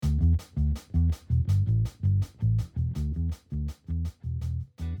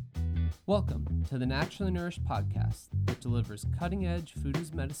Welcome to the Naturally Nourished podcast that delivers cutting-edge food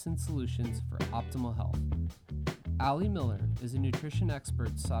as medicine solutions for optimal health. Ali Miller is a nutrition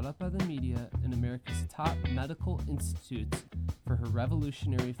expert sought out by the media and America's top medical institutes for her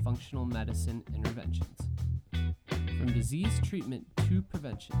revolutionary functional medicine interventions. From disease treatment to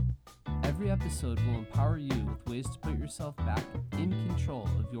prevention, every episode will empower you with ways to put yourself back in control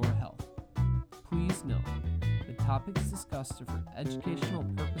of your health. Please note, the topics discussed are for educational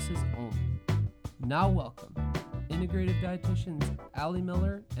purposes only. Now welcome, integrative dietitians Ali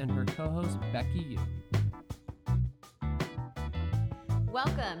Miller and her co-host Becky Yu.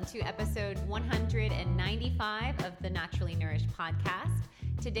 Welcome to episode 195 of the Naturally Nourished podcast.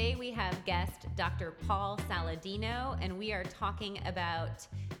 Today we have guest Dr. Paul Saladino, and we are talking about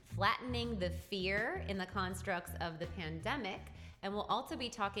flattening the fear in the constructs of the pandemic. And we'll also be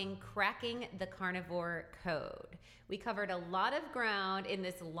talking cracking the carnivore code. We covered a lot of ground in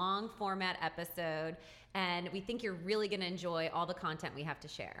this long format episode, and we think you're really going to enjoy all the content we have to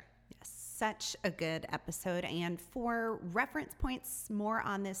share. Yes, such a good episode. And for reference points more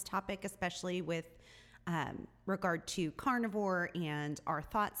on this topic, especially with regard to carnivore and our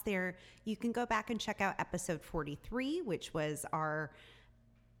thoughts there, you can go back and check out episode 43, which was our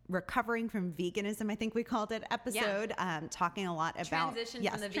recovering from veganism, I think we called it, episode, talking a lot about transition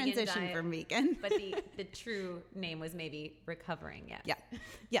from the vegan transition diet, from vegan. But the true name was maybe recovering.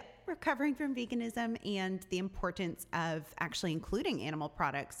 Yeah, recovering from veganism and the importance of actually including animal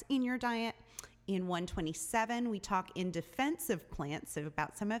products in your diet. In 127, we talk in defense of plants, so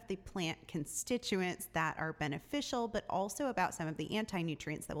about some of the plant constituents that are beneficial, but also about some of the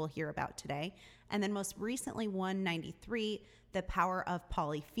anti-nutrients that we'll hear about today. And then most recently, 193, the power of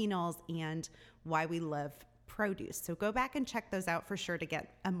polyphenols and why we love produce. So go back and check those out for sure to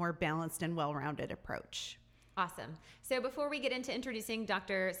get a more balanced and well-rounded approach. Awesome. So before we get into introducing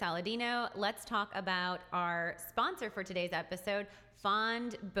Dr. Saladino, let's talk about our sponsor for today's episode,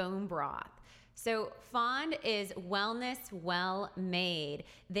 Fond Bone Broth. So Fond is wellness well made.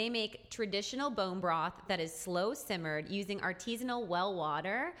 They make traditional bone broth that is slow simmered using artisanal well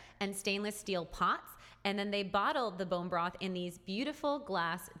water and stainless steel pots. And then they bottle the bone broth in these beautiful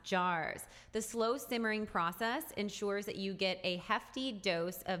glass jars. The slow simmering process ensures that you get a hefty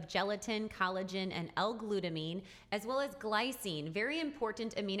dose of gelatin, collagen, and L-glutamine, as well as glycine, very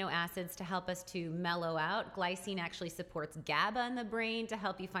important amino acids to help us to mellow out. Glycine actually supports GABA in the brain to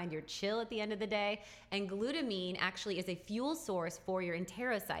help you find your chill at the end of the day. And glutamine actually is a fuel source for your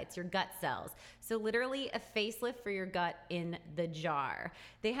enterocytes, your gut cells. So literally a facelift for your gut in the jar.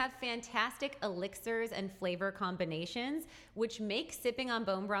 They have fantastic elixirs and flavor combinations, which make sipping on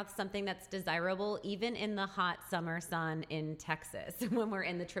bone broth something that's desirable even in the hot summer sun in Texas when we're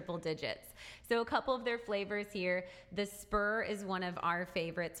in the triple digits. So a couple of their flavors here. The Spur is one of our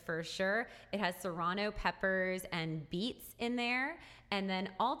favorites for sure. It has serrano peppers and beets in there. And then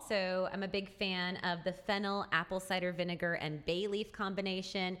also, I'm a big fan of the fennel, apple cider vinegar, and bay leaf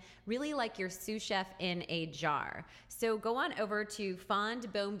combination. Really like your sous chef in a jar. So go on over to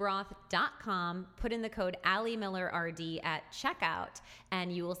fondbonebroth.com, put in the code AliMillerRD at checkout,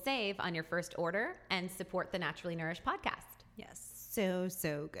 and you will save on your first order and support the Naturally Nourished podcast. Yes, so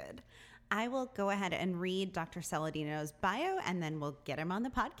good. I will go ahead and read Dr. Saladino's bio, and then we'll get him on the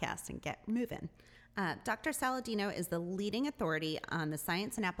podcast and get moving. Dr. Saladino is the leading authority on the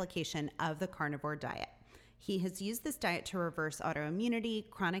science and application of the carnivore diet. He has used this diet to reverse autoimmunity,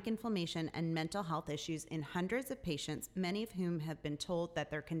 chronic inflammation, and mental health issues in hundreds of patients, many of whom have been told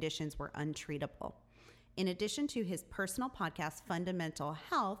that their conditions were untreatable. In addition to his personal podcast, Fundamental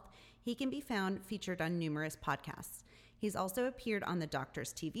Health, he can be found featured on numerous podcasts. He's also appeared on the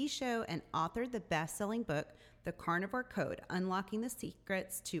Doctor's TV show and authored the best-selling book, The Carnivore Code, Unlocking the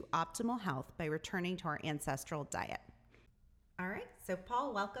Secrets to Optimal Health by Returning to Our Ancestral Diet. All right, so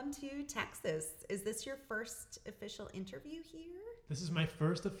Paul, welcome to Texas. Is this your first official interview here? This is my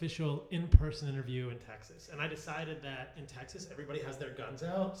first official in-person interview in Texas. And I decided that in Texas, everybody has their guns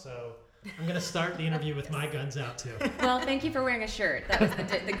out, so I'm going to start the interview with my guns out, too. Well, thank you for wearing a shirt. That was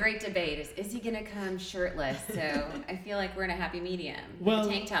the great debate. Is he going to come shirtless? So I feel like we're in a happy medium. Well, the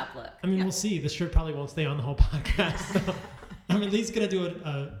tank top look. I mean, We'll see. The shirt probably won't stay on the whole podcast. So I'm at least going to do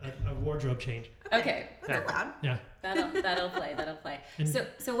a wardrobe change. Okay. That's allowed. Yeah. That'll play.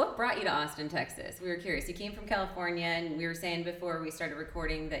 So what brought you to Austin, Texas? We were curious. You came from California, and we were saying before we started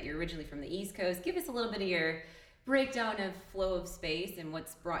recording that you're originally from the East Coast. Give us a little bit of your breakdown of flow of space and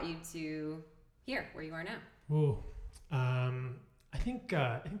what's brought you to here, where you are now. Ooh, I think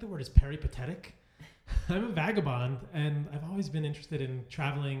the word is peripatetic. I'm a vagabond, and I've always been interested in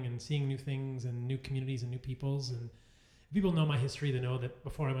traveling and seeing new things and new communities and new peoples. And people know my history, they know that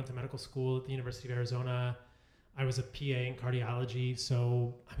before I went to medical school at the University of Arizona, I was a PA in cardiology.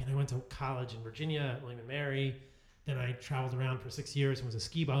 So, I went to college in Virginia at William & Mary. Then I traveled around for 6 years and was a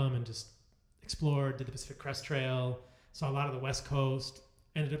ski bum and just explored, did the Pacific Crest Trail, saw a lot of the West Coast,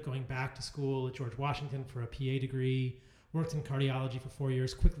 ended up going back to school at George Washington for a PA degree, worked in cardiology for 4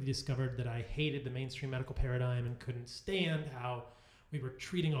 years, quickly discovered that I hated the mainstream medical paradigm and couldn't stand how we were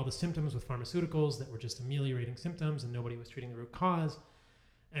treating all the symptoms with pharmaceuticals that were just ameliorating symptoms and nobody was treating the root cause.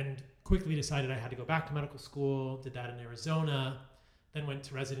 And quickly decided I had to go back to medical school, did that in Arizona, then went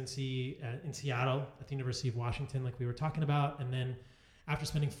to residency in Seattle at the University of Washington, like we were talking about. And then after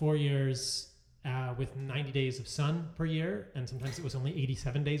spending 4 years with 90 days of sun per year, and sometimes it was only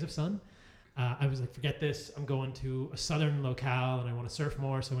 87 days of sun, I was like, forget this, I'm going to a southern locale and I want to surf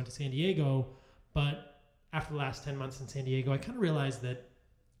more. So I went to San Diego. But after the last 10 months in San Diego, I kind of realized that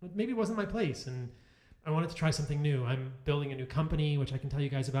maybe it wasn't my place and I wanted to try something new. I'm building a new company, which I can tell you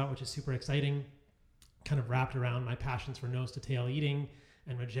guys about, which is super exciting, kind of wrapped around my passions for nose to tail eating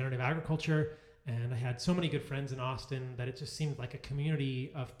and regenerative agriculture. And I had so many good friends in Austin that it just seemed like a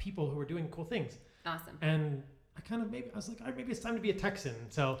community of people who were doing cool things. Awesome. And I was like, all right, maybe it's time to be a Texan.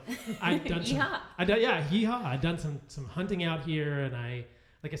 So I've done Yeehaw. I've done some hunting out here, and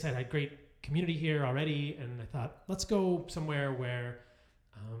like I said, I had great community here already. And I thought, let's go somewhere where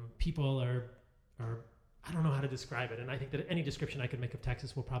people are I don't know how to describe it. And I think that any description I could make of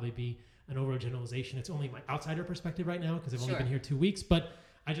Texas will probably be an overgeneralization. It's only my outsider perspective right now because I've only been here 2 weeks. But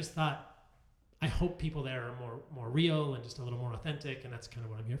I just thought, I hope people there are more real and just a little more authentic. And that's kind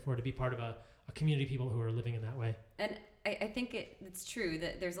of what I'm here for, to be part of a community of people who are living in that way. And I think it's true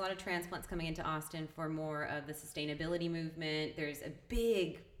that there's a lot of transplants coming into Austin for more of the sustainability movement. There's a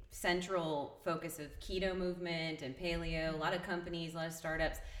big central focus of keto movement and paleo, a lot of companies, a lot of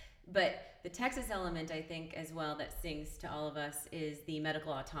startups. But the Texas element, I think, as well, that sings to all of us is the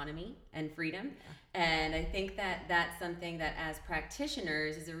medical autonomy and freedom. Yeah. And I think that that's something that as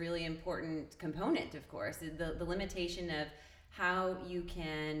practitioners is a really important component, of course, the limitation of how you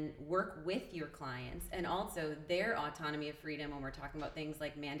can work with your clients and also their autonomy of freedom when we're talking about things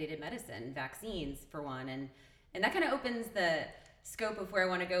like mandated medicine, vaccines for one. And that kind of opens the scope of where I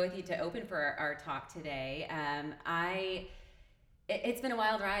want to go with you to open for our talk today. It's been a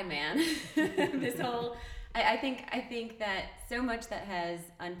wild ride, man. This whole, I think that so much that has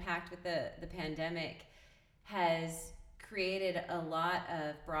unpacked with the pandemic has created a lot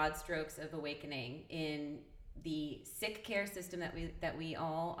of broad strokes of awakening in the sick care system that we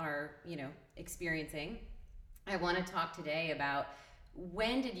all are, experiencing. I want to talk today about,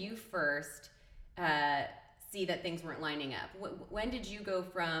 when did you first see that things weren't lining up? When did you go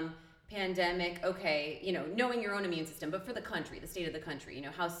from pandemic, okay, knowing your own immune system, but for the country, the state of the country,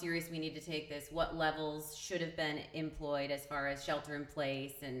 how serious we need to take this, what levels should have been employed as far as shelter in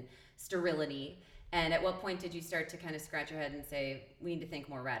place and sterility, and at what point did you start to kind of scratch your head and say, we need to think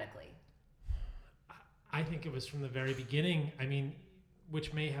more radically? I think it was from the very beginning,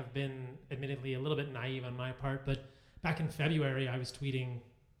 which may have been admittedly a little bit naive on my part, but back in February, I was tweeting,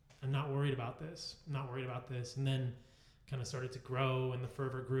 I'm not worried about this, and then kind of started to grow, and the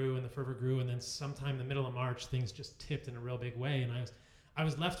fervor grew, and then sometime in the middle of March, things just tipped in a real big way, and I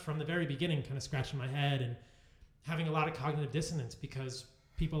was left from the very beginning kind of scratching my head and having a lot of cognitive dissonance because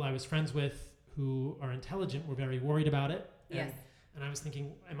people I was friends with who are intelligent were very worried about it. Yes. And I was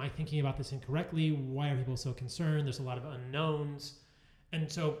thinking, am I thinking about this incorrectly? Why are people so concerned? There's a lot of unknowns. And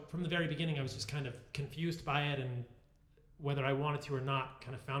so from the very beginning, I was just kind of confused by it, and whether I wanted to or not,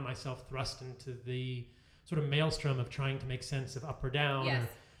 kind of found myself thrust into the sort of maelstrom of trying to make sense of up or down, yes,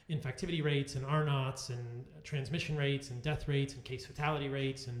 or infectivity rates and R-naughts and transmission rates and death rates and case fatality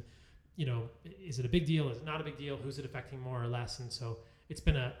rates. And, is it a big deal? Is it not a big deal? Who's it affecting more or less? And so it's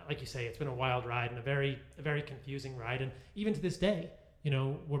been like you say, it's been a wild ride and a very confusing ride. And even to this day,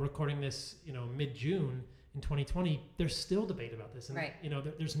 we're recording this, mid-June in 2020, there's still debate about this. And, right,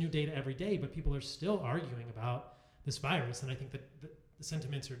 there's new data every day, but people are still arguing about this virus. And I think that the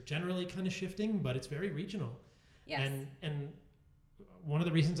sentiments are generally kind of shifting, but it's very regional. Yes. And one of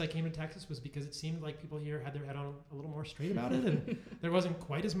the reasons I came to Texas was because it seemed like people here had their head on a little more straight about it, and there wasn't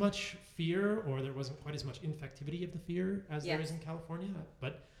quite as much fear, or there wasn't quite as much infectivity of the fear as there is in California.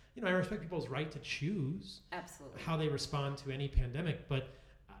 But I respect people's right to choose absolutely how they respond to any pandemic. But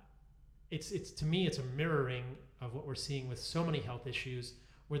it's to me, it's a mirroring of what we're seeing with so many health issues,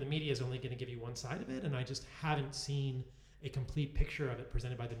 where the media is only going to give you one side of it, and I just haven't seen a complete picture of it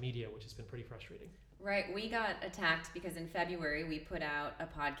presented by the media, which has been pretty frustrating. Right. We got attacked because in February we put out a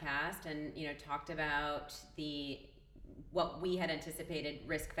podcast and, talked about the what we had anticipated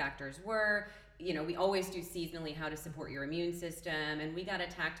risk factors were. You know, we always do seasonally how to support your immune system, and we got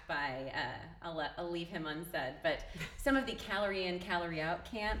attacked by, I'll leave him unsaid, but some of the calorie in, calorie out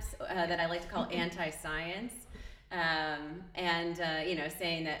camps that I like to call anti-science, you know,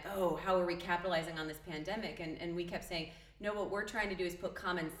 saying that, oh, how are we capitalizing on this pandemic? And we kept saying, no, what we're trying to do is put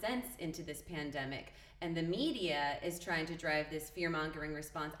common sense into this pandemic, and the media is trying to drive this fear-mongering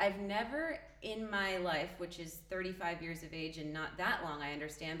response. I've never in my life, which is 35 years of age and not that long, I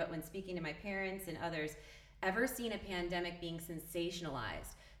understand, but when speaking to my parents and others, ever seen a pandemic being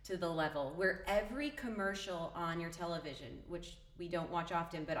sensationalized to the level where every commercial on your television, which we don't watch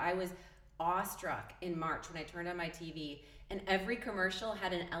often, but I was awestruck in March when I turned on my TV, and every commercial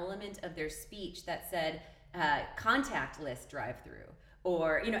had an element of their speech that said, contact list drive-through,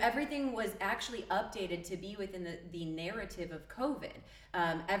 or, you know, everything was actually updated to be within the narrative of COVID.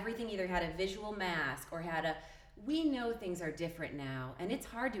 Everything either had a visual mask or had we know things are different now, and it's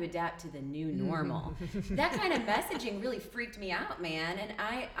hard to adapt to the new normal. That kind of messaging really freaked me out, man.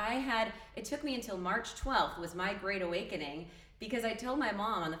 And it took me until March 12th was my great awakening, because I told my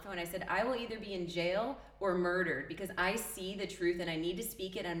mom on the phone, I said, I will either be in jail or murdered because I see the truth and I need to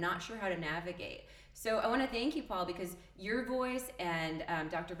speak it. I'm not sure how to navigate. So I want to thank you, Paul, because your voice and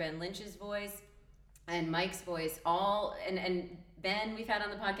Dr. Ben Lynch's voice and Mike's voice, all, and Ben we've had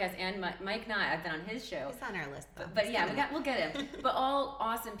on the podcast, and Mike not, I've been on his show. It's on our list, though. But yeah, we'll get him. But all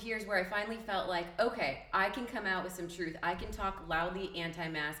awesome peers where I finally felt like, okay, I can come out with some truth. I can talk loudly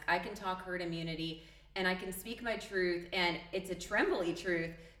anti-mask. I can talk herd immunity, and I can speak my truth, and it's a trembly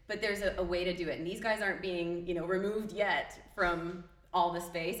truth, but there's a way to do it. And these guys aren't being, you know, removed yet from all the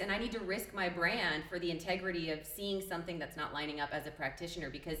space, and I need to risk my brand for the integrity of seeing something that's not lining up as a practitioner,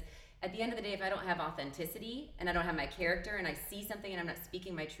 because at the end of the day, if I don't have authenticity and I don't have my character and I see something and I'm not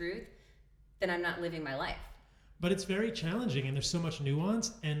speaking my truth, then I'm not living my life. But it's very challenging, and there's so much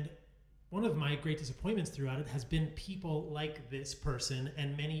nuance, and one of my great disappointments throughout it has been people like this person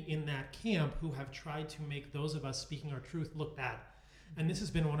and many in that camp who have tried to make those of us speaking our truth look bad. And this has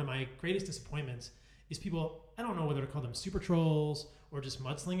been one of my greatest disappointments, is people, I don't know whether to call them super trolls or just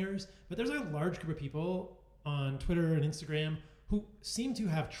mudslingers, but there's a large group of people on Twitter and Instagram who seem to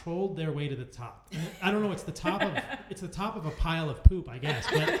have trolled their way to the top. And I don't know, it's the top of a pile of poop, I guess.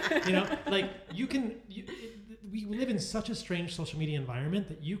 But, you know, like we live in such a strange social media environment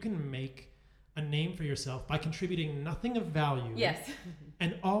that you can make a name for yourself by contributing nothing of value. Yes.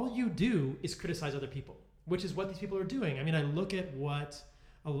 And all you do is criticize other people, which is what these people are doing. I mean, I look at what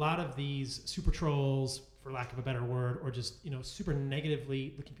a lot of these super trolls, for lack of a better word, or just, you know, super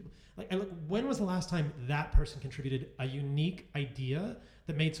negatively looking people, like, I look, when was the last time that person contributed a unique idea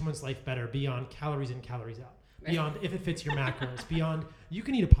that made someone's life better beyond calories in, calories out, beyond if it fits your macros, beyond you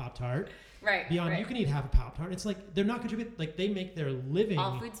can eat a Pop-Tart, right? Beyond you can eat half a Pop-Tart. It's like they're not contributing, like they make their living.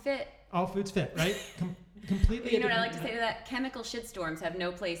 All foods fit. All foods fit, right? Completely. You know what I like to say to that? Chemical shitstorms have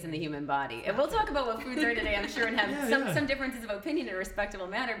no place in the human body. And we'll talk about what foods are today, I'm sure, and have some differences of opinion in a respectable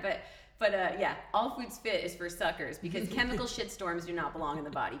manner. But yeah, all foods fit is for suckers, because chemical shitstorms do not belong in the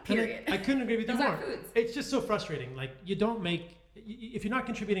body, period. I couldn't agree with you more. Those are foods. It's just so frustrating. Like, you don't make, if you're not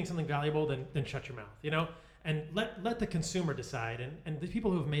contributing something valuable, then shut your mouth, you know? And let the consumer decide. And the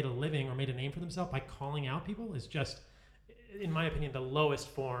people who have made a living or made a name for themselves by calling out people is just, in my opinion, the lowest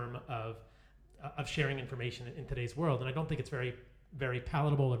form of sharing information in today's world. And I don't think it's very, very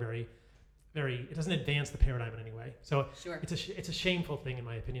palatable or very, it doesn't advance the paradigm in any way. So sure. It's a shameful thing, in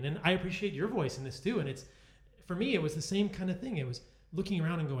my opinion. And I appreciate your voice in this too. And for me, it was the same kind of thing. It was looking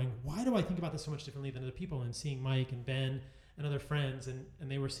around and going, why do I think about this so much differently than other people? And seeing Mike and Ben and other friends, and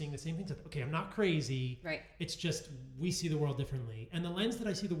they were seeing the same things. Like, okay, I'm not crazy. Right. It's just, we see the world differently. And the lens that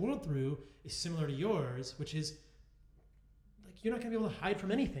I see the world through is similar to yours, which is, you're not going to be able to hide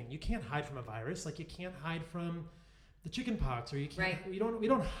from anything. You can't hide from a virus. Like, you can't hide from the chicken pox, or you can't. Right. We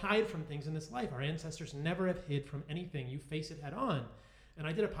don't hide from things in this life. Our ancestors never have hid from anything. You face it head on. And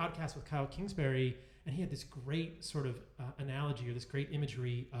I did a podcast with Kyle Kingsbury, and he had this great sort of analogy, or this great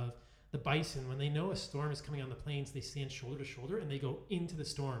imagery of the bison. When they know a storm is coming on the plains, they stand shoulder to shoulder and they go into the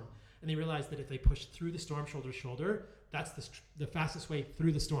storm. And they realize that if they push through the storm shoulder to shoulder, that's the fastest way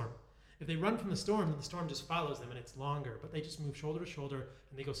through the storm. If they run from the storm, then the storm just follows them and it's longer. But they just move shoulder to shoulder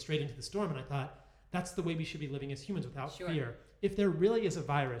and they go straight into the storm. And I thought, that's the way we should be living as humans, without fear. If there really is a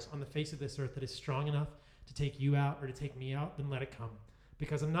virus on the face of this earth that is strong enough to take you out or to take me out, then let it come.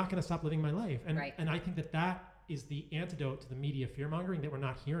 Because I'm not going to stop living my life. And I think that is the antidote to the media fear-mongering that we're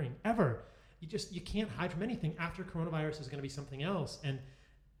not hearing ever. You can't hide from anything. After coronavirus is going to be something else. And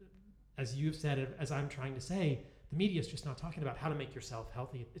as you've said, as I'm trying to say, the media is just not talking about how to make yourself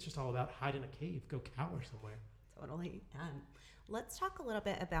healthy. It's just all about hide in a cave, go cower somewhere. Totally. Let's talk a little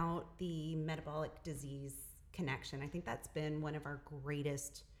bit about the metabolic disease connection. I think that's been one of our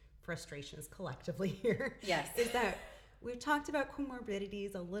greatest frustrations collectively here. Yes. Is that we've talked about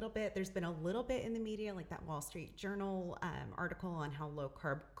comorbidities a little bit. There's been a little bit in the media, like that Wall Street Journal article on how low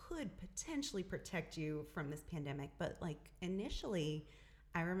carb could potentially protect you from this pandemic. But like initially,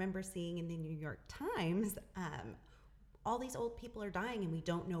 I remember seeing in the New York Times, all these old people are dying and we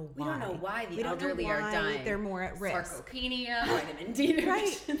don't know why. We don't know why the We don't know elderly are why dying. They're more at risk. Sarcopenia, vitamin D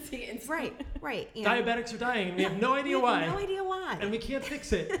deficiency. And Right. And Diabetics are dying, and we have no idea we why. have no idea why. And we can't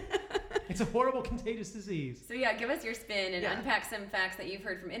fix it. It's a horrible, contagious disease. So yeah, give us your spin and Yeah. unpack some facts that you've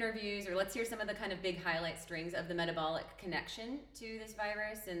heard from interviews, or let's hear some of the kind of big highlight strings of the metabolic connection to this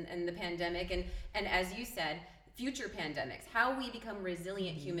virus and the pandemic. And as you said, future pandemics, how we become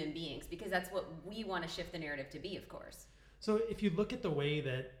resilient human beings, because that's what we want to shift the narrative to be, of course. So if you look at the way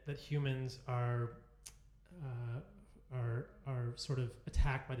that humans are sort of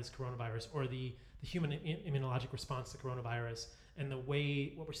attacked by this coronavirus, or the human immunologic response to coronavirus, and the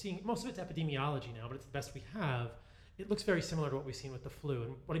way what we're seeing, most of it's epidemiology now, but it's the best we have, it looks very similar to what we've seen with the flu.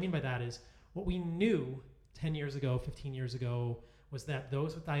 And what I mean by that is what we knew 10 years ago, 15 years ago, was that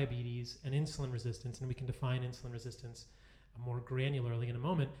those with diabetes and insulin resistance, and we can define insulin resistance more granularly in a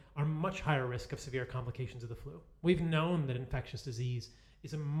moment, are much higher risk of severe complications of the flu. We've known that infectious disease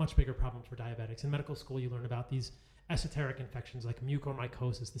is a much bigger problem for diabetics. In medical school, you learn about these esoteric infections like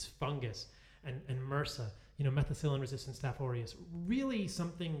mucormycosis, this fungus, and MRSA, methicillin-resistant Staph aureus, really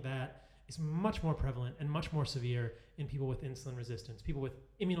something that is much more prevalent and much more severe in people with insulin resistance, people with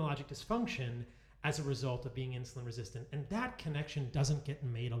immunologic dysfunction as a result of being insulin resistant. And that connection doesn't get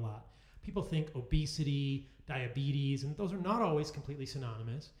made a lot. People think obesity, diabetes, and those are not always completely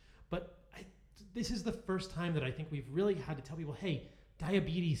synonymous. But this is the first time that I think we've really had to tell people, hey,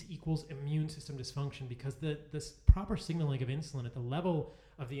 diabetes equals immune system dysfunction, because this proper signaling of insulin at the level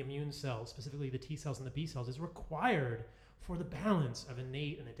of the immune cells, specifically the T cells and the B cells, is required for the balance of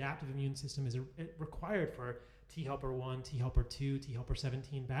innate and adaptive immune system, is required for T helper 1, T helper 2, T helper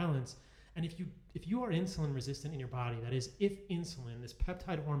 17 balance. And if you are insulin resistant in your body, that is, if insulin, this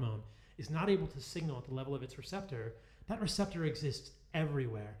peptide hormone, is not able to signal at the level of its receptor, that receptor exists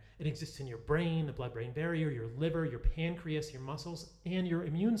everywhere. It exists in your brain, the blood-brain barrier, your liver, your pancreas, your muscles, and your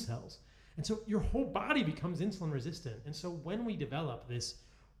immune cells. And so your whole body becomes insulin resistant. And so when we develop this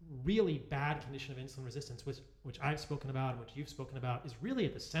really bad condition of insulin resistance, which I've spoken about and which you've spoken about, is really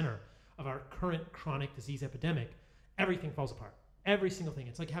at the center of our current chronic disease epidemic, everything falls apart. Every single thing.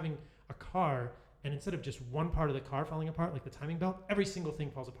 It's like having a car, and instead of just one part of the car falling apart, like the timing belt, every single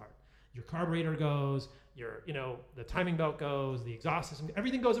thing falls apart. Your carburetor goes, the timing belt goes, the exhaust system,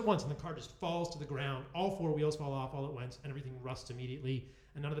 everything goes at once, and the car just falls to the ground. All four wheels fall off all at once, and everything rusts immediately,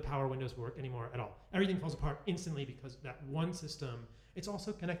 and none of the power windows work anymore at all. Everything falls apart instantly because that one system, it's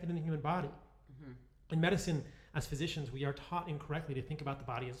also connected in the human body. Mm-hmm. In medicine, as physicians, we are taught incorrectly to think about the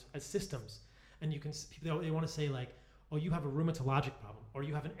body as systems. And they want to say like, oh, you have a rheumatologic problem, or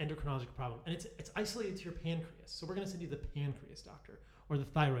you have an endocrinologic problem, and it's isolated to your pancreas. So we're going to send you to the pancreas doctor or the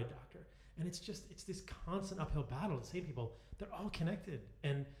thyroid doctor. And it's this constant uphill battle to say to people, they're all connected.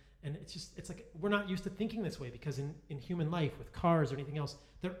 And it's like, we're not used to thinking this way, because in human life with cars or anything else,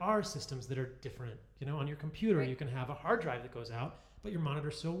 there are systems that are different. On your computer, right, you can have a hard drive that goes out, but your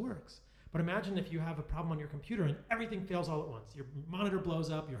monitor still works. But imagine if you have a problem on your computer and everything fails all at once. Your monitor blows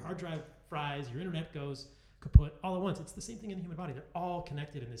up, your hard drive fries, your internet goes kaput all at once. It's the same thing in the human body. They're all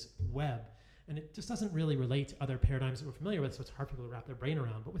connected in this web. And it just doesn't really relate to other paradigms that we're familiar with, so it's hard for people to wrap their brain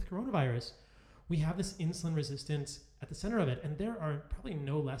around. But with coronavirus, we have this insulin resistance at the center of it, and there are probably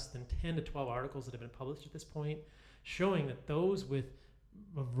no less than 10 to 12 articles that have been published at this point showing that those with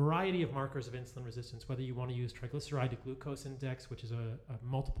a variety of markers of insulin resistance, whether you want to use triglyceride to glucose index, which is a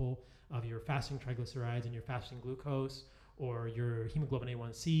multiple of your fasting triglycerides and your fasting glucose, or your hemoglobin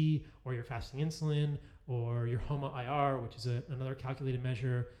A1C, or your fasting insulin, or your HOMA-IR, which is another calculated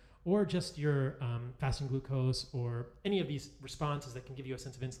measure, or just your fasting glucose, or any of these responses that can give you a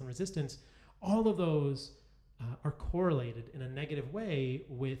sense of insulin resistance, all of those are correlated in a negative way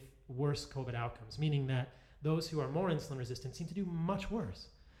with worse COVID outcomes, meaning that those who are more insulin resistant seem to do much worse.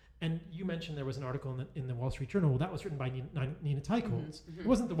 And you mentioned there was an article in the Wall Street Journal. Well, that was written by Nina Teicholz. Mm-hmm. It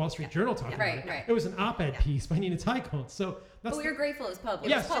wasn't the Wall Street Journal talking about it. Right. It was an op-ed piece by Nina Teicholz. So but we were grateful it was published.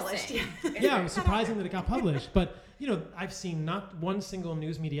 Yes. It was published. Yeah, it was surprising that it got published. But I've seen not one single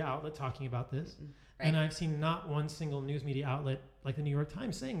news media outlet talking about this, right, and I've seen not one single news media outlet like the New York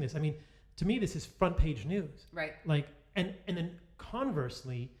Times saying this. I mean, to me, this is front page news. Right. Like, and then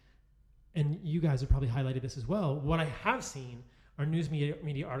conversely, and you guys have probably highlighted this as well, what I have seen are news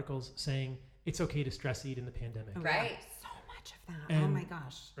media articles saying it's okay to stress eat in the pandemic. Right. So much of that. And- oh my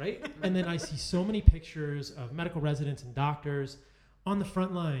gosh. Right? And then I see so many pictures of medical residents and doctors on the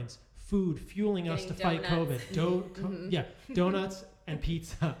front lines, food fueling us to Getting fight donuts. COVID. Donuts and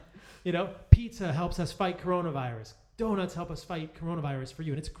pizza. Pizza helps us fight coronavirus. Donuts help us fight coronavirus for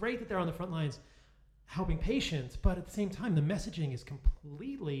you. And it's great that they're on the front lines helping patients, but at the same time, the messaging is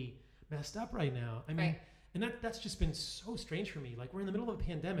completely messed up right now. I mean, Right. and that's just been so strange for me. Like, we're in the middle of a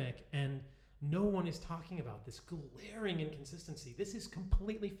pandemic and no one is talking about this glaring inconsistency. This is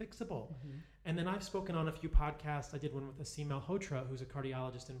completely fixable. And then I've spoken on a few podcasts. I did one with Asim Malhotra, who's a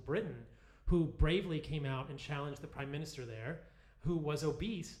cardiologist in Britain, who bravely came out and challenged the prime minister there, who was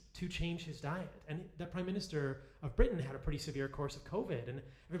obese, to change his diet. And the prime minister of Britain had a pretty severe course of COVID. And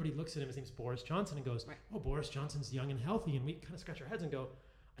everybody looks at him, his name's Boris Johnson, and goes, Right. oh, Boris Johnson's young and healthy. And we kind of scratch our heads and go,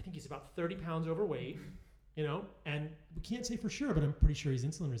 I think he's about 30 pounds overweight, and we can't say for sure, but I'm pretty sure he's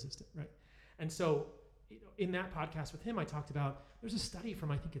insulin resistant, right? And so, in that podcast with him, I talked about, there's a study from,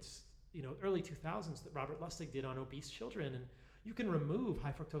 I think it's, early 2000s that Robert Lustig did on obese children, and you can remove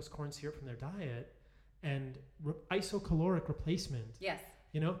high fructose corn syrup from their diet and isocaloric replacement, Yes.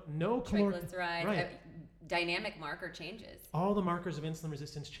 no caloric, Triglycerides, right. Dynamic marker changes. All the markers of insulin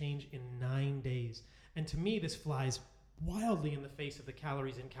resistance change in 9 days. And to me, this flies wildly in the face of the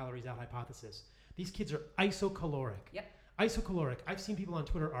calories in, calories out hypothesis. These kids are isocaloric. Yep. Isocaloric. I've seen people on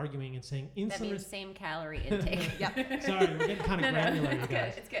Twitter arguing and saying That insulin means same calorie intake. Yep. Sorry, we're getting kind of granular, you it's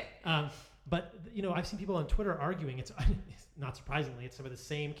guys. good. It's good. But I've seen people on Twitter arguing. It's not surprisingly, it's some of the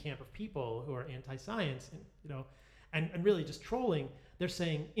same camp of people who are anti-science, and really just trolling. They're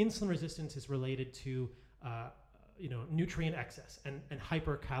saying insulin resistance is related to nutrient excess and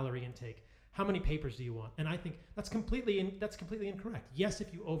hypercalorie intake. How many papers do you want? And I think that's completely incorrect. Yes,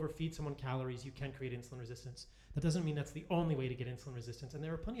 if you overfeed someone calories, you can create insulin resistance. That doesn't mean that's the only way to get insulin resistance. And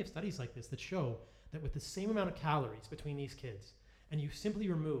there are plenty of studies like this that show that with the same amount of calories between these kids, and you simply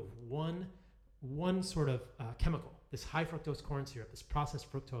remove one sort of chemical, this high fructose corn syrup, this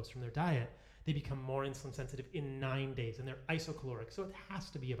processed fructose from their diet, they become more insulin sensitive in 9 days, and they're isocaloric. So it has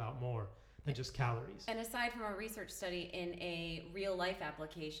to be about more than just calories. And aside from a research study in a real life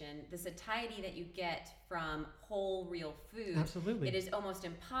application, the satiety that you get from whole real food, Absolutely. it is almost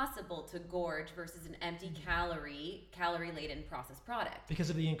impossible to gorge versus an empty calorie laden processed product.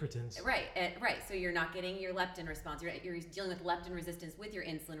 Because of the incretins. Right. So you're not getting your leptin response. You're dealing with leptin resistance with your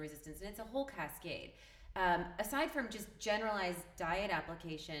insulin resistance, and it's a whole cascade. Aside from just generalized diet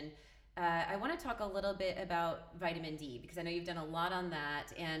application, I want to talk a little bit about vitamin D, because I know you've done a lot on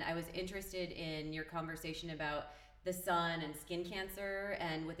that, and I was interested in your conversation about the sun and skin cancer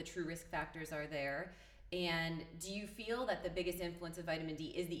and what the true risk factors are there. And do you feel that the biggest influence of vitamin D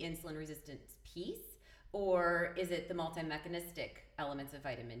is the insulin resistance piece, or is it the multi-mechanistic elements of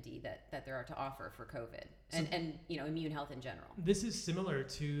vitamin D that there are to offer for COVID and immune health in general? This is similar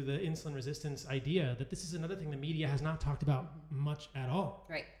to the insulin resistance idea, that this is another thing the media has not talked about much at all.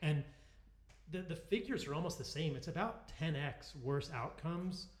 Right. And the figures are almost the same. It's about 10x worse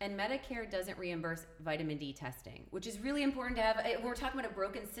outcomes. And Medicare doesn't reimburse vitamin D testing, which is really important to have. We're talking about a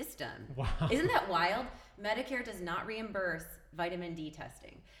broken system. Wow. Isn't that wild? Medicare does not reimburse vitamin D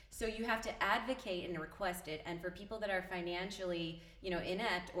testing. So you have to advocate and request it. And for people that are financially,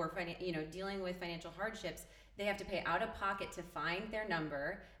 inept or dealing with financial hardships, they have to pay out of pocket to find their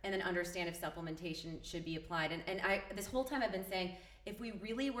number and then understand if supplementation should be applied. And I this whole time I've been saying, if we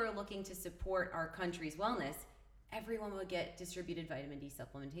really were looking to support our country's wellness, everyone would get distributed vitamin D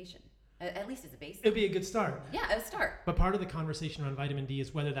supplementation, at least as a base. It'd be a good start. Yeah, a start. But part of the conversation around vitamin D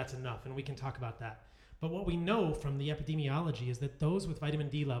is whether that's enough, and we can talk about that. But what we know from the epidemiology is that those with vitamin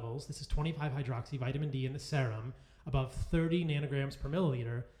D levels, this is 25-hydroxy vitamin D in the serum, above 30 nanograms per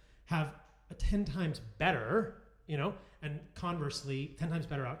milliliter, have a 10 times better, and conversely, 10 times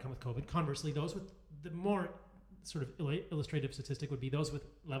better outcome with COVID. Conversely, those with the more sort of illustrative statistic would be those with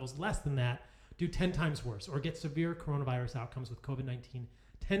levels less than that do 10 times worse or get severe coronavirus outcomes with COVID-19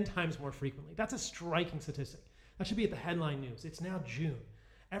 10 times more frequently. That's a striking statistic. That should be at the headline news. It's now June.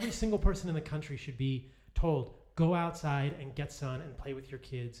 Every single person in the country should be told, go outside and get sun and play with your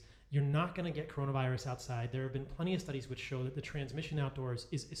kids. You're not going to get coronavirus outside. There have been plenty of studies which show that the transmission outdoors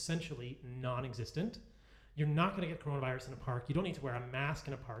is essentially non-existent. You're not going to get coronavirus in a park. You don't need to wear a mask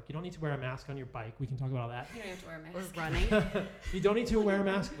in a park. You don't need to wear a mask on your bike. We can talk about all that. You don't have to wear a mask. Or running. You don't need to wear a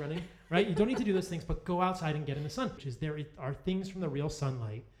mask running, right? You don't need to do those things, but go outside and get in the sun, which is there are things from the real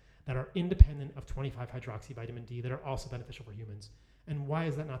sunlight that are independent of 25-hydroxy vitamin D that are also beneficial for humans. And why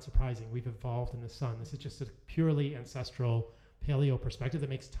is that not surprising? We've evolved in the sun. This is just a purely ancestral paleo perspective that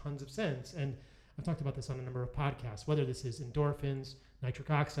makes tons of sense. And I've talked about this on a number of podcasts, whether this is endorphins,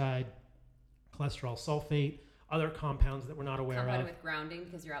 nitric oxide, cholesterol sulfate, other compounds that we're not aware Compounded of. with grounding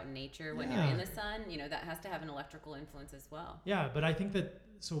because you're out in nature when Yeah. you're in the sun, that has to have an electrical influence as well. Yeah, but I think that,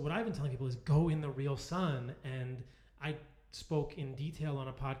 so what I've been telling people is go in the real sun. And I spoke in detail on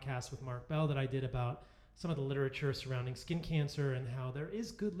a podcast with Mark Bell that I did about some of the literature surrounding skin cancer and how there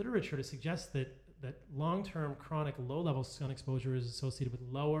is good literature to suggest that long-term chronic low-level sun exposure is associated with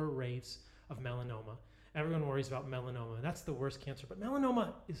lower rates of melanoma. Everyone worries about melanoma. That's the worst cancer, but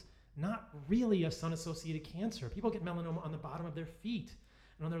melanoma is not really a sun-associated cancer. People get melanoma on the bottom of their feet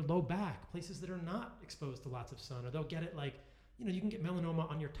and on their low back, places that are not exposed to lots of sun, or they'll get it like, you can get melanoma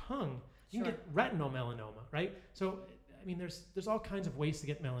on your tongue. You can get retinal melanoma, right? So, I mean, there's all kinds of ways to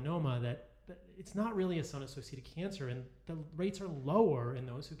get melanoma that it's not really a sun-associated cancer, and the rates are lower in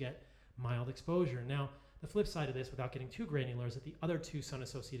those who get mild exposure. Now, the flip side of this, without getting too granular, is that the other two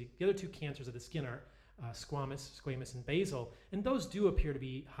cancers of the skin are squamous, and basal, and those do appear to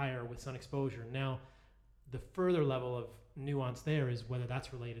be higher with sun exposure. Now, the further level of nuance there is whether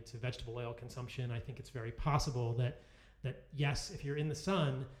that's related to vegetable oil consumption. I think it's very possible that yes, if you're in the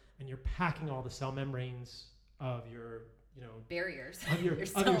sun and you're packing all the cell membranes of your barriers of your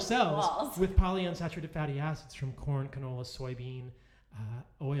cells walls with polyunsaturated fatty acids from corn, canola, soybean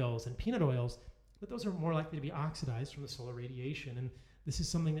oils and peanut oils, but those are more likely to be oxidized from the solar radiation. And this is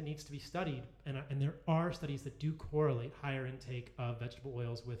something that needs to be studied. And there are studies that do correlate higher intake of vegetable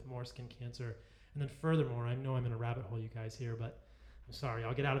oils with more skin cancer. And then furthermore, I know I'm in a rabbit hole, you guys, here, but I'm sorry,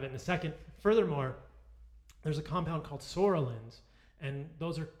 I'll get out of it in a second. Furthermore, there's a compound called psoralins, and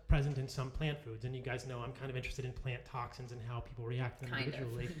those are present in some plant foods. And you guys know I'm kind of interested in plant toxins and how people react to them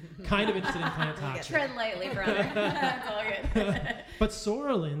individually. Kind of interested in plant toxins. Tread lightly, brother. That's all good. But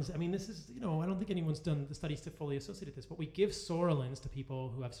psoralins, I mean, this is, I don't think anyone's done the studies to fully associate this, but we give psoralins to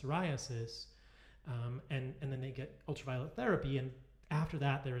people who have psoriasis, and then they get ultraviolet therapy, and after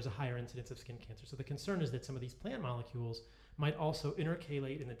that, there is a higher incidence of skin cancer. So the concern is that some of these plant molecules might also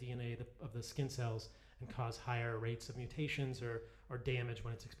intercalate in the DNA of the skin cells and cause higher rates of mutations or damage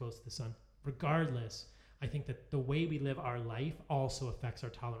when it's exposed to the sun. Regardless, I think that the way we live our life also affects our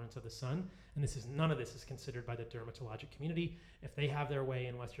tolerance of the sun. And none of this is considered by the dermatologic community. If they have their way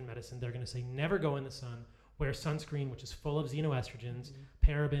in Western medicine, they're going to say never go in the sun, wear sunscreen, which is full of xenoestrogens,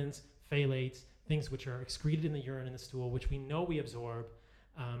 parabens, phthalates, things which are excreted in the urine and the stool, which we know we absorb.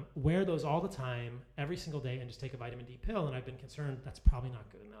 Wear those all the time, every single day, and just take a vitamin D pill. And I've been concerned that's probably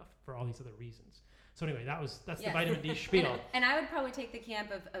not good enough for all these other reasons. So anyway, that's the vitamin D spiel. And I would probably take the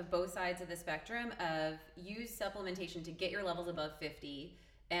camp of both sides of the spectrum of use supplementation to get your levels above 50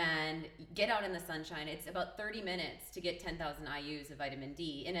 and get out in the sunshine. It's about 30 minutes to get 10,000 IUs of vitamin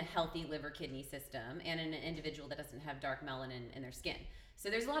D in a healthy liver-kidney system and in an individual that doesn't have dark melanin in their skin. So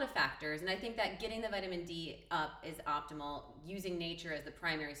there's a lot of factors, and I think that getting the vitamin D up is optimal. Using nature as the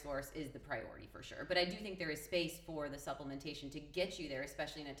primary source is the priority for sure. But I do think there is space for the supplementation to get you there,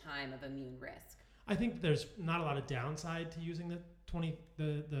 especially in a time of immune risk. I think there's not a lot of downside to using the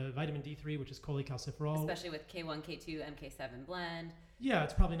vitamin D3, which is cholecalciferol, especially with K1, K2, MK7 blend. Yeah,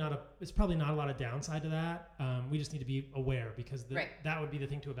 it's probably not a lot of downside to that. We just need to be aware, because that would be the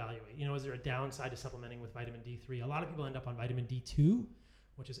thing to evaluate. Is there a downside to supplementing with vitamin D3? A lot of people end up on vitamin D2,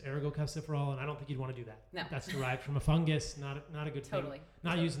 which is ergocalciferol, and I don't think you'd want to do that. No. That's derived from a fungus, not a good thing.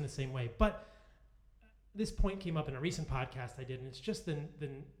 Not used in the same way. But this point came up in a recent podcast I did, and it's just the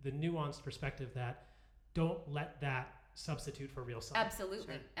nuanced perspective that don't let that substitute for real science.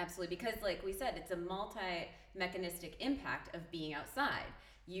 Absolutely. Sure. Absolutely. Because like we said, it's a multi-mechanistic impact of being outside.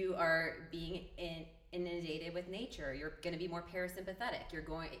 You are being inundated with nature. You're going to be more parasympathetic.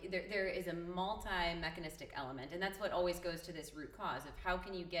 There is a multi-mechanistic element, and that's what always goes to this root cause of how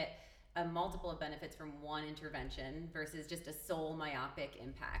can you get a multiple of benefits from one intervention versus just a sole myopic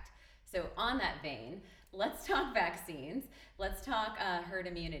impact. So on that vein, let's talk vaccines. Let's talk herd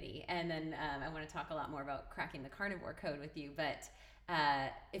immunity. And then I want to talk a lot more about cracking the carnivore code with you. But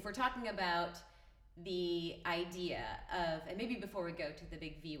if we're talking about the idea of, and maybe before we go to the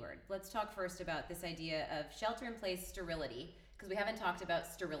big V word, let's talk first about this idea of shelter-in-place sterility, because we haven't talked about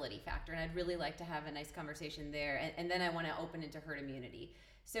sterility factor, and I'd really like to have a nice conversation there. And then I want to open into herd immunity.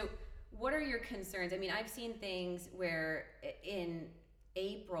 So what are your concerns? I mean, I've seen things where in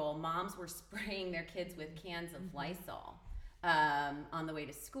April, moms were spraying their kids with cans of Lysol on the way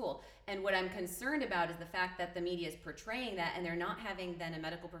to school. And what I'm concerned about is the fact that the media is portraying that, and they're not having then a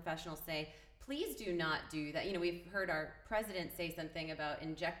medical professional say, please do not do that. We've heard our president say something about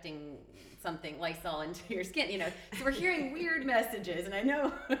injecting something, Lysol, into your skin, So we're hearing weird messages, and I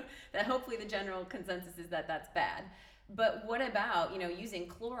know that hopefully the general consensus is that that's bad. But what about, using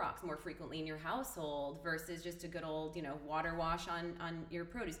Clorox more frequently in your household versus just a good old, water wash on your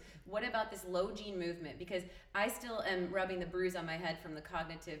produce? What about this low gene movement? Because I still am rubbing the bruise on my head from the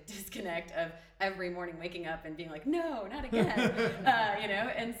cognitive disconnect of every morning waking up and being like, no, not again.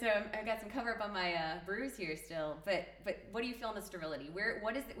 And so I've got some cover up on my bruise here still. But what do you feel in the sterility? Where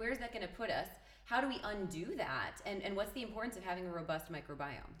is that going to put us? How do we undo that? And what's the importance of having a robust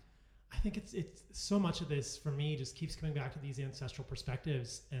microbiome? I think it's so much of this for me just keeps coming back to these ancestral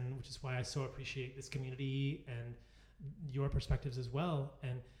perspectives, and which is why I so appreciate this community and your perspectives as well.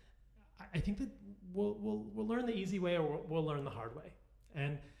 And I think that we'll learn the easy way, or we'll learn the hard way.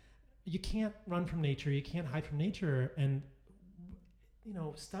 And you can't run from nature, you can't hide from nature. And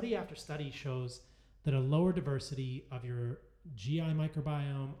study after study shows that a lower diversity of your GI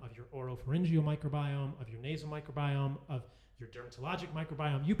microbiome, of your oropharyngeal microbiome, of your nasal microbiome, of your dermatologic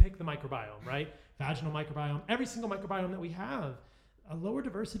microbiome, you pick the microbiome, right? Vaginal microbiome, every single microbiome that we have, a lower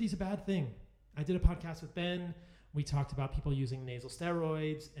diversity is a bad thing. I did a podcast with Ben. We talked about people using nasal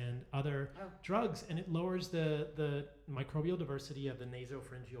steroids and other drugs, and it lowers the microbial diversity of the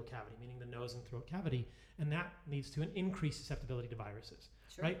nasopharyngeal cavity, meaning the nose and throat cavity, and that leads to an increased susceptibility to viruses,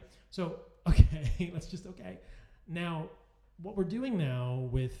 right? So, Now, what we're doing now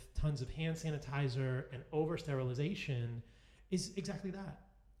with tons of hand sanitizer and over-sterilization is exactly that.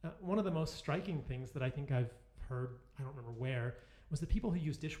 One of the most striking things that I think I've heard, I don't remember where, was that people who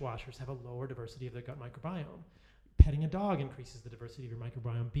use dishwashers have a lower diversity of their gut microbiome. Petting a dog increases the diversity of your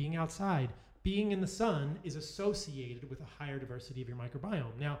microbiome. Being outside, being in the sun is associated with a higher diversity of your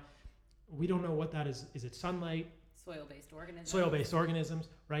microbiome. Now, we don't know what that is. Is it sunlight? Soil-based organisms,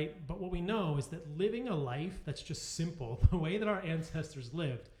 right? But what we know is that living a life that's just simple, the way that our ancestors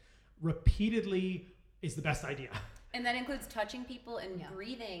lived, repeatedly is the best idea. And that includes touching people and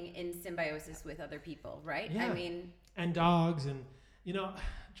breathing in symbiosis with other people, right? Yeah. And dogs. And,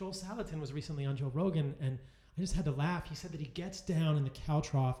 Joel Salatin was recently on Joe Rogan, and I just had to laugh. He said that he gets down in the cow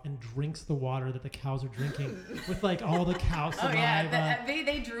trough and drinks the water that the cows are drinking with all the cow saliva. Oh yeah,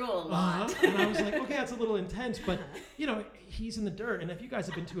 they drool a lot. And I was like, okay, that's a little intense, but he's in the dirt. And if you guys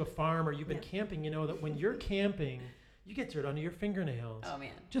have been to a farm or you've been camping, you know that when you're camping, you get dirt under your fingernails. Oh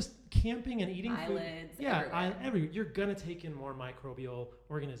man. Just camping and eating eyelids, food. Yeah, everywhere. You're gonna take in more microbial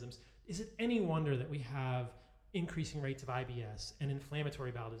organisms. Is it any wonder that we have increasing rates of IBS and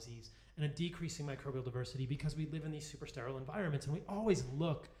inflammatory bowel disease and a decreasing microbial diversity because we live in these super sterile environments, and we always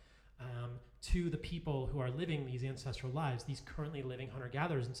look to the people who are living these ancestral lives, these currently living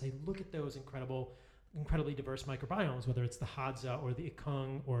hunter-gatherers, and say, look at those incredibly diverse microbiomes, whether it's the Hadza or the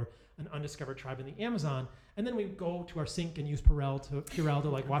Ikung or an undiscovered tribe in the Amazon, and then we go to our sink and use Purell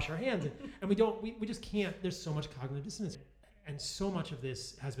to wash our hands, and we just can't. There's so much cognitive dissonance, and so much of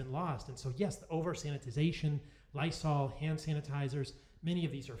this has been lost. And so yes, the over sanitization, Lysol, hand sanitizers, many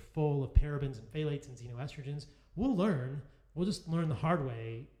of these are full of parabens and phthalates and xenoestrogens. We'll just learn the hard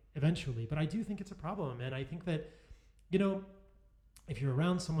way eventually, but I do think it's a problem. And I think that, if you're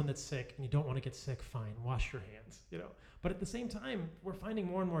around someone that's sick and you don't want to get sick, fine, wash your hands, But at the same time, we're finding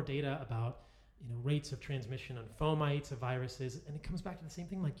more and more data about, rates of transmission on fomites, of viruses, and it comes back to the same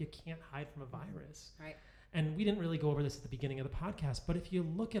thing, you can't hide from a virus. Right. And we didn't really go over this at the beginning of the podcast, but if you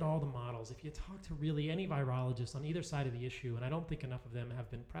look at all the models, if you talk to really any virologist on either side of the issue, and I don't think enough of them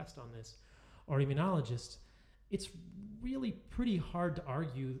have been pressed on this, or immunologists, it's really pretty hard to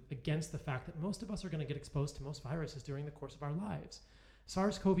argue against the fact that most of us are going to get exposed to most viruses during the course of our lives.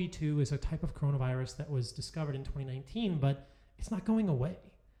 SARS-CoV-2 is a type of coronavirus that was discovered in 2019, but it's not going away.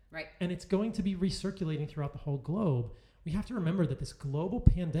 Right. And it's going to be recirculating throughout the whole globe. We have to remember that this global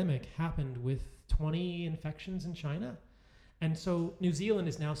pandemic happened with 20 infections in China. And so New Zealand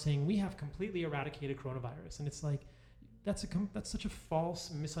is now saying we have completely eradicated coronavirus. And it's like, that's such a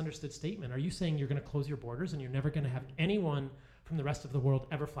false, misunderstood statement. Are you saying you're going to close your borders and you're never going to have anyone from the rest of the world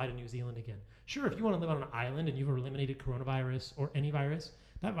ever fly to New Zealand again? Sure, if you want to live on an island and you've eliminated coronavirus or any virus,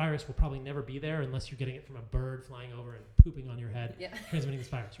 that virus will probably never be there unless you're getting it from a bird flying over and pooping on your head, transmitting this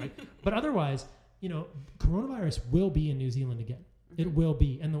virus, right? But otherwise, coronavirus will be in New Zealand again. It will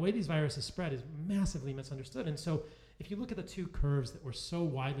be. And the way these viruses spread is massively misunderstood. And so if you look at the two curves that were so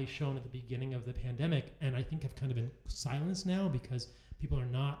widely shown at the beginning of the pandemic, and I think have kind of been silenced now because people are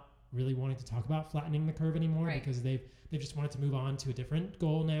not really wanting to talk about flattening the curve anymore, because they've just wanted to move on to a different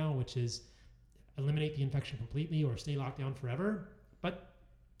goal now, which is eliminate the infection completely or stay locked down forever. But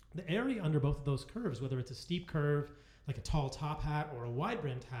the area under both of those curves, whether it's a steep curve, like a tall top hat, or a wide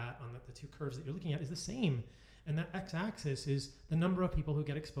brimmed hat on the two curves that you're looking at, is the same. And that x-axis is the number of people who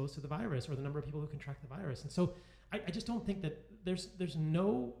get exposed to the virus or the number of people who contract the virus. And so I just don't think that there's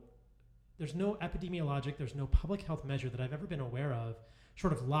no there's no epidemiologic, there's no public health measure that I've ever been aware of,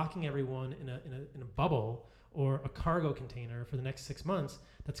 sort of locking everyone in a bubble or a cargo container for the next 6 months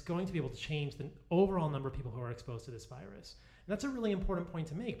that's going to be able to change the overall number of people who are exposed to this virus. And that's a really important point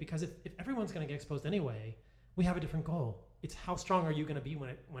to make, because if everyone's going to get exposed anyway, we have a different goal. It's how strong are you going to be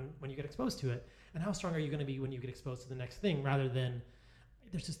when you get exposed to it, and how strong are you going to be when you get exposed to the next thing, rather than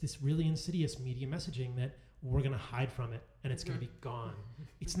there's just this really insidious media messaging that we're going to hide from it and it's going to be gone.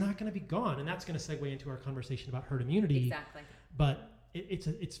 It's not going to be gone, and that's going to segue into our conversation about herd immunity. Exactly. But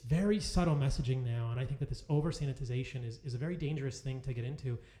it's very subtle messaging now, and I think that this over sanitization is a very dangerous thing to get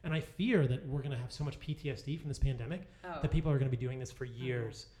into. And I fear that we're going to have so much PTSD from this pandemic that people are going to be doing this for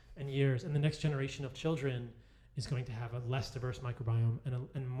years and years, and the next generation of children is going to have a less diverse microbiome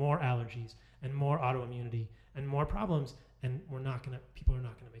and more allergies and more autoimmunity and more problems, and people are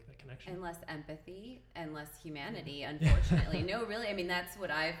not going to make that connection. And less empathy and less humanity, unfortunately. No, really. I mean, that's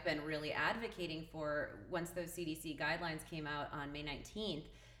what I've been really advocating for once those CDC guidelines came out on May 19th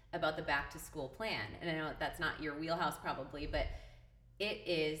about the back to school plan. And I know that's not your wheelhouse probably, but it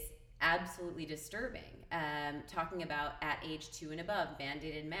is absolutely disturbing. Talking about at age 2 and above,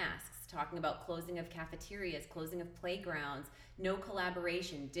 mandated masks, talking about closing of cafeterias, closing of playgrounds, no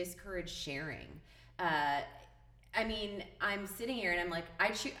collaboration, discourage sharing. I mean, I'm sitting here and I'm like,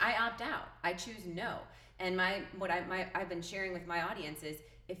 I opt out. I choose no. And I've been sharing with my audience is,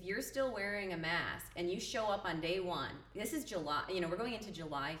 if you're still wearing a mask and you show up on day 1, this is July, we're going into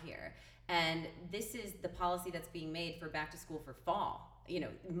July here, and this is the policy that's being made for back to school for fall.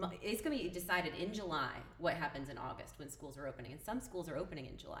 It's going to be decided in July what happens in August when schools are opening, and some schools are opening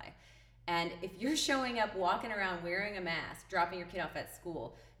in July. And if you're showing up, walking around wearing a mask, dropping your kid off at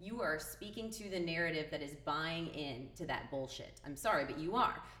school, you are speaking to the narrative that is buying into that bullshit. I'm sorry, but you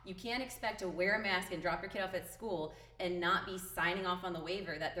are. You can't expect to wear a mask and drop your kid off at school and not be signing off on the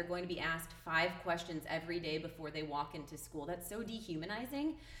waiver that they're going to be asked 5 questions every day before they walk into school. That's so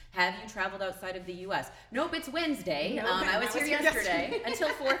dehumanizing. Have you traveled outside of the U.S.? Nope, it's Wednesday. I was here yesterday until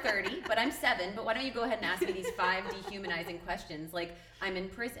 4:30, but I'm 7. But why don't you go ahead and ask me these 5 dehumanizing questions like I'm in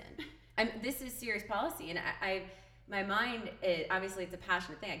prison? This is serious policy, and my mind, obviously it's a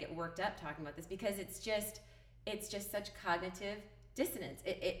passionate thing. I get worked up talking about this because it's just such cognitive dissonance.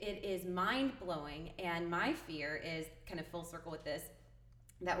 It is mind-blowing, and my fear is, kind of full circle with this,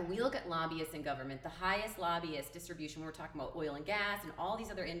 that when we look at lobbyists in government, the highest lobbyist distribution, we're talking about oil and gas and all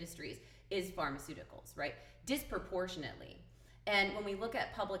these other industries, is pharmaceuticals, right? Disproportionately. And when we look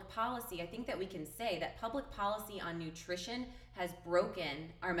at public policy, I think that we can say that public policy on nutrition has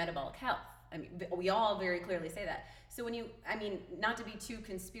broken our metabolic health. I mean, we all very clearly say that. So not to be too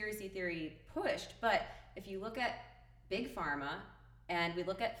conspiracy theory pushed, but if you look at big pharma and we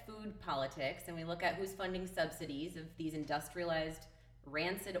look at food politics and we look at who's funding subsidies of these industrialized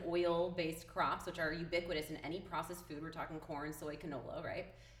rancid oil-based crops, which are ubiquitous in any processed food, we're talking corn, soy, canola, right?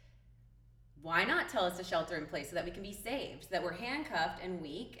 Why not tell us to shelter in place so that we can be saved, so that we're handcuffed and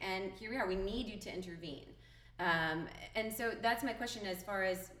weak, and here we are, we need you to intervene. And so that's my question as far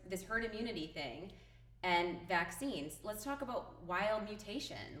as this herd immunity thing and vaccines. Let's talk about wild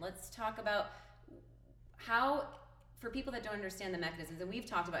mutation. Let's talk about how, for people that don't understand the mechanisms, and we've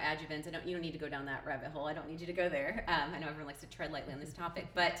talked about adjuvants, you don't need to go down that rabbit hole. I don't need you to go there. I know everyone likes to tread lightly on this topic,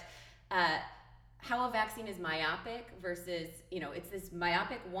 but how a vaccine is myopic versus, it's this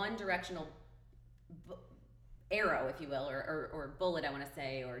myopic one-directional arrow, if you will, or bullet, I want to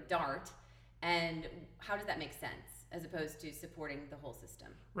say, or dart, and how does that make sense as opposed to supporting the whole system?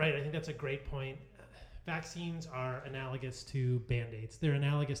 Right, I think that's a great point. Vaccines are analogous to Band-Aids. They're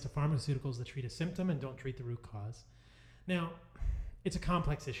analogous to pharmaceuticals that treat a symptom and don't treat the root cause. Now, it's a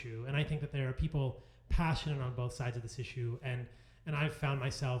complex issue, and I think that there are people passionate on both sides of this issue, and I've found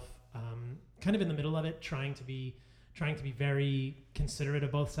myself kind of in the middle of it, trying to be very considerate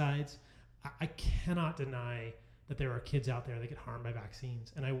of both sides. I cannot deny that there are kids out there that get harmed by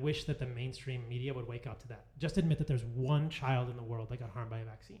vaccines, and I wish that the mainstream media would wake up to that. Just admit that there's one child in the world that got harmed by a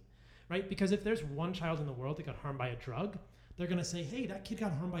vaccine, right? Because if there's one child in the world that got harmed by a drug, they're going to say, hey, that kid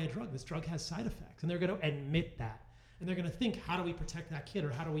got harmed by a drug. This drug has side effects, and they're going to admit that. And they're going to think, how do we protect that kid,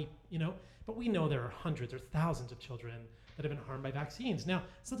 or how do we, but we know there are hundreds or thousands of children that have been harmed by vaccines. Now,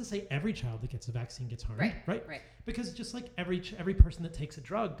 it's not to say every child that gets a vaccine gets harmed, right? Because just like every person that takes a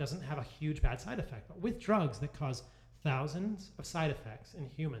drug doesn't have a huge bad side effect, but with drugs that cause thousands of side effects in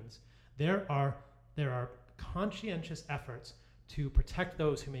humans, there are conscientious efforts to protect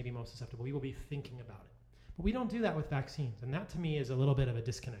those who may be most susceptible. We will be thinking about it. But we don't do that with vaccines, and that to me is a little bit of a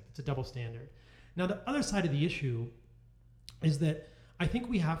disconnect. It's a double standard. Now, the other side of the issue is that I think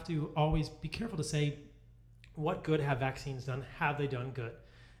we have to always be careful to say, what good have vaccines done? Have they done good?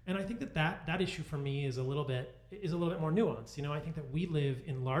 And I think that issue for me is a little bit more nuanced. You know, I think that we live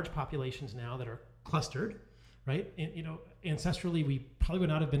in large populations now that are clustered, right? And, you know, ancestrally, we probably would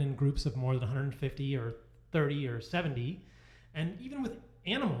not have been in groups of more than 150 or 30 or 70. And even with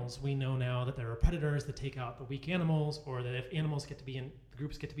animals, we know now that there are predators that take out the weak animals, or that if animals get to be in, the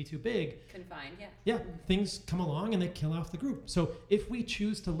groups get to be too big. Confined, yeah. Yeah, things come along and they kill off the group. So if we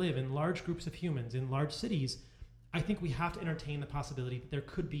choose to live in large groups of humans in large cities, I think we have to entertain the possibility that there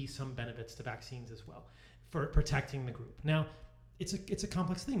could be some benefits to vaccines as well for protecting the group. Now, it's a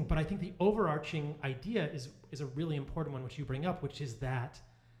complex thing, but I think the overarching idea is a really important one, which you bring up, which is that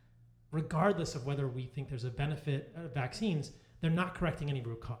regardless of whether we think there's a benefit of vaccines, they're not correcting any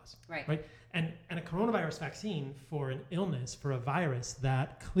root cause. Right? And a coronavirus vaccine for an illness, for a virus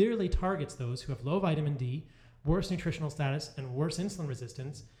that clearly targets those who have low vitamin D, worse nutritional status, and worse insulin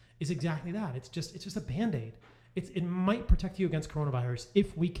resistance is exactly that. It's just a Band-Aid. It might protect you against coronavirus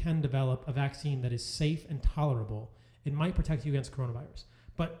if we can develop a vaccine that is safe and tolerable. It might protect you against coronavirus.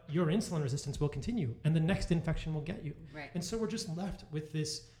 But your insulin resistance will continue, and the next infection will get you. Right. And so we're just left with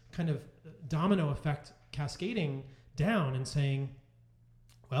this kind of domino effect cascading down and saying,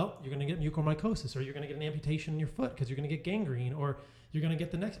 well, you're going to get mucormycosis, or you're going to get an amputation in your foot because you're going to get gangrene, or you're going to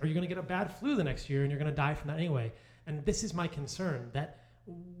get you're going to get a bad flu the next year, and you're going to die from that anyway. And this is my concern, that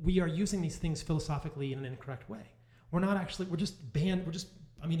we are using these things philosophically in an incorrect way. I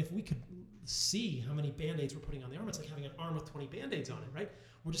mean, if we could see how many Band-Aids we're putting on the arm, it's like having an arm with 20 Band-Aids on it, right?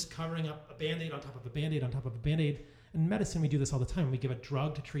 We're just covering up a Band-Aid on top of a Band-Aid on top of a Band-Aid. In medicine, we do this all the time. We give a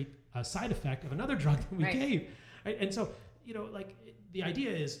drug to treat a side effect of another drug that we gave, right? And so, you know, like, the idea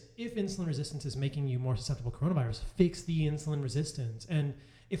is, if insulin resistance is making you more susceptible to coronavirus, fix the insulin resistance. And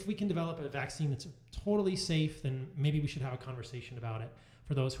if we can develop a vaccine that's totally safe, then maybe we should have a conversation about it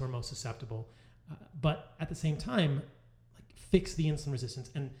for those who are most susceptible. But at the same time, fix the insulin resistance.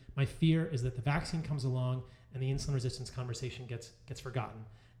 And my fear is that the vaccine comes along and the insulin resistance conversation gets forgotten.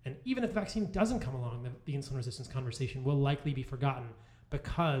 And even if the vaccine doesn't come along, the insulin resistance conversation will likely be forgotten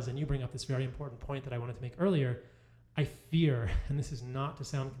because, and you bring up this very important point that I wanted to make earlier, I fear, and this is not to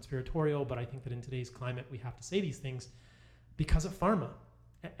sound conspiratorial, but I think that in today's climate we have to say these things because of pharma.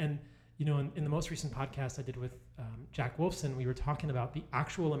 And you know, in the most recent podcast I did with Jack Wolfson, we were talking about the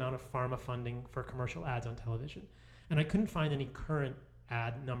actual amount of pharma funding for commercial ads on television. And I couldn't find any current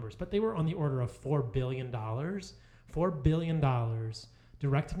ad numbers, but they were on the order of $4 billion. $4 billion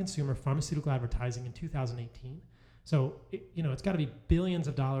direct-to-consumer pharmaceutical advertising in 2018. So, it's got to be billions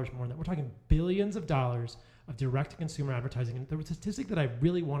of dollars more than that. We're talking billions of dollars of direct-to-consumer advertising. And the statistic that I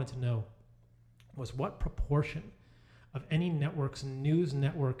really wanted to know was what proportion of any network's news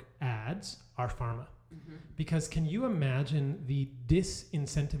network ads are pharma. Mm-hmm. Because can you imagine the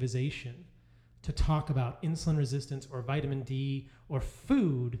disincentivization to talk about insulin resistance or vitamin D or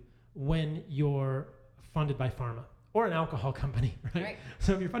food when you're funded by pharma or an alcohol company, right?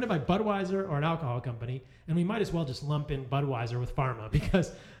 So if you're funded by Budweiser or an alcohol company, and we might as well just lump in Budweiser with pharma,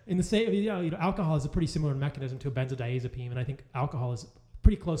 because in the same, alcohol is a pretty similar mechanism to a benzodiazepine, and I think alcohol is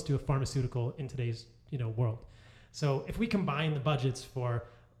pretty close to a pharmaceutical in today's world. So if we combine the budgets for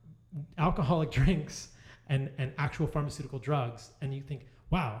alcoholic drinks and actual pharmaceutical drugs, and you think,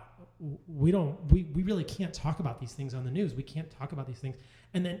 wow, we really can't talk about these things on the news. We can't talk about these things.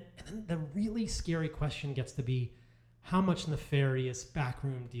 And then the really scary question gets to be, how much nefarious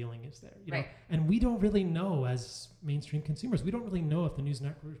backroom dealing is there? You know? And we don't really know, as mainstream consumers, we don't really know if the news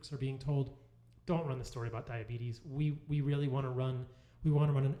networks are being told, don't run the story about diabetes. We really want to run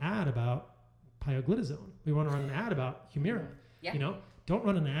an ad about pioglitazone. We want to run an ad about Humira. Yeah. Don't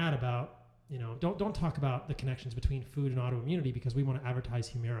run an ad about, don't talk about the connections between food and autoimmunity because we want to advertise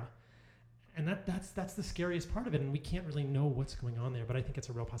Humira. And that's the scariest part of it, and we can't really know what's going on there, but I think it's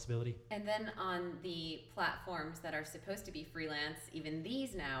a real possibility. And then on the platforms that are supposed to be freelance, even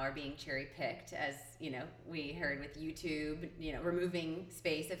these now are being cherry-picked, as we heard with YouTube, removing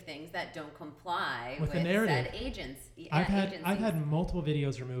space of things that don't comply with the narrative. Said agents. I've had multiple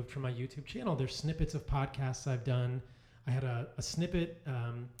videos removed from my YouTube channel. There's snippets of podcasts I've done. I had a snippet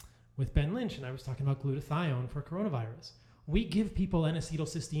with Ben Lynch, and I was talking about glutathione for coronavirus. We give people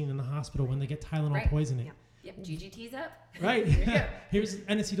N-acetylcysteine in the hospital when they get Tylenol poisoning. Yep, GGT's up. Right. Here's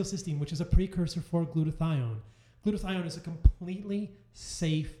N-acetylcysteine, which is a precursor for glutathione. Glutathione is a completely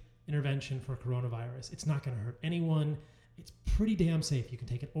safe intervention for coronavirus. It's not going to hurt anyone. It's pretty damn safe. You can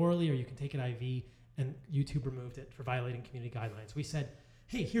take it orally or you can take it IV, and YouTube removed it for violating community guidelines. We said,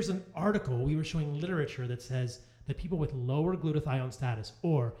 hey, here's an article. We were showing literature that says that people with lower glutathione status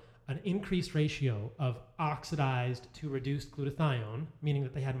or an increased ratio of oxidized to reduced glutathione, meaning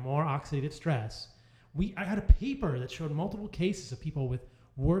that they had more oxidative stress. I had a paper that showed multiple cases of people with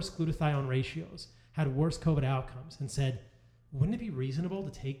worse glutathione ratios, had worse COVID outcomes, and said, wouldn't it be reasonable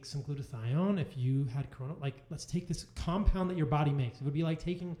to take some glutathione if you had corona? Like, let's take this compound that your body makes. It would be like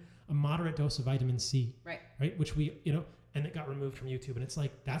taking a moderate dose of vitamin C, right? Which we, and it got removed from YouTube. And it's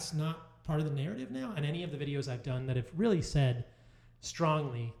like, that's not part of the narrative now. And any of the videos I've done that have really said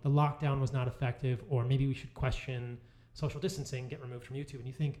strongly the lockdown was not effective, or maybe we should question social distancing, get removed from YouTube. And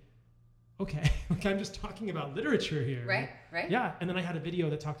you think, okay, like I'm just talking about literature here. Right. Yeah. And then I had a video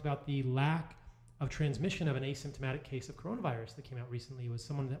that talked about the lack of transmission of an asymptomatic case of coronavirus that came out recently. It was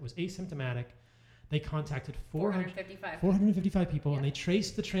someone that was asymptomatic. They contacted 455 people, and they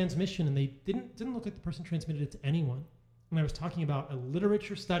traced the transmission, and they didn't look like the person transmitted it to anyone. And I was talking about a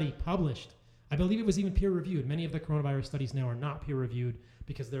literature study published. I believe it was even peer reviewed. Many of the coronavirus studies now are not peer reviewed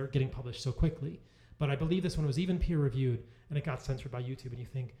because they're getting published so quickly. But I believe this one was even peer reviewed, and it got censored by YouTube. And you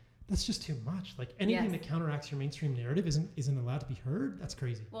think, that's just too much. Like anything that counteracts your mainstream narrative isn't allowed to be heard. That's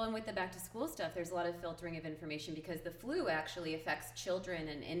crazy. Well, and with the back to school stuff, there's a lot of filtering of information because the flu actually affects children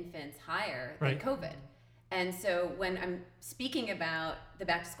and infants higher than COVID. And so when I'm speaking about the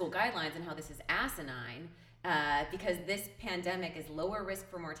back to school guidelines and how this is asinine, because this pandemic is lower risk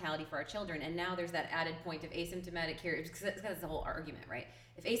for mortality for our children, and now there's that added point of asymptomatic carriers, because that's the whole argument, right?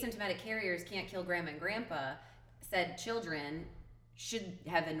 If asymptomatic carriers can't kill grandma and grandpa, said children should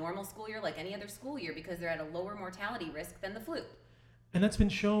have a normal school year like any other school year because they're at a lower mortality risk than the flu. And that's been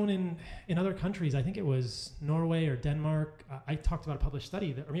shown in other countries. I think it was Norway or Denmark. I talked about a published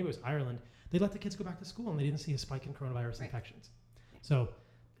study, or maybe it was Ireland. They let the kids go back to school and they didn't see a spike in coronavirus infections. So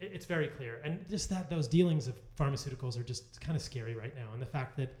it's very clear. And just that those dealings of pharmaceuticals are just kind of scary right now. And the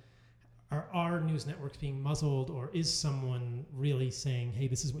fact that are news networks being muzzled, or is someone really saying, hey,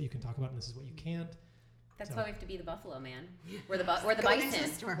 this is what you can talk about and this is what you can't? That's why we have to be the buffalo, man. We're the bison. We're the bison.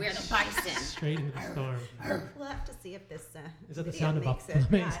 Straight into the storm. We'll have to see if this is that the sound of buffalo?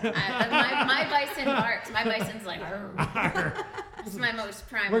 My bison barks. My bison's like, this is my most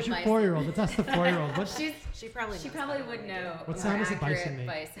prime. Where's your 4-year-old? Let's ask the 4-year-old. She probably would know. What sound does a bison make?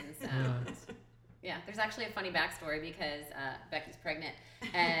 Bison sound. Yeah, there's actually a funny backstory because Becky's pregnant,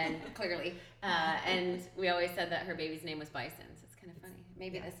 and clearly, and we always said that her baby's name was Bison. So it's kind of funny.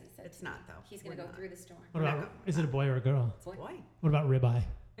 Maybe this is. It's not though. He's gonna go through the storm. What about? Is it a boy or a girl? Boy. What about ribeye?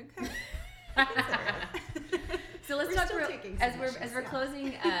 Okay. So let's talk as we're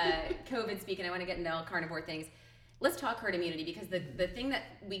closing COVID speak, and I want to get into all carnivore things. Let's talk herd immunity, because the thing that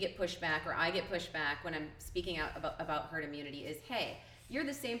we get pushed back, or I get pushed back when I'm speaking out about herd immunity is, hey, you're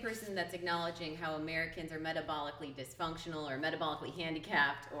the same person that's acknowledging how Americans are metabolically dysfunctional or metabolically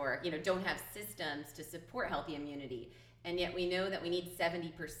handicapped, or don't have systems to support healthy immunity. And yet we know that we need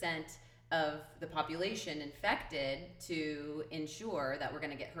 70% of the population infected to ensure that we're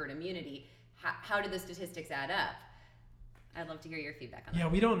going to get herd immunity. How do the statistics add up? I'd love to hear your feedback on that. Yeah,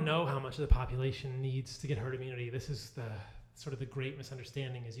 we don't know how much of the population needs to get herd immunity. This is the sort of the great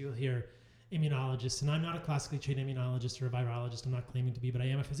misunderstanding, is you'll hear immunologists, and I'm not a classically trained immunologist or a virologist, I'm not claiming to be, but I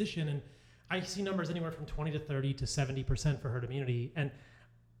am a physician, and I see numbers anywhere from 20 to 30 to 70% for herd immunity. And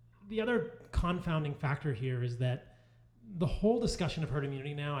the other confounding factor here is that the whole discussion of herd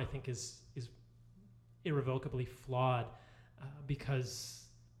immunity now, I think, is irrevocably flawed because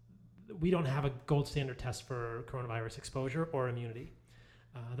we don't have a gold standard test for coronavirus exposure or immunity.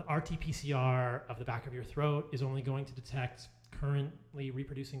 The RT-PCR of the back of your throat is only going to detect currently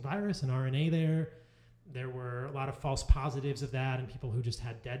reproducing virus and RNA there. There were a lot of false positives of that and people who just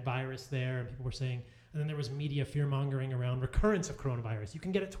had dead virus there, and people were saying, and then there was media fear-mongering around recurrence of coronavirus. You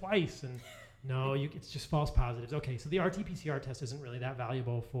can get it twice, and no, it's just false positives. Okay, so the RT-PCR test isn't really that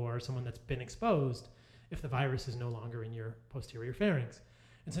valuable for someone that's been exposed if the virus is no longer in your posterior pharynx.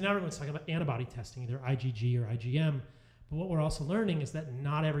 And so now everyone's talking about antibody testing, either IgG or IgM. But what we're also learning is that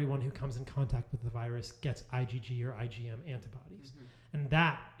not everyone who comes in contact with the virus gets IgG or IgM antibodies. Mm-hmm. And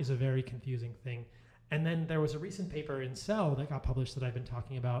that is a very confusing thing. And then there was a recent paper in Cell that got published that I've been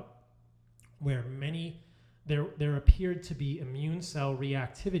talking about, where there appeared to be immune cell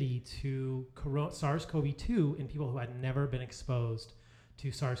reactivity to SARS-CoV-2 in people who had never been exposed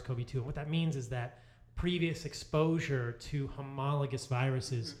to SARS-CoV-2. And what that means is that previous exposure to homologous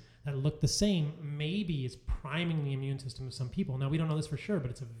viruses that look the same maybe is priming the immune system of some people. Now, we don't know this for sure,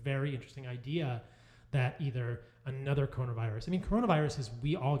 but it's a very interesting idea that either another coronavirus, coronaviruses,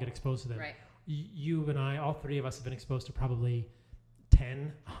 we all get exposed to them. Right. You and I, all three of us have been exposed to probably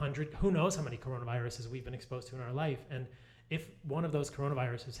 10, 100, who knows how many coronaviruses we've been exposed to in our life. And if one of those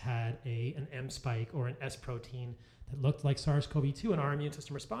coronaviruses had an M spike or an S protein that looked like SARS-CoV-2 and our immune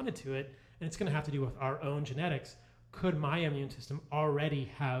system responded to it, and it's going to have to do with our own genetics, could my immune system already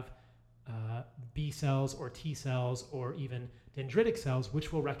have B cells or T cells or even dendritic cells,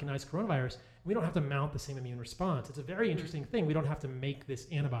 which will recognize coronavirus. We don't have to mount the same immune response. It's a very interesting thing. We don't have to make this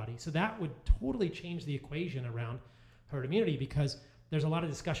antibody. So that would totally change the equation around herd immunity, because there's a lot of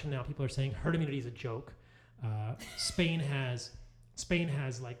discussion now. People are saying herd immunity is a joke. Spain has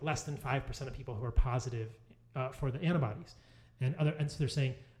like less than 5% of people who are positive for the antibodies, and so they're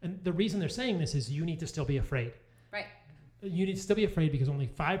saying, and the reason they're saying this is you need to still be afraid. Right. You need to still be afraid because only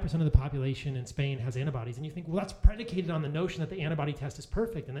 5% of the population in Spain has antibodies. And you think, well, that's predicated on the notion that the antibody test is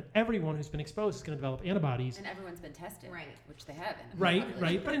perfect and that everyone who's been exposed is going to develop antibodies. And everyone's been tested, Right. which they haven't.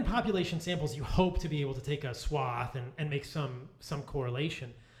 Right. But in population samples, you hope to be able to take a swath and make some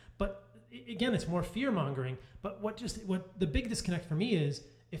correlation. But again, it's more fear mongering. But what the big disconnect for me is,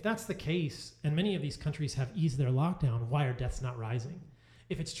 if that's the case, and many of these countries have eased their lockdown, why are deaths not rising?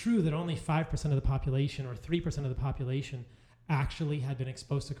 If it's true that only 5% of the population or 3% of the population actually had been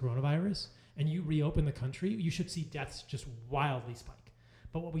exposed to coronavirus, and you reopen the country, you should see deaths just wildly spike.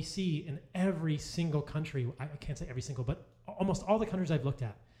 But what we see in every single country, I can't say every single, but almost all the countries I've looked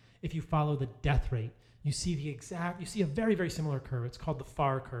at, if you follow the death rate, you see a very, very similar curve. It's called the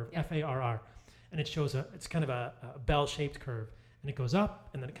FAR curve, F-A-R-R. And it shows it's kind of a bell-shaped curve. And it goes up,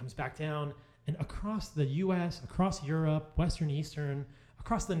 and then it comes back down. And across the US, across Europe, Western, Eastern,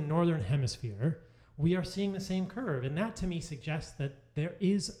 across the Northern Hemisphere, we are seeing the same curve. And that to me suggests that there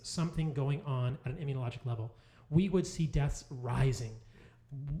is something going on at an immunologic level. We would see deaths rising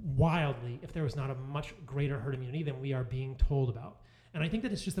wildly if there was not a much greater herd immunity than we are being told about. And I think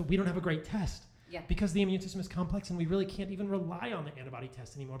that it's just that we don't have a great test. Yeah. Because the immune system is complex, and we really can't even rely on the antibody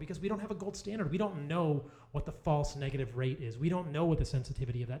test anymore because we don't have a gold standard. We don't know what the false negative rate is. We don't know what the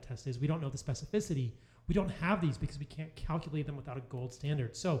sensitivity of that test is. We don't know the specificity. We don't have these because we can't calculate them without a gold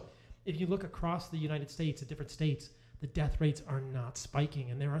standard. So if you look across the United States at different states, the death rates are not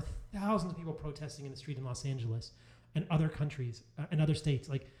spiking. And there are thousands of people protesting in the street in Los Angeles and other countries and other states,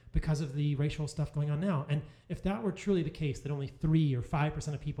 because of the racial stuff going on now. And if that were truly the case, that only 3 or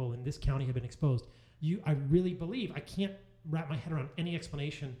 5% of people in this county have been exposed, I really believe, I can't wrap my head around any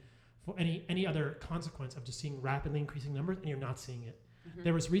explanation for any other consequence of just seeing rapidly increasing numbers, and you're not seeing it. Mm-hmm.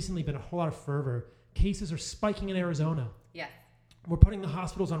 There has recently been a whole lot of fervor. Cases are spiking in Arizona. Yeah. We're putting the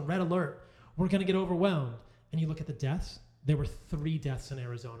hospitals on red alert. We're going to get overwhelmed. And you look at the deaths, there were 3 deaths in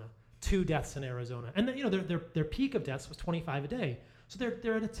Arizona, 2 deaths in Arizona. And then, their peak of deaths was 25 a day. So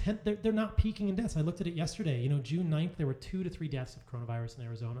they're at a 10, they're not peaking in deaths. I looked at it yesterday. June 9th, there were 2 to 3 deaths of coronavirus in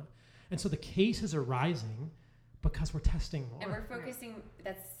Arizona. And so the cases are rising because we're testing more. And we're focusing,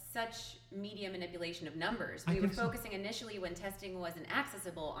 that's such media manipulation of numbers. I We were think so. focusing initially when testing wasn't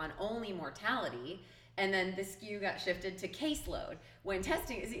accessible on only mortality, and then the skew got shifted to caseload. When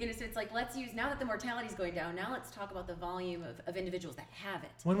testing is, so it's like, let's use, now that the mortality is going down, now let's talk about the volume of individuals that have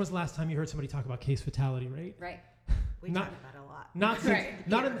it. When was the last time you heard somebody talk about case fatality rate? Right. We Not- talk about it a lot. Not since, Right.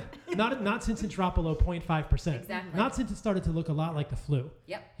 not since it dropped below 0.5%. Exactly. Not since it started to look a lot like the flu.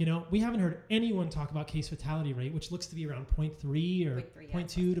 Yep. We haven't heard anyone talk about case fatality rate, which looks to be around 0.3 or 0.3, yeah.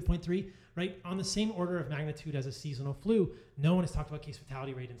 0.2 to 0.3, right? On the same order of magnitude as a seasonal flu. No one has talked about case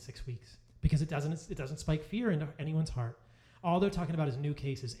fatality rate in 6 weeks because it doesn't spike fear into anyone's heart. All they're talking about is new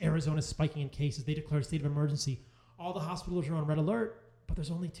cases. Arizona's spiking in cases. They declared a state of emergency. All the hospitals are on red alert, but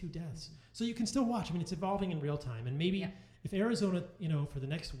there's only 2 deaths. So you can still watch. It's evolving in real time. And maybe if Arizona, for the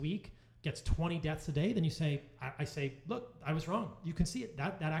next week gets 20 deaths a day, then you say, I say, look, I was wrong. You can see it.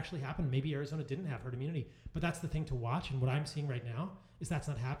 That actually happened. Maybe Arizona didn't have herd immunity. But that's the thing to watch. And what I'm seeing right now is that's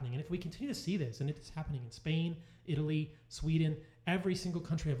not happening. And if we continue to see this, and it's happening in Spain, Italy, Sweden, every single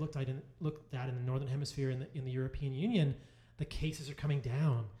country I've looked at in the Northern Hemisphere, in the European Union, the cases are coming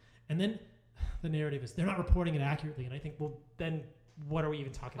down. And then the narrative is they're not reporting it accurately. And I think, well, then what are we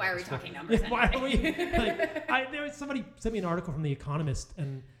even talking about? Why are we talking numbers? Why are we somebody sent me an article from The Economist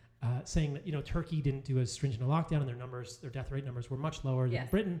and saying that Turkey didn't do as stringent a lockdown and their death rate numbers were much lower than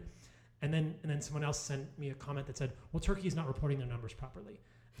Britain. And then someone else sent me a comment that said, well, Turkey is not reporting their numbers properly.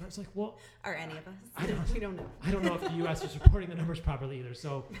 And I was like, well, Are any of us? I We don't know. I don't know if the U.S. is reporting the numbers properly either.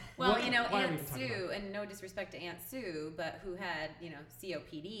 So Well, why are we Aunt even talking about Sue, it? and no disrespect to Aunt Sue, but who had,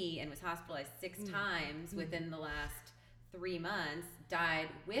 COPD and was hospitalized 6 times within the last 3 months, died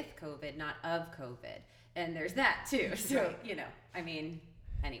with COVID, not of COVID. And there's that too. So,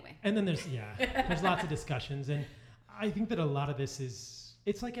 anyway. And then there's lots of discussions, and I think that a lot of this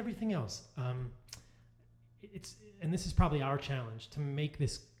it's like everything else. And this is probably our challenge to make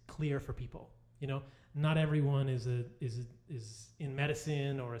this clear for people. Not everyone is in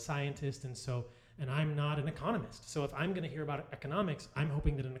medicine or a scientist, and I'm not an economist. So if I'm going to hear about economics, I'm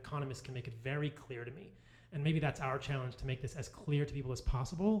hoping that an economist can make it very clear to me. And maybe that's our challenge, to make this as clear to people as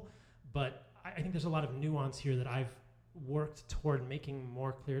possible. but I think there's a lot of nuance here that I've worked toward making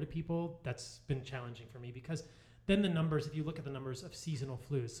more clear to people. That's been challenging for me, because then the numbers, if you look at the numbers of seasonal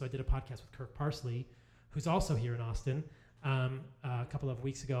flus, so I did a podcast with Kirk Parsley, who's also here in Austin, a couple of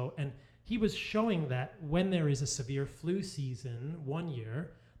weeks ago, and he was showing that when there is a severe flu season one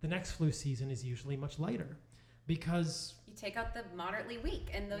year, the next flu season is usually much lighter, because you take out the moderately weak,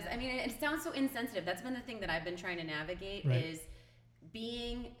 and those, I mean, it sounds so insensitive. That's been the thing that I've been trying to navigate, Right. is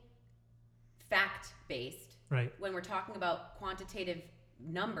being fact-based right, when we're talking about quantitative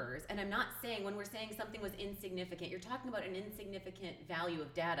numbers. And I'm not saying, when we're saying something was insignificant, you're talking about an insignificant value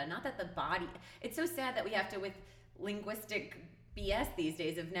of data, not that the body, it's so sad that we have to, with linguistic BS these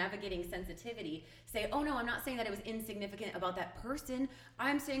days of navigating sensitivity, say, oh no, I'm not saying that it was insignificant about that person,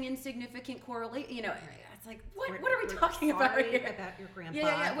 I'm saying insignificant correlate, you know, it's like, what are we talking about here? About your grandpa.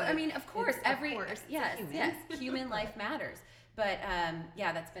 Yeah. Well, I mean, of course, it's yes, human life matters. But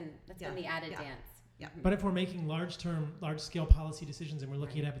that's been the added dance. Yeah. but if we're making large-scale policy decisions and we're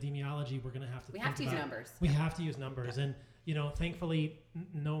looking at epidemiology, we're going to have to We have to use numbers. We have to use numbers, and thankfully,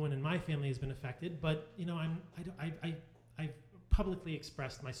 no one in my family has been affected. But I've publicly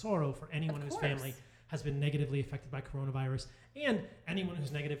expressed my sorrow for anyone whose family has been negatively affected by coronavirus, and anyone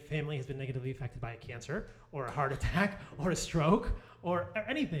whose family has been negatively affected by a cancer or a heart attack or a stroke or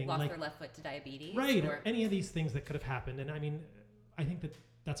anything. Lost their left foot to diabetes. Right, or any of these things that could have happened. And I mean, I think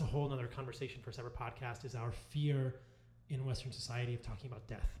that's a whole other conversation for a separate podcast, is our fear in Western society of talking about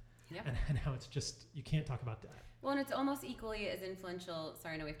death. Yep. And how it's just, you can't talk about death. Well, and it's almost equally as influential,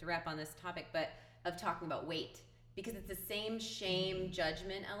 sorry, I know we have to wrap on this topic, but of talking about weight. Because it's the same shame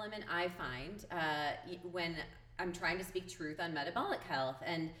judgment element I find when I'm trying to speak truth on metabolic health,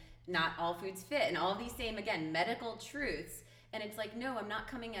 and not all foods fit, and all these same, again, medical truths. And it's like, no, I'm not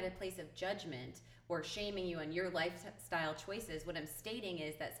coming at a place of judgment or shaming you on your lifestyle choices. What I'm stating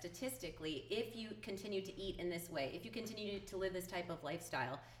is that statistically, if you continue to eat in this way, if you continue to live this type of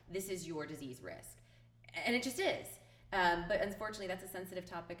lifestyle, this is your disease risk. And it just is. But unfortunately, that's a sensitive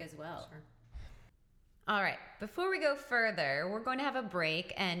topic as well. Sure. All right, before we go further, we're going to have a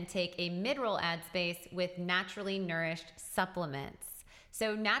break and take a mid-roll ad space with Naturally Nourished supplements.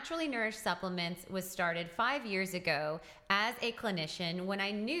 So Naturally Nourished Supplements was started 5 years ago as a clinician when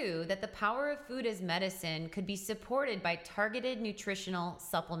I knew that the power of food as medicine could be supported by targeted nutritional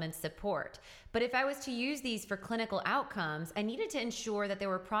supplement support. But if I was to use these for clinical outcomes, I needed to ensure that there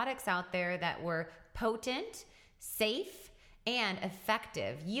were products out there that were potent, safe, and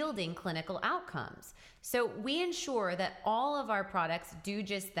effective, yielding clinical outcomes. So we ensure that all of our products do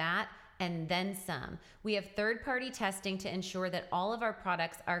just that, and then some. We have third-party testing to ensure that all of our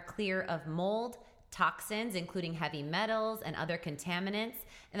products are clear of mold, toxins, including heavy metals and other contaminants,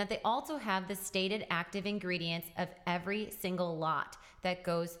 and that they also have the stated active ingredients of every single lot that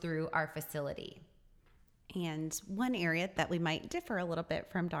goes through our facility. And one area that we might differ a little bit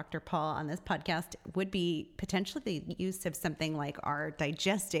from Dr. Paul on this podcast would be potentially the use of something like our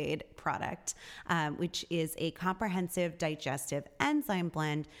Digest-Aid product, which is a comprehensive digestive enzyme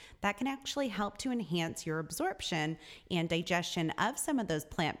blend that can actually help to enhance your absorption and digestion of some of those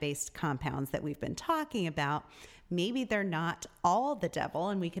plant-based compounds that we've been talking about. Maybe they're not all the devil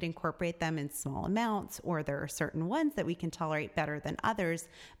and we could incorporate them in small amounts, or there are certain ones that we can tolerate better than others.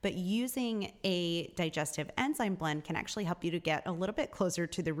 But using a digestive enzyme blend can actually help you to get a little bit closer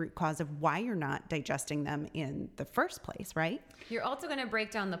to the root cause of why you're not digesting them in the first place, right? You're also going to break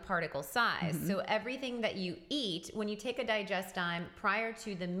down the particle size. Mm-hmm. So everything that you eat, when you take a Digest-Ime prior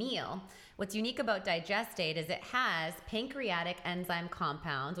to the meal, what's unique about Digest-Aid is it has pancreatic enzyme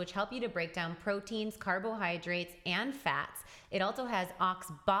compounds, which help you to break down proteins, carbohydrates, and fats. It also has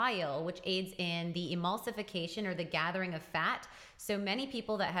ox bile, which aids in the emulsification or the gathering of fat. So many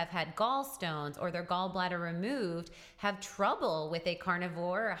people that have had gallstones or their gallbladder removed have trouble with a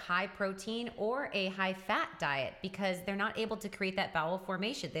carnivore, a high protein, or a high fat diet because they're not able to create that bowel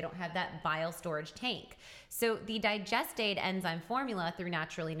formation. They don't have that bile storage tank. So the Digest-Aid enzyme formula through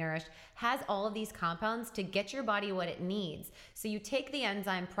Naturally Nourished has all of these compounds to get your body what it needs. So you take the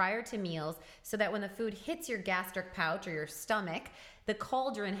enzyme prior to meals so that when the food hits your gastric pouch or your stomach, the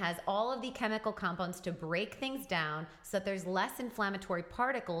cauldron has all of the chemical compounds to break things down so that there's less inflammatory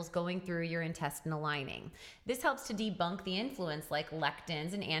particles going through your intestinal lining. This helps to debunk the influence like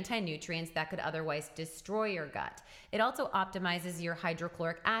lectins and anti-nutrients that could otherwise destroy your gut. It also optimizes your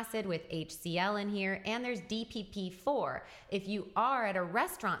hydrochloric acid with HCl in here, and there's DPP4. If you are at a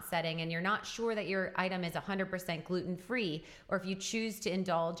restaurant setting and you're not sure that your item is 100% gluten-free, or if you choose to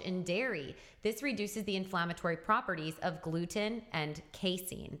indulge in dairy, this reduces the inflammatory properties of gluten and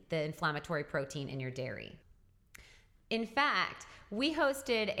casein, the inflammatory protein in your dairy. In fact, we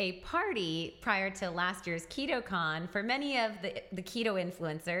hosted a party prior to last year's KetoCon for many of the keto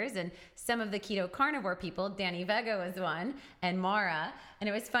influencers and some of the keto carnivore people. Danny Vega was one, and Mara. And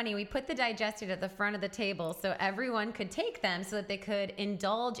it was funny, we put the Digestate at the front of the table so everyone could take them so that they could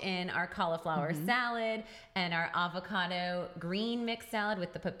indulge in our cauliflower salad and our avocado green mixed salad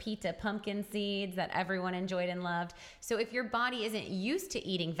with the pepita pumpkin seeds that everyone enjoyed and loved. So if your body isn't used to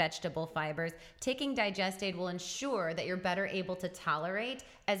eating vegetable fibers, taking Digestate will ensure that you're better able to tolerate,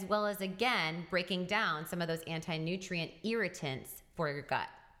 as well as, again, breaking down some of those anti-nutrient irritants for your gut.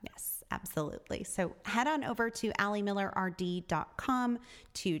 Yes, absolutely. So head on over to AllieMillerRD.com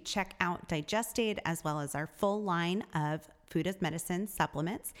to check out Digestate, as well as our full line of food as medicine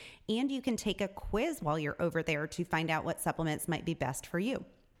supplements. And you can take a quiz while you're over there to find out what supplements might be best for you.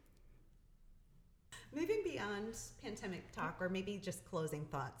 Moving beyond pandemic talk, or maybe just closing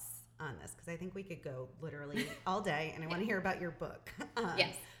thoughts on this, because I think we could go literally all day, and I want to hear about your book.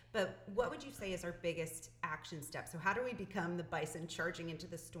 Yes. But what would you say is our biggest action step? So how do we become the bison charging into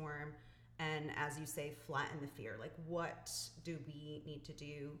the storm and, as you say, flatten the fear? Like, what do we need to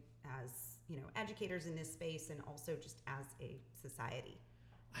do as, educators in this space, and also just as a society?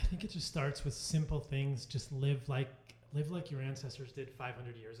 I think it just starts with simple things. Just live like your ancestors did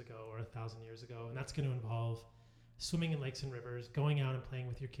 500 years ago or 1,000 years ago. And that's going to involve swimming in lakes and rivers, going out and playing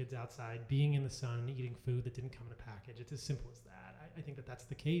with your kids outside, being in the sun, eating food that didn't come in a package. It's as simple as that. I think that that's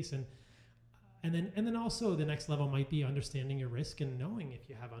the case. And then also the next level might be understanding your risk and knowing if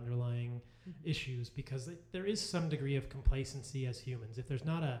you have underlying issues, because there is some degree of complacency as humans. If there's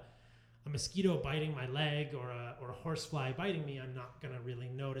not a mosquito biting my leg or a horsefly biting me, I'm not going to really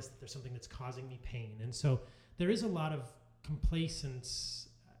notice that there's something that's causing me pain. And so there is a lot of complacence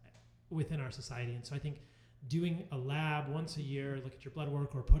within our society. And so I think doing a lab once a year, look at your blood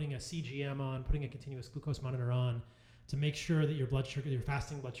work, or putting a CGM on, putting a continuous glucose monitor on to make sure that your blood sugar, your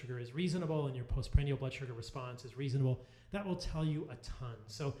fasting blood sugar is reasonable and your postprandial blood sugar response is reasonable, that will tell you a ton.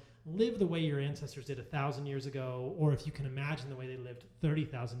 So live the way your ancestors did 1,000 years ago, or if you can imagine the way they lived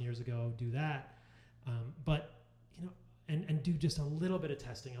 30,000 years ago, do that. But and do just a little bit of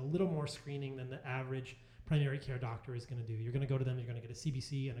testing, a little more screening than the average primary care doctor is going to do. You're going to go to them, you're going to get a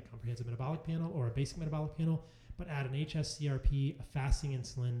CBC and a comprehensive metabolic panel or a basic metabolic panel, but add an HSCRP, a fasting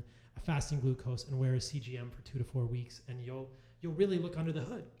insulin, a fasting glucose, and wear a CGM for 2 to 4 weeks, and you'll really look under the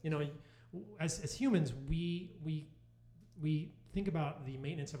hood. As humans, we think about the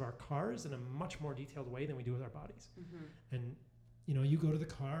maintenance of our cars in a much more detailed way than we do with our bodies. And you go to the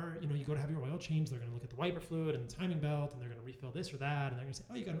car, you go to have your oil changed, they're going to look at the wiper fluid and the timing belt, and they're going to refill this or that, and they're going to say,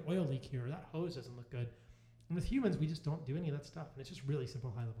 oh, you got an oil leak here, or that hose doesn't look good. And with humans, we just don't do any of that stuff, and it's just really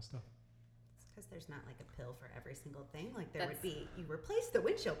simple, high-level stuff. It's because there's not like a pill for every single thing. Like there would be, you replace the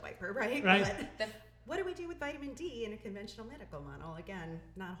windshield wiper, right? Right. But what do we do with vitamin D in a conventional medical model? Again,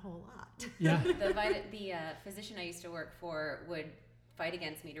 not a whole lot. Yeah. The physician I used to work for would fight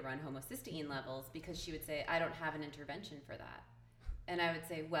against me to run homocysteine levels because she would say, I don't have an intervention for that. And I would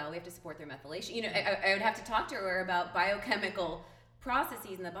say, well, we have to support their methylation. I would have to talk to her about biochemical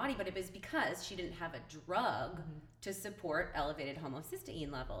processes in the body, but it was because she didn't have a drug to support elevated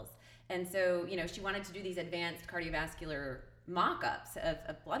homocysteine levels. And so, she wanted to do these advanced cardiovascular mock-ups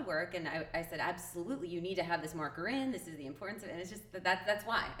of blood work, and I said, absolutely, you need to have this marker in. This is the importance of it. And it's just that's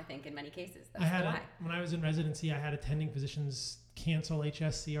why, I think, in many cases. That's why. When I was in residency, I had attending physicians cancel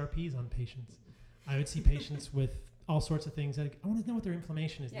HSCRPs on patients. I would see patients with all sorts of things. I want to know what their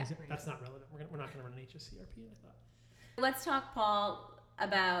inflammation is. Yeah. That's not relevant. We're not going to run an HSCRP, I thought. Let's talk, Paul,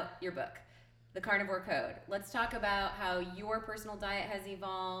 about your book, The Carnivore Code. Let's talk about how your personal diet has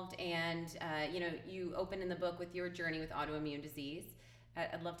evolved, and you open in the book with your journey with autoimmune disease.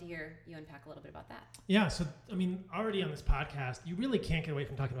 I'd love to hear you unpack a little bit about that. Yeah, so already on this podcast, you really can't get away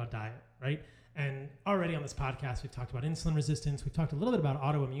from talking about diet, right? And already on this podcast, we've talked about insulin resistance. We've talked a little bit about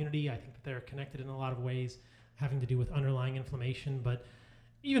autoimmunity. I think that they're connected in a lot of ways, having to do with underlying inflammation. But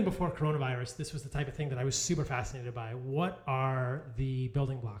even before coronavirus, this was the type of thing that I was super fascinated by. What are the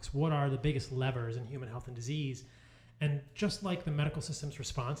building blocks? What are the biggest levers in human health and disease? And just like the medical system's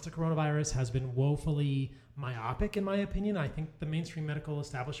response to coronavirus has been woefully myopic, in my opinion, I think the mainstream medical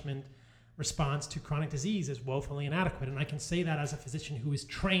establishment response to chronic disease is woefully inadequate. And I can say that as a physician who is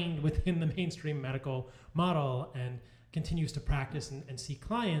trained within the mainstream medical model and continues to practice and see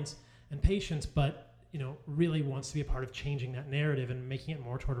clients and patients, but really wants to be a part of changing that narrative and making it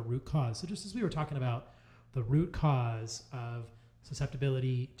more toward a root cause. So just as we were talking about the root cause of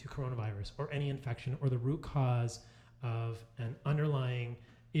susceptibility to coronavirus or any infection, or the root cause of an underlying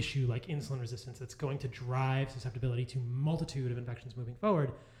issue like insulin resistance that's going to drive susceptibility to multitude of infections moving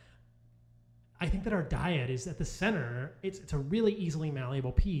forward, I think that our diet is at the center. It's a really easily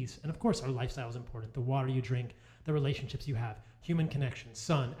malleable piece. And of course, our lifestyle is important. The water you drink, the relationships you have, human connection,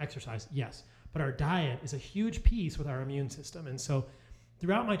 sun, exercise, yes. But our diet is a huge piece with our immune system. And so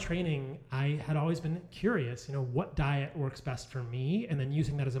throughout my training, I had always been curious, what diet works best for me? And then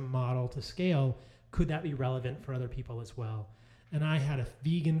using that as a model to scale, could that be relevant for other people as well? And I had a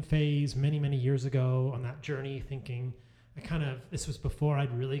vegan phase many, many years ago on that journey, thinking this was before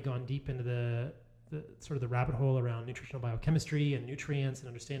I'd really gone deep into the sort of the rabbit hole around nutritional biochemistry and nutrients and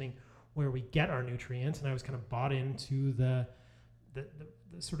understanding where we get our nutrients. And I was kind of bought into the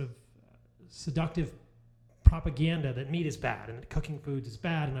sort of seductive propaganda that meat is bad and that cooking foods is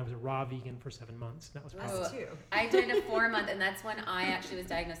bad. And I was a raw vegan for 7 months. That was probably I did a 4-month, and that's when I actually was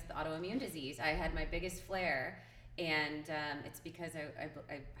diagnosed with autoimmune disease. I had my biggest flare. And it's because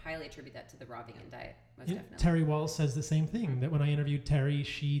I highly attribute that to the raw vegan diet, most definitely. Terry Walls says the same thing, that when I interviewed Terry,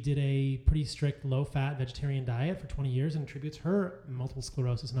 she did a pretty strict low-fat vegetarian diet for 20 years and attributes her multiple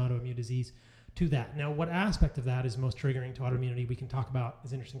sclerosis and autoimmune disease to that. Now, what aspect of that is most triggering to autoimmunity we can talk about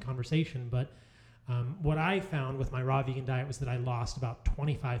as an interesting conversation, but what I found with my raw vegan diet was that I lost about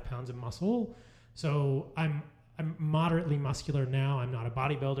 25 pounds of muscle. So I'm moderately muscular now. I'm not a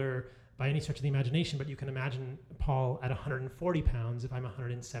bodybuilder by any stretch of the imagination, but you can imagine Paul at 140 pounds if I'm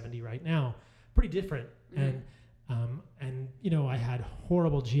 170 right now. Pretty different. Mm-hmm. And I had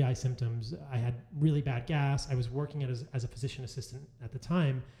horrible GI symptoms. I had really bad gas. I was working as a physician assistant at the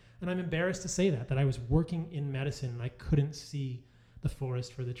time, and I'm embarrassed to say that I was working in medicine and I couldn't see the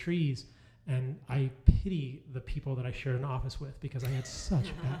forest for the trees. And I pity the people that I shared an office with, because I had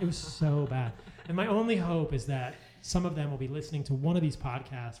it was so bad. And my only hope is that some of them will be listening to one of these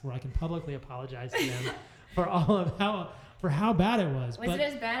podcasts where I can publicly apologize to them for how bad it was. Was it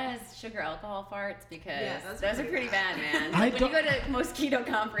as bad as sugar alcohol farts? Because those are pretty bad, man. Like when you go to most keto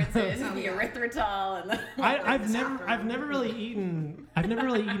conferences, the erythritol and the I've never really eaten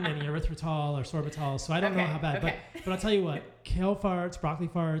any erythritol or sorbitol, so I don't know how bad. Okay. But I'll tell you what, kale farts, broccoli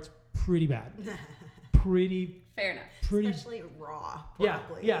farts, pretty bad. Fair enough. Especially raw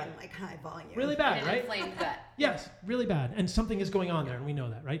broccoli in like high volume. Really bad, and right? Inflamed gut. Yes, really bad. And something is going on there, and we know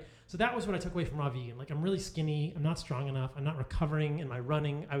that, right? So that was what I took away from raw vegan. Like, I'm really skinny. I'm not strong enough. I'm not recovering in my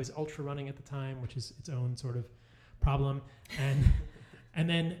running. I was ultra running at the time, which is its own sort of problem. And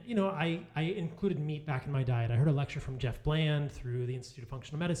then, I included meat back in my diet. I heard a lecture from Jeff Bland through the Institute of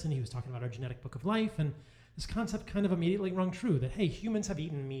Functional Medicine. He was talking about our genetic book of life, and this concept kind of immediately rung true that, hey, humans have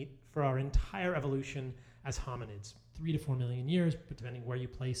eaten meat for our entire evolution as hominids, 3 to 4 million years, but depending where you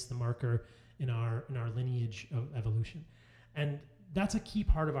place the marker in our lineage of evolution. And that's a key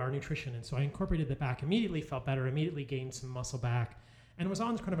part of our nutrition. And so I incorporated that back immediately, felt better, immediately gained some muscle back, and was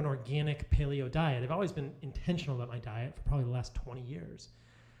on kind of an organic paleo diet. I've always been intentional about my diet for probably the last 20 years.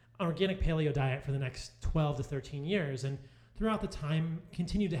 An organic paleo diet for the next 12 to 13 years. And throughout the time,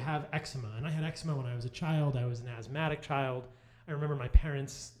 continued to have eczema. And I had eczema when I was a child. I was an asthmatic child. I remember my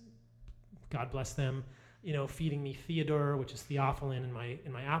parents, God bless them, feeding me Theodore, which is theophylline, in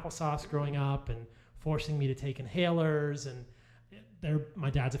my applesauce growing up, and forcing me to take inhalers. And my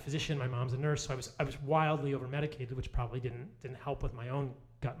dad's a physician, my mom's a nurse, so I was wildly over medicated, which probably didn't help with my own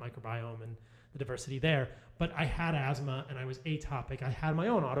gut microbiome and the diversity there. But I had asthma and I was atopic. I had my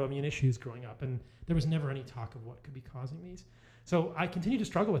own autoimmune issues growing up, and there was never any talk of what could be causing these. So I continued to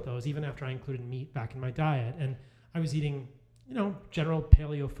struggle with those even after I included meat back in my diet. And I was eating, general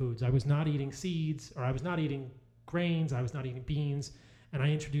paleo foods. I was not eating seeds, or I was not eating grains. I was not eating beans. And I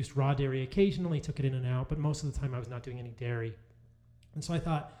introduced raw dairy occasionally, took it in and out, but most of the time I was not doing any dairy. And so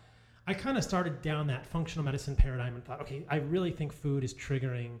I kind of started down that functional medicine paradigm and thought, okay, I really think food is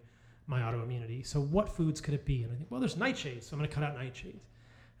triggering my autoimmunity. So what foods could it be? And I think, well, there's nightshades, so I'm going to cut out nightshades.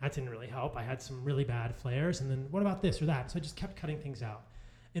 That didn't really help. I had some really bad flares. And then what about this or that? So I just kept cutting things out.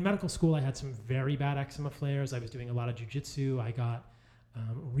 In medical school, I had some very bad eczema flares. I was doing a lot of jiu-jitsu. I got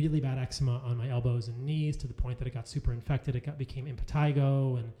really bad eczema on my elbows and knees to the point that it got super infected. It became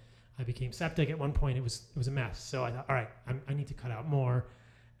impetigo, and I became septic. At one point, it was a mess. So I thought, all right, I need to cut out more.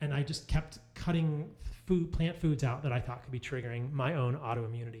 And I just kept cutting plant foods out that I thought could be triggering my own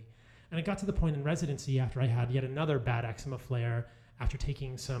autoimmunity. And it got to the point in residency after I had yet another bad eczema flare after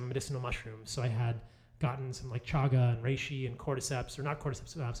taking some medicinal mushrooms. So I had gotten some like chaga and reishi and cordyceps, or not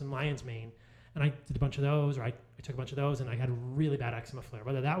cordyceps, some lion's mane. And I did a bunch of those, or I took a bunch of those, and I had a really bad eczema flare.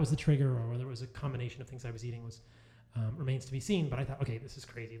 Whether that was the trigger or whether it was a combination of things I was eating remains to be seen. But I thought, okay, this is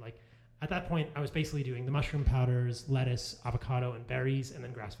crazy. Like at that point, I was basically doing the mushroom powders, lettuce, avocado, and berries, and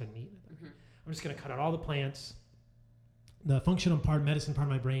then grass-fed meat. Mm-hmm. I'm just going to cut out all the plants. The functional part, medicine part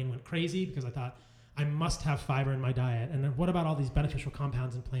of my brain went crazy because I thought I must have fiber in my diet. And then what about all these beneficial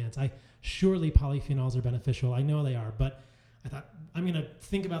compounds in plants? Surely polyphenols are beneficial. I know they are, but I thought, I'm going to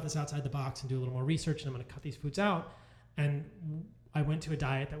think about this outside the box and do a little more research, and I'm going to cut these foods out. And I went to a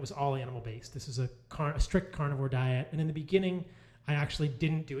diet that was all animal-based. This is a strict carnivore diet. And in the beginning, I actually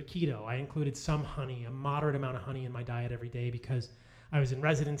didn't do it keto. I included some honey, a moderate amount of honey in my diet every day, because I was in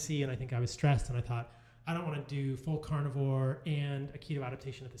residency and I think I was stressed, and I thought, I don't want to do full carnivore and a keto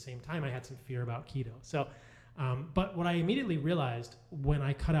adaptation at the same time. I had some fear about keto. So, but what I immediately realized when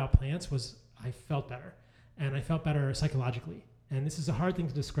I cut out plants was I felt better, and I felt better psychologically. And this is a hard thing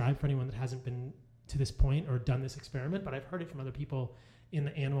to describe for anyone that hasn't been to this point or done this experiment, but I've heard it from other people in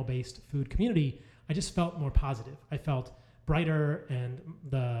the animal-based food community. I just felt more positive. I felt brighter, and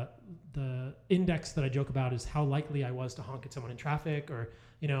the index that I joke about is how likely I was to honk at someone in traffic or,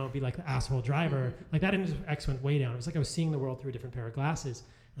 be like the asshole driver. Like that index went way down. It was like I was seeing the world through a different pair of glasses.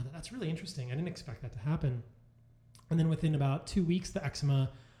 And I thought, that's really interesting. I didn't expect that to happen. And then within about 2 weeks, the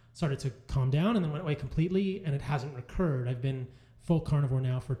eczema started to calm down and then went away completely, and it hasn't recurred. I've been full carnivore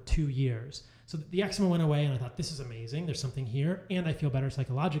now for 2 years. So the eczema went away, and I thought, this is amazing. There's something here, and I feel better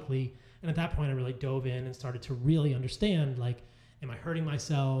psychologically. And at that point, I really dove in and started to really understand, like, am I hurting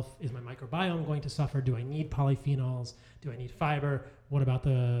myself? Is my microbiome going to suffer? Do I need polyphenols? Do I need fiber? What about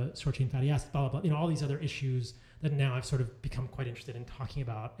the short-chain fatty acids? Blah, blah, blah. All these other issues that now I've sort of become quite interested in talking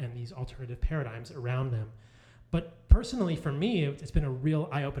about, and these alternative paradigms around them. But personally, for me, it's been a real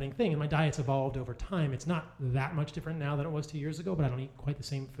eye-opening thing, and my diet's evolved over time. It's not that much different now than it was 2 years ago, but I don't eat quite the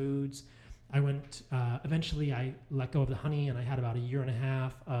same foods. Eventually I let go of the honey, and I had about 1.5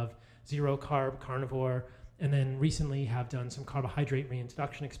 years of zero-carb carnivore, and then recently have done some carbohydrate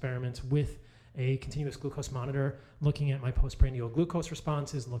reintroduction experiments with a continuous glucose monitor, looking at my postprandial glucose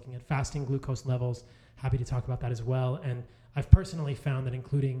responses, looking at fasting glucose levels. Happy to talk about that as well. And I've personally found that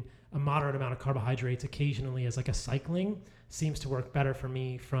including a moderate amount of carbohydrates occasionally as like a cycling seems to work better for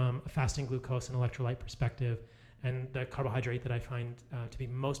me from a fasting glucose and electrolyte perspective. And the carbohydrate that I find to be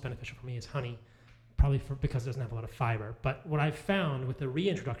most beneficial for me is honey, probably because it doesn't have a lot of fiber. But what I've found with the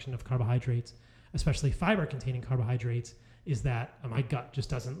reintroduction of carbohydrates, especially fiber-containing carbohydrates, is that my gut just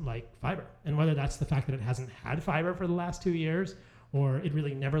doesn't like fiber. And whether that's the fact that it hasn't had fiber for the last 2 years or it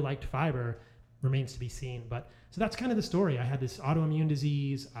really never liked fiber remains to be seen. But so that's kind of the story. I had this autoimmune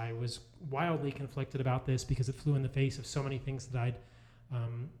disease. I was wildly conflicted about this because it flew in the face of so many things that I'd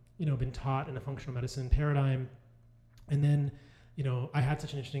been taught in a functional medicine paradigm. And then, I had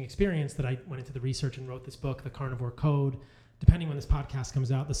such an interesting experience that I went into the research and wrote this book, The Carnivore Code. Depending when this podcast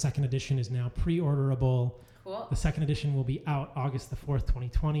comes out, the second edition is now pre-orderable. Cool. The second edition will be out August the 4th,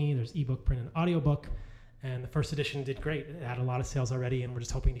 2020. There's ebook, print, and audiobook. And the first edition did great. It had a lot of sales already, and we're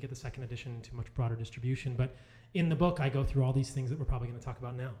just hoping to get the second edition into much broader distribution. But in the book, I go through all these things that we're probably going to talk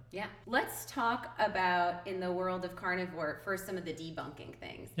about now. Yeah. Let's talk about, in the world of carnivore, first some of the debunking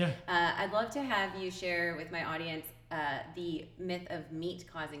things. Yeah. I'd love to have you share with my audience the myth of meat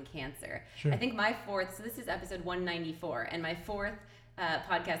causing cancer. Sure. I think my fourth, so this is episode 194, and my fourth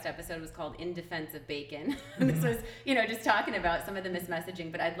podcast episode was called In Defense of Bacon. This was, just talking about some of the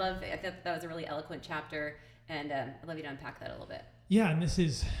mismessaging, but I thought that was a really eloquent chapter, and I'd love you to unpack that a little bit. Yeah, and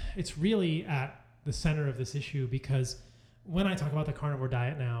it's really at the center of this issue, because when I talk about the carnivore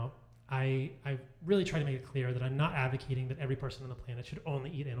diet now, I really try to make it clear that I'm not advocating that every person on the planet should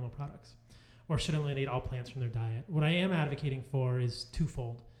only eat animal products or should eliminate all plants from their diet. What I am advocating for is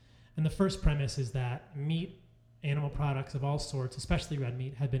twofold. And the first premise is that meat, animal products of all sorts, especially red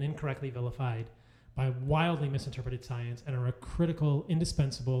meat, have been incorrectly vilified by wildly misinterpreted science and are a critical,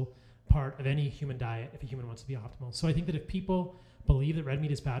 indispensable part of any human diet if a human wants to be optimal. So I think that if people believe that red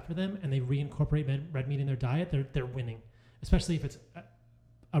meat is bad for them and they reincorporate red meat in their diet, they're winning, especially if it's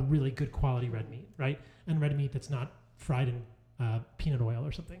a really good quality red meat, right? And red meat that's not fried in peanut oil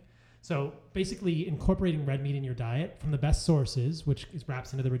or something. So basically incorporating red meat in your diet from the best sources, which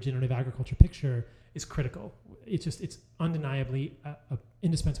wraps into the regenerative agriculture picture, is critical. It's undeniably an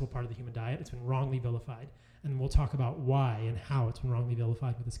indispensable part of the human diet. It's been wrongly vilified. And we'll talk about why and how it's been wrongly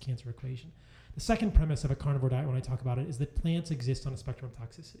vilified with this cancer equation. The second premise of a carnivore diet, when I talk about it, is that plants exist on a spectrum of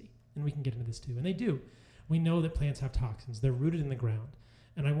toxicity. And we can get into this too. And they do. We know that plants have toxins. They're rooted in the ground.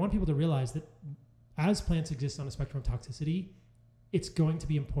 And I want people to realize that as plants exist on a spectrum of toxicity, it's going to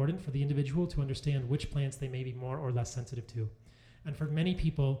be important for the individual to understand which plants they may be more or less sensitive to. And for many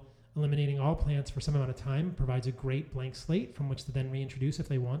people, eliminating all plants for some amount of time provides a great blank slate from which to then reintroduce if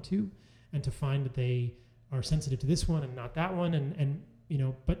they want to, and to find that they are sensitive to this one and not that one.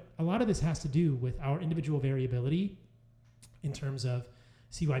 But a lot of this has to do with our individual variability in terms of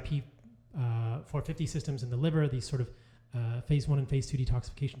CYP 450 systems in the liver, these sort of phase 1 and phase 2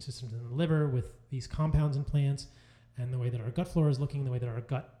 detoxification systems in the liver with these compounds in plants, and the way that our gut flora is looking, the way that our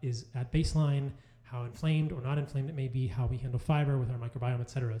gut is at baseline, how inflamed or not inflamed it may be, how we handle fiber with our microbiome,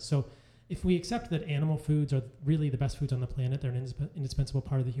 etc. So if we accept that animal foods are really the best foods on the planet, they're an indispensable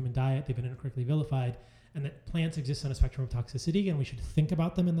part of the human diet, they've been incorrectly vilified, and that plants exist on a spectrum of toxicity, and we should think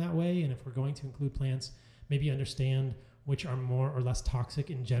about them in that way, and if we're going to include plants, maybe understand which are more or less toxic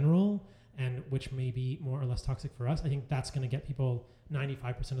in general, and which may be more or less toxic for us. I think that's going to get people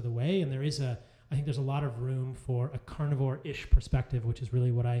 95% of the way, and I think there's a lot of room for a carnivore-ish perspective, which is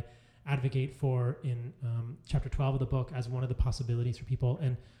really what I advocate for in chapter 12 of the book as one of the possibilities for people.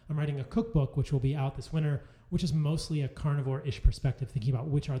 And I'm writing a cookbook, which will be out this winter, which is mostly a carnivore-ish perspective, thinking about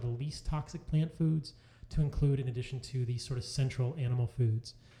which are the least toxic plant foods to include in addition to these sort of central animal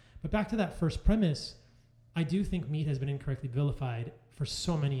foods. But back to that first premise, I do think meat has been incorrectly vilified for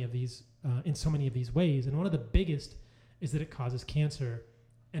so many of these, in so many of these ways. And one of the biggest is that it causes cancer.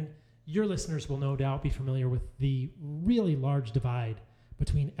 And your listeners will no doubt be familiar with the really large divide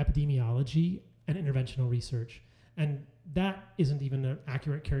between epidemiology and interventional research. And that isn't even an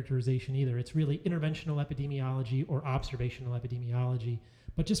accurate characterization either. It's really interventional epidemiology or observational epidemiology.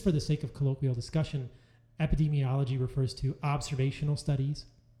 But just for the sake of colloquial discussion, epidemiology refers to observational studies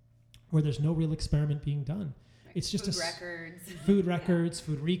where there's no real experiment being done. Like it's just food records,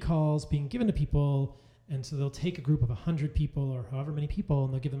 food recalls being given to people. And so they'll take a group of 100 people or however many people,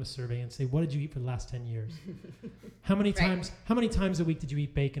 and they'll give them a survey and say, what did you eat for the last 10 years? How many times a week did you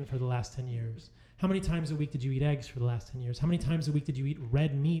eat bacon for the last 10 years? How many times a week did you eat eggs for the last 10 years? How many times a week did you eat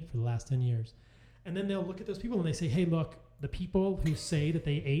red meat for the last 10 years? And then they'll look at those people and they say, hey, look, the people who say that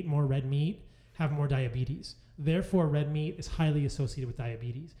they ate more red meat have more diabetes. Therefore, red meat is highly associated with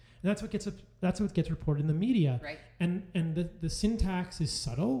diabetes. And that's what gets reported in the media. Right. And the syntax is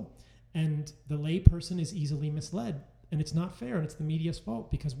subtle, and the layperson is easily misled. And it's not fair, and it's the media's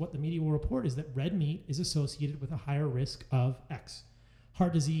fault, because what the media will report is that red meat is associated with a higher risk of X.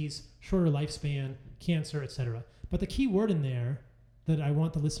 Heart disease, shorter lifespan, cancer, etc. But the key word in there that I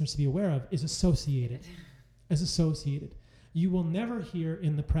want the listeners to be aware of is associated. As associated. You will never hear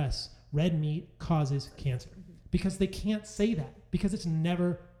in the press, red meat causes cancer. Because they can't say that, because it's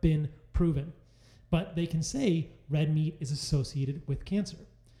never been proven. But they can say red meat is associated with cancer.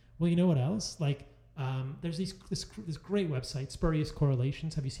 Well, you know what else? Like, there's this great website, Spurious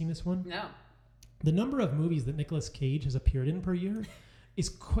Correlations. Have you seen this one? No. The number of movies that Nicolas Cage has appeared in per year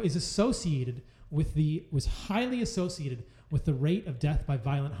is associated with was highly associated with the rate of death by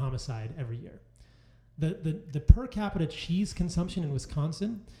violent homicide every year. The per capita cheese consumption in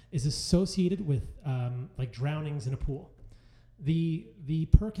Wisconsin is associated with like drownings in a pool. The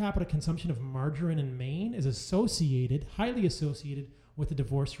per capita consumption of margarine in Maine is highly associated with the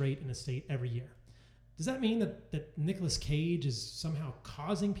divorce rate in the state every year. Does that mean that Nicolas Cage is somehow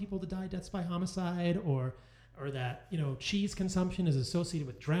causing people to die deaths by homicide, or that cheese consumption is associated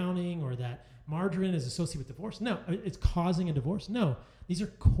with drowning, or that margarine is associated with divorce? No, it's causing a divorce. No, these are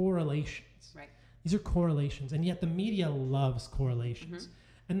correlations. Right. These are correlations, and yet the media loves correlations. Mm-hmm.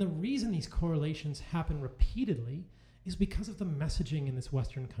 And the reason these correlations happen repeatedly is because of the messaging in this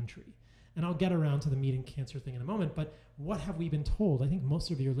Western country. And I'll get around to the meat and cancer thing in a moment, but what have we been told? I think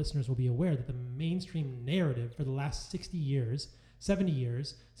most of your listeners will be aware that the mainstream narrative for the last 60 years, 70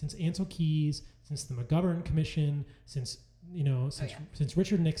 years, since Ancel Keys, since the McGovern Commission, since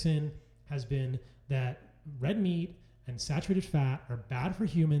Richard Nixon, has been that red meat and saturated fat are bad for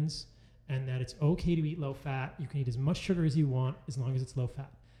humans, and that it's okay to eat low fat. You can eat as much sugar as you want as long as it's low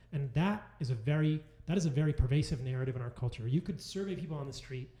fat. And that is a very pervasive narrative in our culture. You could survey people on the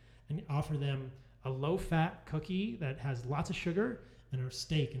street and offer them a low-fat cookie that has lots of sugar and a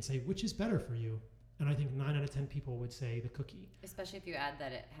steak and say, which is better for you? And I think 9 out of 10 people would say the cookie. Especially if you add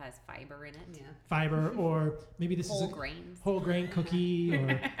that it has fiber in it. Yeah. Fiber, or maybe this is a whole grain cookie,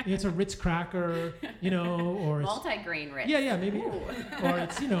 or it's a Ritz cracker, or it's multi-grain Ritz. Yeah, maybe. Ooh. Or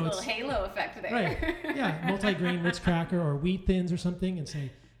it's, a little halo effect there. Right. Yeah, multi-grain Ritz cracker or wheat thins or something, and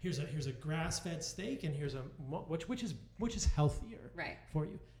say, here's a grass-fed steak, and here's which is healthier for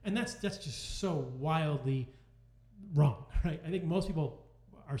you. And that's just so wildly wrong, right? I think most people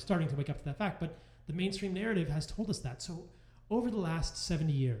are starting to wake up to that fact, but the mainstream narrative has told us that. So over the last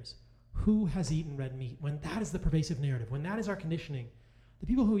 70 years, who has eaten red meat? When that is the pervasive narrative, when that is our conditioning, the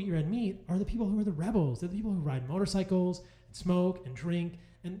people who eat red meat are the people who are the rebels. They're the people who ride motorcycles and smoke and drink.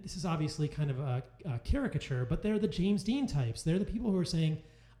 And this is obviously kind of a caricature, but they're the James Dean types. They're the people who are saying,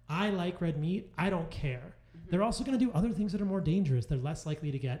 I like red meat, I don't care. They're also going to do other things that are more dangerous. They're less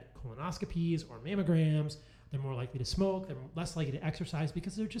likely to get colonoscopies or mammograms They're more likely to smoke. They're less likely to exercise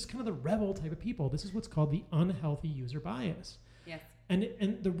because they're just kind of the rebel type of people. This is what's called the unhealthy user bias. Yes.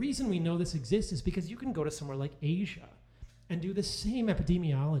 And the reason we know this exists is because you can go to somewhere like Asia and do the same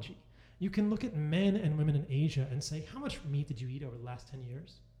epidemiology. You can look at men and women in Asia and say, how much meat did you eat over the last 10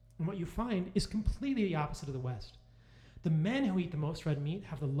 years? And what you find is completely the opposite of the West. The men who eat the most red meat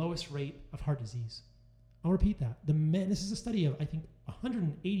have the lowest rate of heart disease. I'll repeat that. The men, this is a study of, I think,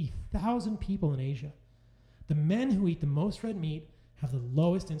 180,000 people in Asia. The men who eat the most red meat have the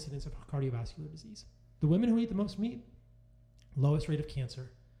lowest incidence of cardiovascular disease. The women who eat the most meat, lowest rate of cancer.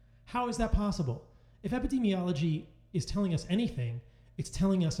 How is that possible? If epidemiology is telling us anything, it's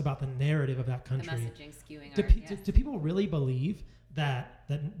telling us about the narrative of that country. The messaging skewing Do people really believe that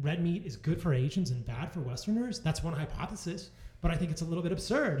red meat is good for Asians and bad for Westerners? That's one hypothesis, but I think it's a little bit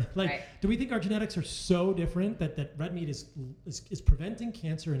absurd. Do we think our genetics are so different that red meat is preventing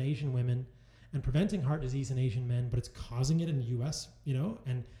cancer in Asian women and preventing heart disease in Asian men, but it's causing it in the U.S.,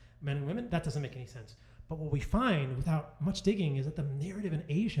 and men and women? That doesn't make any sense. But what we find without much digging is that the narrative in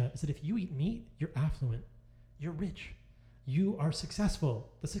Asia is that if you eat meat, you're affluent, you're rich, you are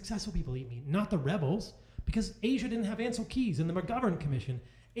successful. The successful people eat meat, not the rebels, because Asia didn't have Ansel Keys and the McGovern Commission.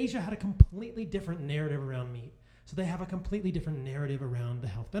 Asia had a completely different narrative around meat. So they have a completely different narrative around the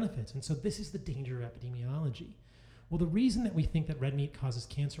health benefits. And so this is the danger of epidemiology. Well, the reason that we think that red meat causes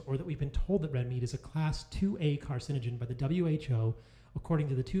cancer, or that we've been told that red meat is a class 2A carcinogen by the WHO, according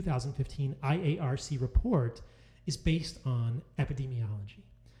to the 2015 IARC report, is based on epidemiology.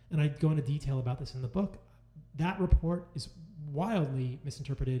 And I go into detail about this in the book. That report is wildly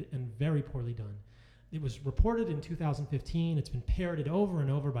misinterpreted and very poorly done. It was reported in 2015. It's been parroted over and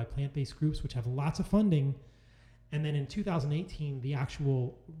over by plant-based groups, which have lots of funding. And then in 2018, the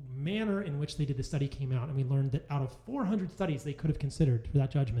actual manner in which they did the study came out, and we learned that out of 400 studies they could have considered for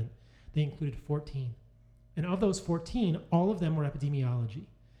that judgment, they included 14. And of those 14, all of them were epidemiology.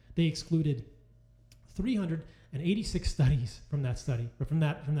 They excluded 386 studies from that study, or from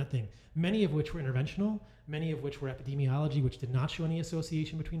that thing, many of which were interventional, many of which were epidemiology, which did not show any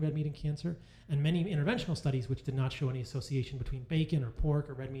association between red meat and cancer, and many interventional studies which did not show any association between bacon or pork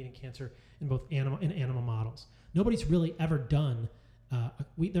or red meat and cancer in both animal models. Nobody's really ever done,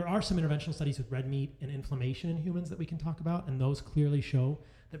 there are some interventional studies with red meat and inflammation in humans that we can talk about, and those clearly show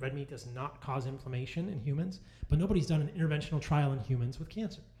that red meat does not cause inflammation in humans, but nobody's done an interventional trial in humans with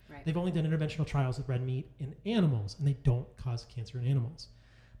cancer. Right. They've only done interventional trials with red meat in animals, and they don't cause cancer in animals.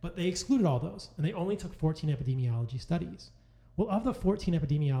 But they excluded all those, and they only took 14 epidemiology studies. Well, of the 14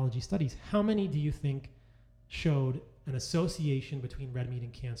 epidemiology studies, how many do you think showed an association between red meat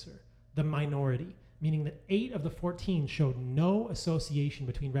and cancer? The minority, meaning that 8 of the 14 showed no association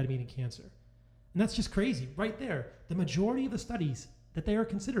between red meat and cancer. And that's just crazy, right there. The majority of the studies that they are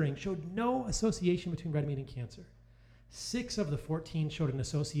considering showed no association between red meat and cancer. 6 of the 14 showed an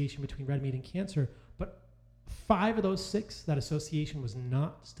association between red meat and cancer, but 5 of those 6, that association was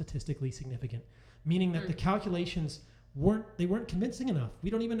not statistically significant, meaning that the calculations weren't convincing enough. We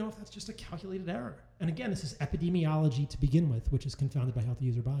don't even know if that's just a calculated error. And again, this is epidemiology to begin with, which is confounded by healthy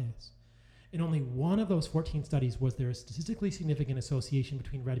user bias. In only 1 of those 14 studies was there a statistically significant association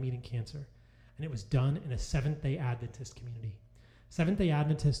between red meat and cancer, and it was done in a Seventh-day Adventist community. Seventh-day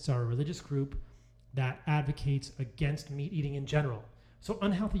Adventists are a religious group that advocates against meat eating in general. So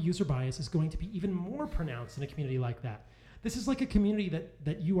unhealthy user bias is going to be even more pronounced in a community like that. This is like a community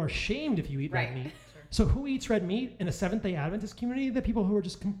that you are shamed if you eat red meat. Sure. So who eats red meat in a Seventh-day Adventist community? The people who are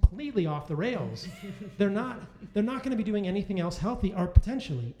just completely off the rails. They're not going to be doing anything else healthy, or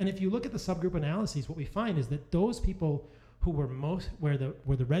potentially. And if you look at the subgroup analyses, what we find is that those people who were where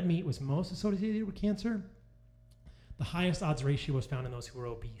the red meat was most associated with cancer, the highest odds ratio was found in those who were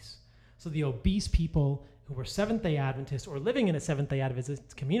obese. So the obese people who were Seventh-day Adventists or living in a Seventh-day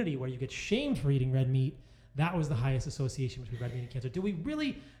Adventist community where you get shamed for eating red meat, that was the highest association between red meat and cancer.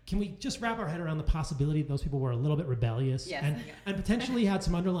 Can we just wrap our head around the possibility that those people were a little bit rebellious and potentially had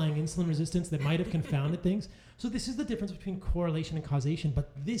some underlying insulin resistance that might have confounded things? So this is the difference between correlation and causation,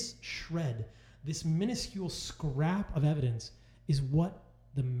 but this shred, this minuscule scrap of evidence is what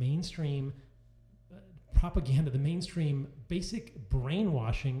the mainstream propaganda, the mainstream basic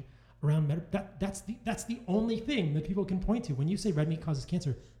brainwashing around that's the only thing that people can point to. When you say red meat causes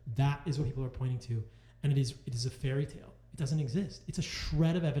cancer, that is what people are pointing to. And it is a fairy tale. It doesn't exist. It's a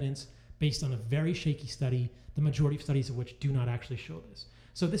shred of evidence based on a very shaky study, the majority of studies of which do not actually show this.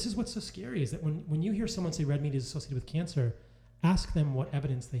 So this is what's so scary, is that when you hear someone say red meat is associated with cancer, ask them what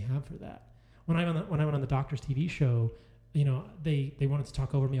evidence they have for that. When I went on the doctor's TV show, they wanted to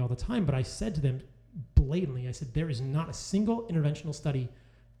talk over me all the time, but I said to them blatantly, I said, there is not a single interventional study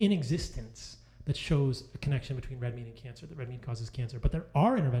in existence that shows a connection between red meat and cancer, that red meat causes cancer. But there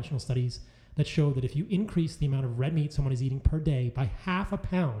are interventional studies that show that if you increase the amount of red meat someone is eating per day by half a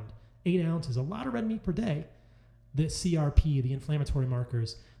pound, 8 ounces, a lot of red meat per day, the CRP, the inflammatory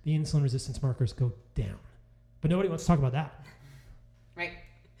markers, the insulin resistance markers go down. But nobody wants to talk about that. Right.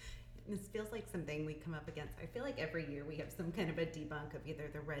 This feels like something we come up against. I feel like every year we have some kind of a debunk of either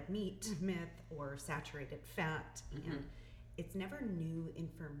the red meat myth or saturated fat. Mm-hmm. And it's never new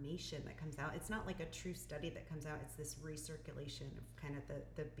information that comes out. It's not like a true study that comes out. It's this recirculation of kind of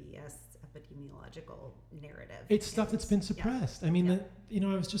the BS epidemiological narrative. It's stuff that's been suppressed. Yeah. I mean,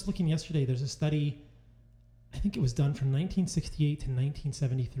 I was just looking yesterday. There's a study, I think it was done from 1968 to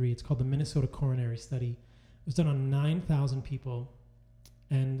 1973. It's called the Minnesota Coronary Study. It was done on 9,000 people.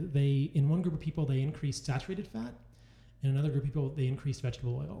 And in one group of people, they increased saturated fat. In another group of people, they increased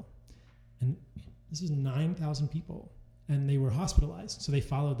vegetable oil. And this is 9,000 people. And they were hospitalized. So they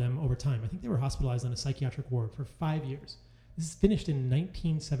followed them over time. I think they were hospitalized on a psychiatric ward for 5 years. This is finished in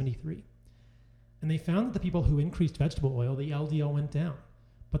 1973. And they found that the people who increased vegetable oil, the LDL went down.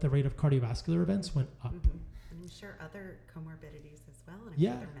 But the rate of cardiovascular events went up. Mm-hmm. I'm sure other comorbidities as well. And I'm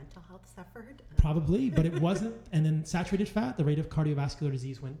sure their mental health suffered. Probably, but it wasn't. And then saturated fat, the rate of cardiovascular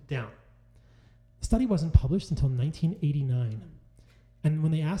disease went down. The study wasn't published until 1989. And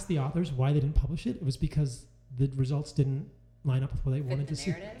when they asked the authors why they didn't publish it, it was because the results didn't line up with what they wanted to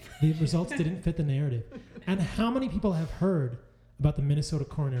see. The results didn't fit the narrative. And how many people have heard about the Minnesota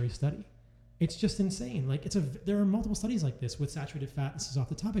Coronary Study? It's just insane. Like there are multiple studies like this with saturated fat. This is off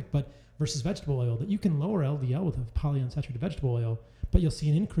the topic, but versus vegetable oil, that you can lower LDL with a polyunsaturated vegetable oil, but you'll see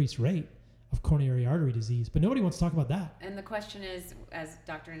an increased rate of coronary artery disease. But nobody wants to talk about that. And the question is, as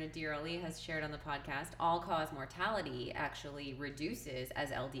Dr. Nadir Ali has shared on the podcast, all-cause mortality actually reduces as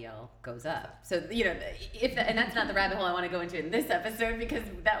LDL goes up. So, and that's not the rabbit hole I want to go into in this episode, because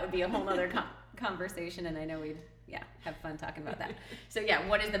that would be a whole other conversation, and I know we'd have fun talking about that. So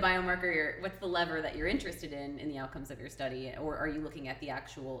what is the biomarker, what's the lever that you're interested in the outcomes of your study? Or are you looking at the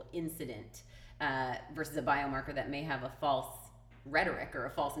actual incident versus a biomarker that may have a false rhetoric or a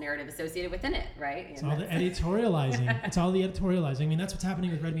false narrative associated within it, right? It's all the editorializing. It's all the editorializing. I mean, that's what's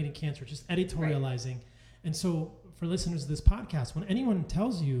happening with red meat and cancer, just editorializing. Right. And so for listeners of this podcast, when anyone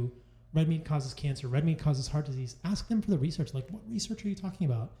tells you red meat causes cancer, red meat causes heart disease, ask them for the research. Like, what research are you talking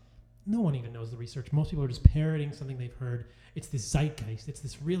about? No one even knows the research. Most people are just parroting something they've heard. It's this zeitgeist. It's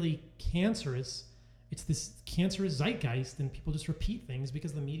this really cancerous zeitgeist, and people just repeat things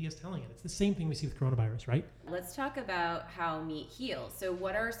because the media is telling it. It's the same thing we see with coronavirus, right? Let's talk about how meat heals. So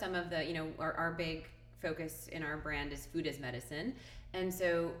what are some of the, our big focus in our brand is food as medicine. And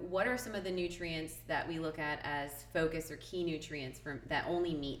so what are some of the nutrients that we look at as focus or key nutrients that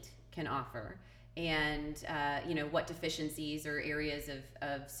only meat can offer? And, what deficiencies or areas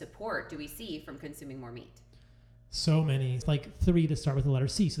of support do we see from consuming more meat? So many. It's like 3 that start with the letter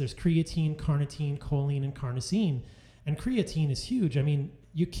C. So there's creatine, carnitine, choline, and carnosine. And creatine is huge. I mean,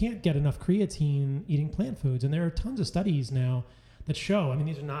 you can't get enough creatine eating plant foods. And there are tons of studies now that show,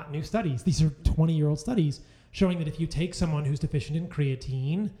 these are not new studies. These are 20-year-old studies showing that if you take someone who's deficient in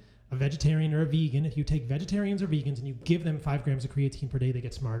creatine, a vegetarian or a vegan, if you take vegetarians or vegans and you give them 5 grams of creatine per day, they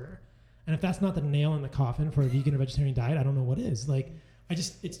get smarter. And if that's not the nail in the coffin for a vegan or vegetarian diet, I don't know what is.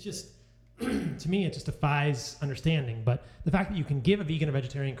 It's just, to me, it just defies understanding. But the fact that you can give a vegan or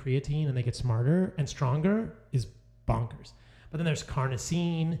vegetarian creatine and they get smarter and stronger is bonkers. But then there's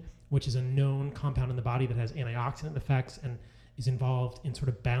carnosine, which is a known compound in the body that has antioxidant effects and is involved in sort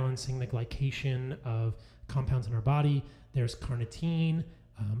of balancing the glycation of compounds in our body. There's carnitine.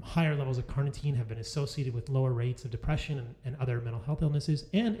 Higher levels of carnitine have been associated with lower rates of depression and other mental health illnesses.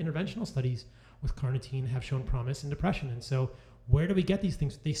 And interventional studies with carnitine have shown promise in depression. And so where do we get these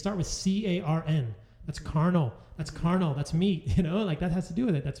things? They start with CARN. That's carnal. That's carnal. That's meat. That has to do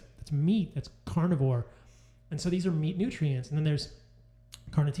with it. That's meat. That's carnivore. And so these are meat nutrients. And then there's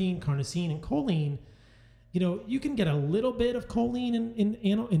carnitine, carnosine, and choline. You can get a little bit of choline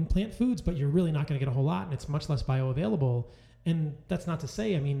in plant foods, but you're really not going to get a whole lot, and it's much less bioavailable. And that's not to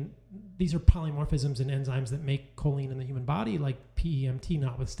say, these are polymorphisms in enzymes that make choline in the human body, like PEMT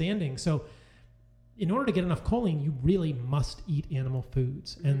notwithstanding. So in order to get enough choline, you really must eat animal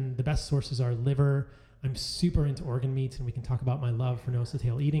foods. And the best sources are liver. I'm super into organ meats, and we can talk about my love for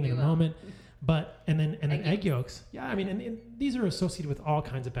nose-to-tail eating in a moment. But and then egg yolks. Yeah, and these are associated with all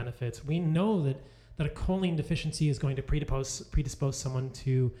kinds of benefits. We know that a choline deficiency is going to predispose someone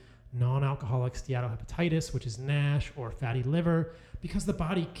to non-alcoholic steatohepatitis, which is NASH, or fatty liver, because the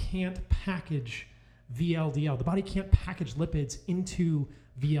body can't package VLDL. The body can't package lipids into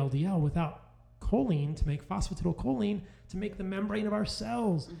VLDL without choline to make phosphatidylcholine to make the membrane of our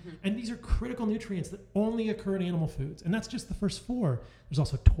cells. And these are critical nutrients that only occur in animal foods. And that's just the first 4. There's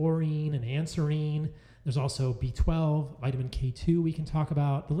also taurine and anserine. There's also B12, vitamin K2 we can talk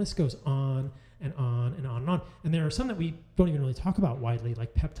about. The list goes on and on and on and on. And there are some that we don't even really talk about widely,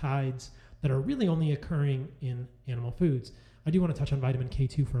 like peptides that are really only occurring in animal foods. I do want to touch on vitamin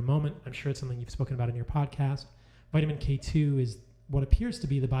K2 for a moment. I'm sure it's something you've spoken about in your podcast. Vitamin K2 is what appears to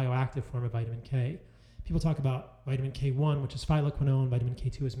be the bioactive form of vitamin K. People talk about vitamin K1, which is phyloquinone. Vitamin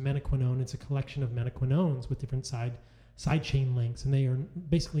K2 is menaquinone. It's a collection of menaquinones with different side chain lengths, and they are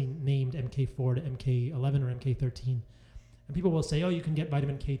basically named MK4 to MK11 or MK13. And people will say, oh, you can get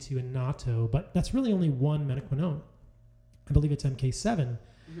vitamin K2 in natto, but that's really only one menaquinone. I believe it's MK7.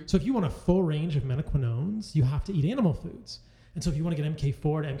 So if you want a full range of menaquinones, you have to eat animal foods. And so if you want to get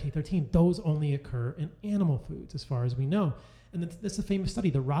MK4 to MK13, those only occur in animal foods as far as we know. And that's a famous study,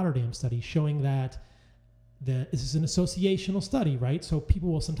 the Rotterdam study, showing that this is an associational study, right? So people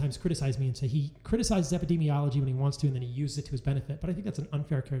will sometimes criticize me and say he criticizes epidemiology when he wants to, and then he uses it to his benefit. But I think that's an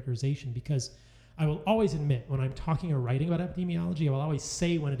unfair characterization, because I will always admit when I'm talking or writing about epidemiology, I will always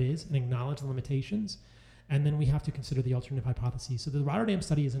say when it is and acknowledge the limitations. And then we have to consider the alternative hypotheses. So the Rotterdam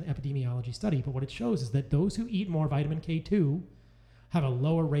study is an epidemiology study, but what it shows is that those who eat more vitamin K2 have a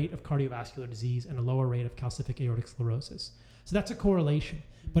lower rate of cardiovascular disease and a lower rate of calcific aortic sclerosis. So that's a correlation.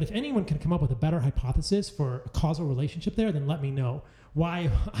 But if anyone can come up with a better hypothesis for a causal relationship there, then let me know why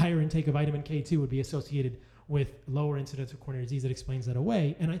higher intake of vitamin K2 would be associated with lower incidence of coronary disease that explains that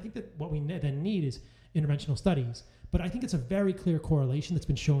away. And I think that what we then need is interventional studies. But I think it's a very clear correlation that's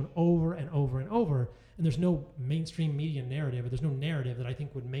been shown over and over and over. And there's no mainstream media narrative, or there's no narrative that I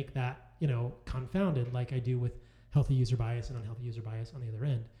think would make that, confounded like I do with healthy user bias and unhealthy user bias on the other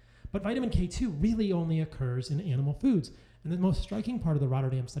end. But vitamin K2 really only occurs in animal foods. And the most striking part of the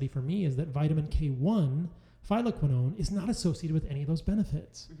Rotterdam study for me is that vitamin K1, phyloquinone, is not associated with any of those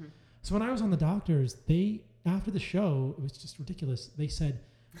benefits. So when I was on the doctors, after the show, it was just ridiculous. They said,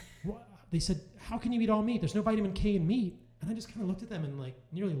 how can you eat all meat? There's no vitamin K in meat. And I just kind of looked at them and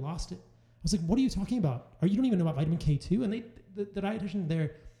nearly lost it. I was like, what are you talking about? You don't even know about vitamin K2? And the dietitian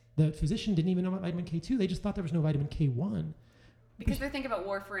there, the physician didn't even know about vitamin K2. They just thought there was no vitamin K1. Because they're thinking about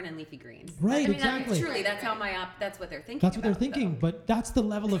warfarin and leafy greens. Right, exactly. Truly, that's that's what they're thinking. That's what they're thinking. Though. But that's the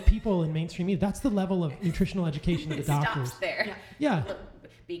level of people in mainstream media. That's the level of nutritional education of the doctors. Stops there. Yeah.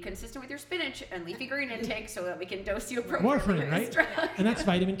 Be consistent with your spinach and leafy green intake so that we can dose you appropriately. Warfarin, right? And that's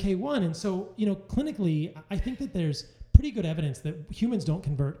vitamin K1. And so, clinically, I think that there's pretty good evidence that humans don't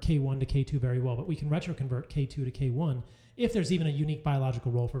convert K1 to K2 very well, but we can retroconvert K2 to K1 if there's even a unique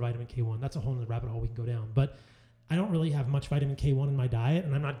biological role for vitamin K1. That's a whole other rabbit hole we can go down. But I don't really have much vitamin K1 in my diet,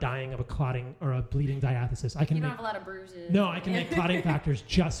 and I'm not dying of a clotting or a bleeding diathesis. You don't have a lot of bruises. No, I can make clotting factors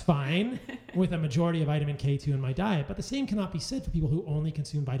just fine with a majority of vitamin K2 in my diet. But the same cannot be said for people who only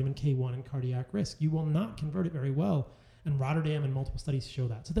consume vitamin K1 and cardiac risk. You will not convert it very well. And Rotterdam and multiple studies show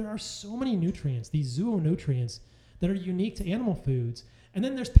that. So there are so many nutrients, these zoonutrients, that are unique to animal foods. And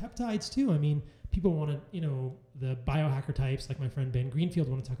then there's peptides too. I mean, people want to, the biohacker types like my friend Ben Greenfield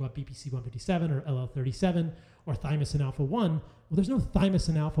want to talk about BPC 157 or LL37 or thymosin alpha 1. Well, there's no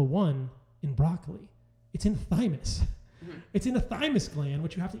thymosin alpha 1 in broccoli. It's in thymus. It's in the thymus gland,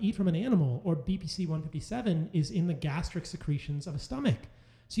 which you have to eat from an animal, or BPC 157 is in the gastric secretions of a stomach.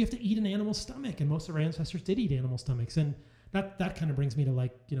 So you have to eat an animal stomach, and most of our ancestors did eat animal stomachs. And that kind of brings me to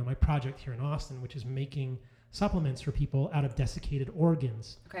my project here in Austin, which is making supplements for people out of desiccated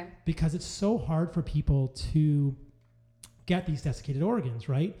organs. Okay. Because it's so hard for people to get these desiccated organs,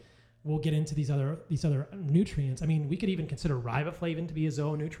 right? We'll get into these other nutrients. I mean, we could even consider riboflavin to be a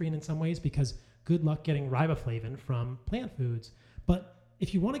zoonutrient in some ways, because good luck getting riboflavin from plant foods. But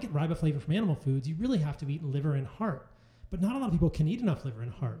if you want to get riboflavin from animal foods, you really have to eat liver and heart. But not a lot of people can eat enough liver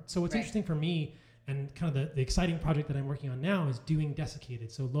and heart. So what's interesting for me, and kind of the exciting project that I'm working on now, is doing desiccated,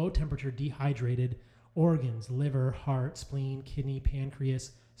 so low temperature dehydrated organs: liver, heart, spleen, kidney,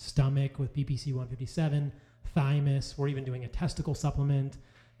 pancreas, stomach with BPC 157, thymus. We're even doing a testicle supplement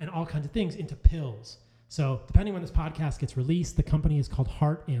and all kinds of things into pills. So depending when this podcast gets released, the company is called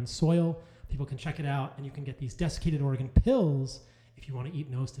Heart and Soil. People can check it out, and you can get these desiccated organ pills if you want to eat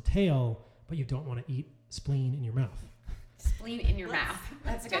nose to tail, but you don't want to eat spleen in your mouth. Spleen in your mouth.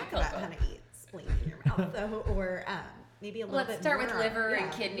 That's a good talk about how to eat spleen in your mouth, though, or maybe a little bit more. Let's start with liver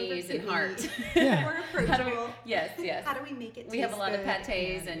and kidneys and heart. Yeah. More approachable. Yes. How do we make it taste We have a lot of good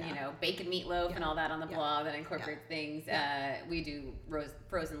pâtés and bacon meatloaf and all that on the blog that incorporates things. We do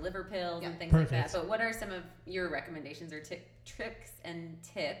frozen liver pills and things like that. But what are some of your recommendations or tricks and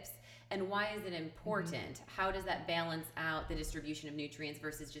tips? and why is it important? How does that balance out the distribution of nutrients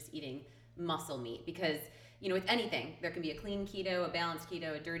versus just eating muscle meat? Because with anything, there can be a clean keto, a balanced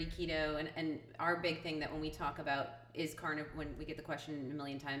keto, a dirty keto, and our big thing that when we talk about is when we get the question a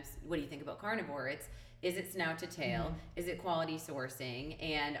million times, what do you think about carnivore? Is it snout to tail? Is it quality sourcing?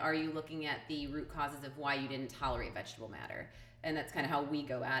 And are you looking at the root causes of why you didn't tolerate vegetable matter? And that's kind of how we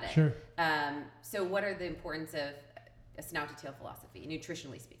go at it. Sure. So what are the importance of a snout to tail philosophy,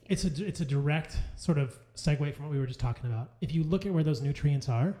 nutritionally speaking? It's a direct sort of segue from what we were just talking about. If you look at where those nutrients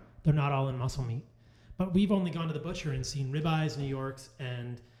are, they're not all in muscle meat. But we've only gone to the butcher and seen ribeyes, New Yorks,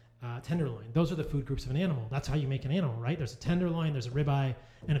 and tenderloin. Those are the food groups of an animal. That's how you make an animal, right? There's a tenderloin, there's a ribeye,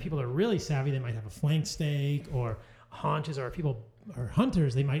 and if people are really savvy, they might have a flank steak or haunches, or if people are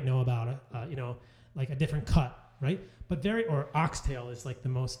hunters, they might know about like a different cut, right? Or oxtail is like the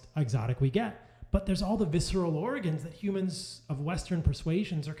most exotic we get. But there's all the visceral organs that humans of Western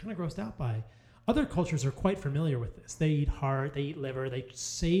persuasions are kind of grossed out by. Other cultures are quite familiar with this. They eat heart, they eat liver, they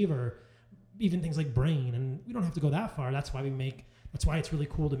savor even things like brain, and we don't have to go that far. That's why it's really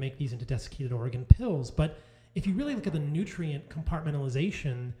cool to make these into desiccated organ pills. But if you really look at the nutrient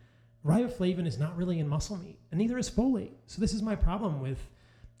compartmentalization, riboflavin is not really in muscle meat, and neither is folate. So this is my problem with,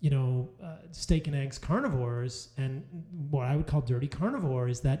 steak and eggs carnivores, and what I would call dirty carnivore,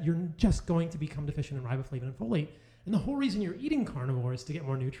 is that you're just going to become deficient in riboflavin and folate. And the whole reason you're eating carnivore is to get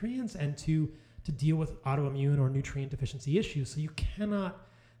more nutrients and to deal with autoimmune or nutrient deficiency issues. So you cannot,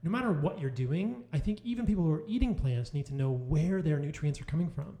 no matter what you're doing, I think even people who are eating plants need to know where their nutrients are coming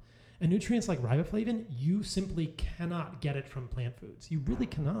from. And nutrients like riboflavin, you simply cannot get it from plant foods. You really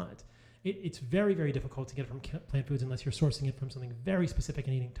cannot. It's very, very difficult to get it from plant foods unless you're sourcing it from something very specific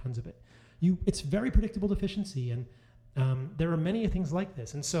and eating tons of it. It's very predictable deficiency, and there are many things like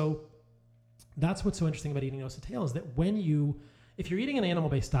this. And so that's what's so interesting about eating nose to tail, is that if you're eating an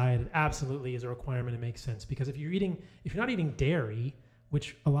animal-based diet, it absolutely is a requirement. It makes sense, because if you're not eating dairy,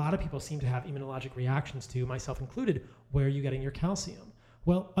 which a lot of people seem to have immunologic reactions to, myself included, where are you getting your calcium?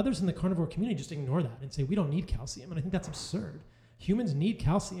 Well, others in the carnivore community just ignore that and say, we don't need calcium. And I think that's absurd. Humans need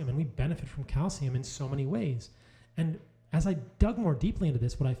calcium, and we benefit from calcium in so many ways. And as I dug more deeply into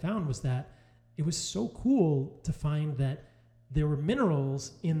this, what I found was that it was so cool to find that there were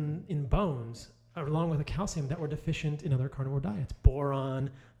minerals in bones, along with the calcium, that were deficient in other carnivore diets. Boron,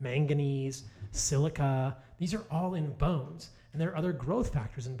 manganese, silica, these are all in bones. And there are other growth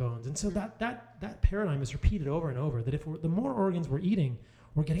factors in bones. And so that paradigm is repeated over and over, that if the more organs we're eating,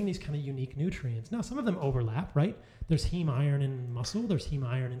 we're getting these kind of unique nutrients. Now, some of them overlap, right? There's heme iron in muscle, there's heme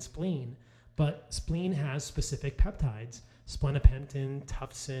iron in spleen, but spleen has specific peptides, splenopentin,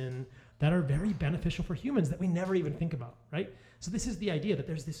 tufsin, that are very beneficial for humans that we never even think about, right? So this is the idea that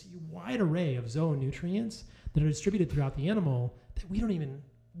there's this wide array of zoonutrients that are distributed throughout the animal that we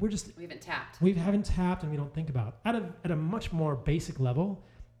haven't tapped. We haven't tapped, and we don't think about. At a much more basic level,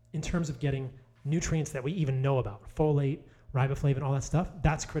 in terms of getting nutrients that we even know about, folate, riboflavin, all that stuff,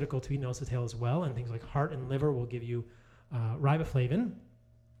 that's critical to eat nose to tail as well. And things like heart and liver will give you riboflavin.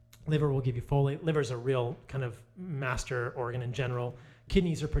 Liver will give you folate. Liver's a real kind of master organ in general.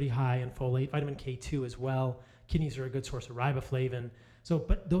 Kidneys are pretty high in folate. Vitamin K2 as well. Kidneys are a good source of riboflavin.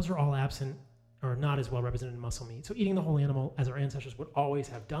 But those are all absent or not as well represented in muscle meat. So eating the whole animal, as our ancestors would always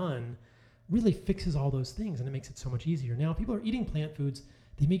have done, really fixes all those things, and it makes it so much easier. Now, if people are eating plant foods,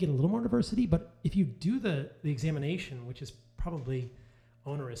 they may get a little more diversity, but if you do the examination, which is probably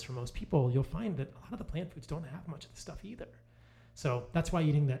onerous for most people, you'll find that a lot of the plant foods don't have much of the stuff either. So that's why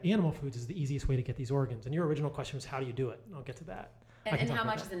eating the animal foods is the easiest way to get these organs. And your original question was, how do you do it? I'll get to that. And how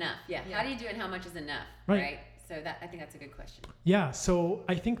much is enough? Yeah. How do you do it, and how much is enough? Right? So I think that's a good question. Yeah. So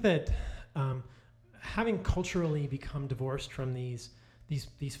I think that having culturally become divorced from these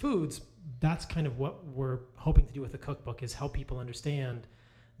foods, that's kind of what we're hoping to do with the cookbook, is help people understand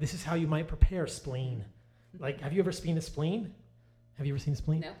this is how you might prepare spleen. Like, have you ever seen a spleen? Have you ever seen a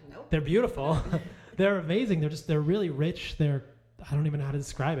spleen? No. They're beautiful. They're amazing. They're really rich. I don't even know how to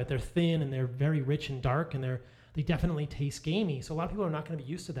describe it. They're thin, and they're very rich and dark, and they definitely taste gamey. So a lot of people are not going to be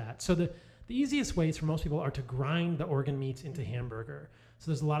used to that. So the easiest ways for most people are to grind the organ meats into hamburger. So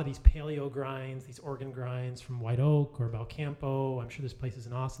there's a lot of these paleo grinds, these organ grinds from White Oak or Belcampo. I'm sure there's places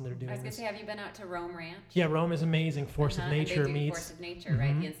in Austin that are doing this. I was going to say, have you been out to Rome Ranch? Yeah, Rome is amazing. Force of Nature meats. Force of Nature,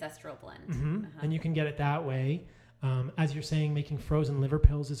 right? The ancestral blend. And you can get it that way. As you're saying, making frozen liver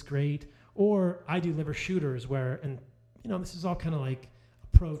pills is great. Or I do liver shooters this is all kind of like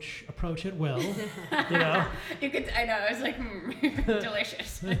a approach it will. You know, You could. I know. I was like,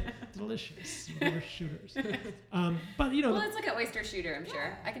 delicious. delicious liver shooters. But you know, Well, it's like an oyster shooter. I'm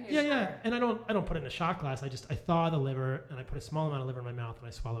sure I can do. yeah. And I don't put it in a shot glass. I thaw the liver and I put a small amount of liver in my mouth and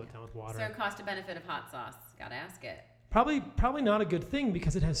I swallow it down with water. So cost to benefit of hot sauce. Gotta ask it. Probably not a good thing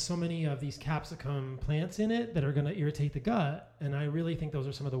because it has so many of these capsicum plants in it that are going to irritate the gut. And I really think those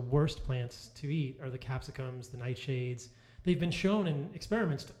are some of the worst plants to eat are the capsicums, the nightshades. They've been shown in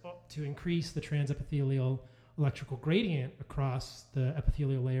experiments to increase the transepithelial electrical gradient across the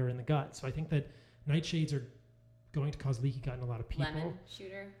epithelial layer in the gut. So I think that nightshades are going to cause leaky gut in a lot of people. Lemon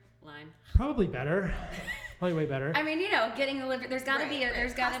shooter, lime. Probably better. Probably way better. I mean, getting the liver. There's got to be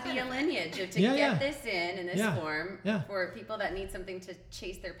a lineage to get this in this form for people that need something to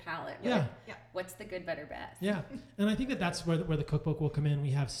chase their palate. What's the good, better, best? Yeah, and I think that's where the cookbook will come in. We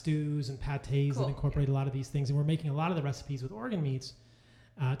have stews and pâtés that incorporate a lot of these things, and we're making a lot of the recipes with organ meats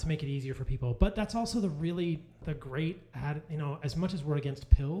to make it easier for people. But that's also the great, as much as we're against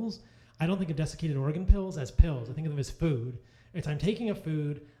pills, I don't think of desiccated organ pills as pills. I think of them as food. I'm taking a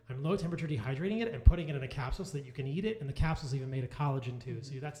food, I'm low temperature dehydrating it and putting it in a capsule so that you can eat it, and the capsule's even made of collagen too.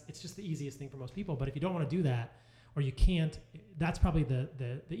 So it's just the easiest thing for most people. But if you don't want to do that, or you can't, that's probably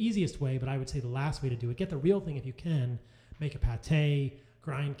the easiest way. But I would say the last way to do it, get the real thing if you can. Make a pâté,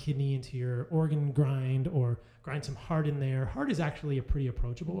 grind kidney into your organ grind, or grind some heart in there. Heart is actually a pretty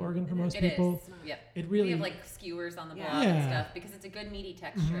approachable organ for most people. Yeah. It really, we have like skewers on the blog and stuff because it's a good meaty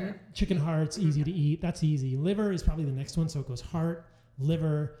texture. Mm-hmm. Chicken heart's easy to eat. That's easy. Liver is probably the next one. So it goes heart,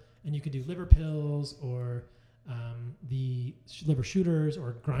 liver, and you could do liver pills or the liver shooters,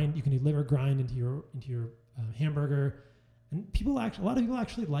 or grind. You can do liver grind into your hamburger. And a lot of people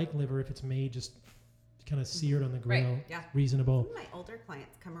actually like liver if it's made just kind of seared on the grill. Right. Yeah. Reasonable. Some of my older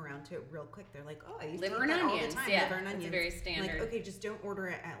clients come around to it real quick. They're like, "Oh, I used Liver to eat and that all onions. the time. Yeah, Liver and that's onions." very standard. Like, okay, just don't order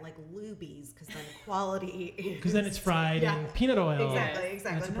it at like Luby's because then quality. Because then it's fried in peanut oil. Exactly. That's a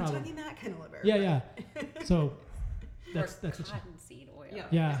I'm not problem. talking that kind of liver. Yeah. So that's cottonseed oil.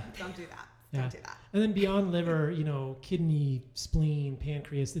 Yeah. Don't do that. Yeah. Don't do that. And then beyond liver, kidney, spleen,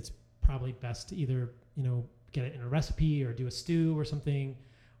 pancreas, it's probably best to either, get it in a recipe or do a stew or something.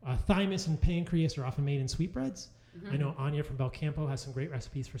 Thymus and pancreas are often made in sweetbreads. I know Anya from Belcampo has some great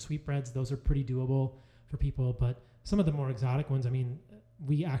recipes for sweetbreads. Those are pretty doable for people. But some of the more exotic ones,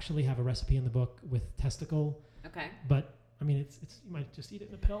 we actually have a recipe in the book with testicle. Okay. But it's you might just eat it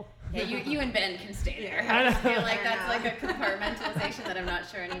in a pill. Yeah, you and Ben can stay there. I feel like that's like a compartmentalization that I'm not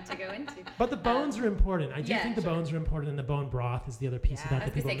sure I need to go into. But the bones are important. I do think the bones are important, and the bone broth is the other piece of that. I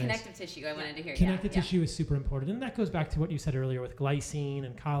was that going to people say miss. connective tissue. I wanted to hear. Connective tissue is super important, and that goes back to what you said earlier with glycine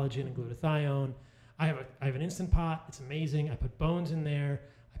and collagen and glutathione. I have an Instant Pot. It's amazing. I put bones in there.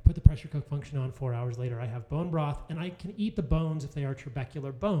 I put the pressure cook function on. 4 hours later, I have bone broth, and I can eat the bones if they are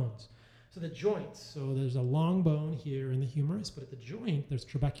trabecular bones. So the joints, so there's a long bone here in the humerus, but at the joint, there's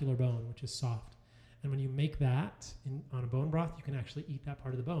trabecular bone, which is soft. And when you make that on a bone broth, you can actually eat that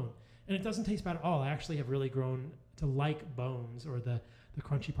part of the bone. And it doesn't taste bad at all. I actually have really grown to like bones, or the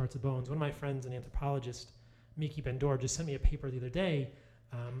crunchy parts of bones. One of my friends, an anthropologist, Miki Bendor, just sent me a paper the other day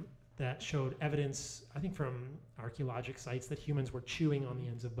that showed evidence, I think from archaeologic sites, that humans were chewing on the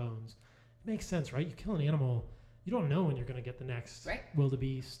ends of bones. It makes sense, right? You kill an animal, you don't know when you're going to get the next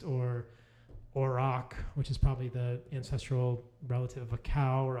wildebeest or auroch, which is probably the ancestral relative of a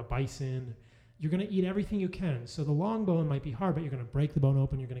cow or a bison. You're going to eat everything you can. So the long bone might be hard, but you're going to break the bone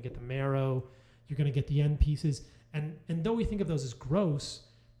open. You're going to get the marrow. You're going to get the end pieces. And though we think of those as gross,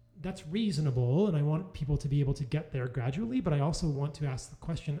 that's reasonable. And I want people to be able to get there gradually. But I also want to ask the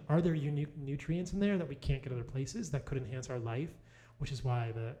question, are there unique nutrients in there that we can't get other places that could enhance our life? Which is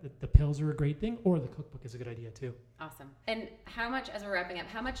why the pills are a great thing, or the cookbook is a good idea too. Awesome. And how much, as we're wrapping up,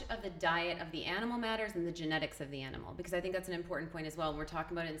 how much of the diet of the animal matters and the genetics of the animal? Because I think that's an important point as well. When we're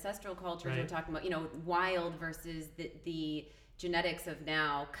talking about ancestral cultures, we're talking about, wild versus the genetics of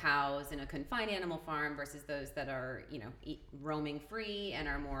now cows in a confined animal farm versus those that are, roaming free and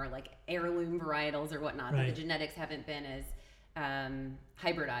are more like heirloom varietals or whatnot. That the genetics haven't been as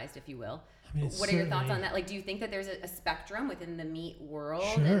hybridized, if you will. What are your thoughts on that? Like, do you think that there's a spectrum within the meat world?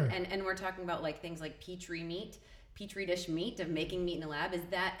 Sure. And we're talking about like things like petri dish meat of making meat in a lab. Is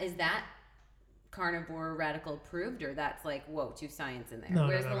that carnivore radical approved, or that's like, whoa, too science in there?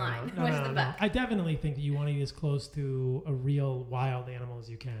 Where's the line? Where's the buck? I definitely think that you want to eat as close to a real wild animal as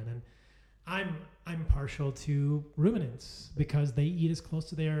you can. And I'm partial to ruminants because they eat as close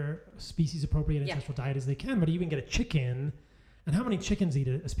to their species appropriate ancestral diet as they can. But you even get a chicken. And how many chickens eat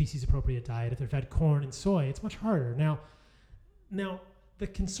a species-appropriate diet if they're fed corn and soy? It's much harder. Now, the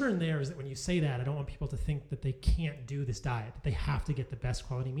concern there is that when you say that, I don't want people to think that they can't do this diet, that they have to get the best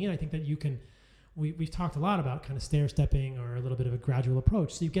quality meat. I think that you can, we've talked a lot about kind of stair-stepping or a little bit of a gradual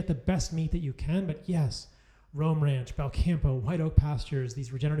approach. So you get the best meat that you can, but yes, Rome Ranch, Belcampo, White Oak Pastures,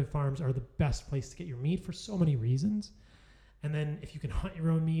 these regenerative farms are the best place to get your meat for so many reasons. And then if you can hunt your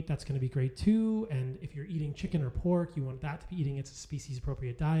own meat, that's going to be great too. And if you're eating chicken or pork, you want that to be eating it's a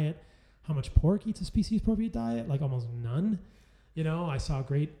species-appropriate diet. How much pork eats a species-appropriate diet? Like almost none. You know, I saw a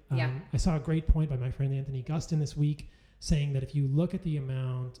great point by my friend Anthony Gustin this week saying that if you look at the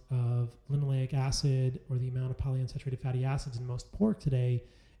amount of linoleic acid or the amount of polyunsaturated fatty acids in most pork today,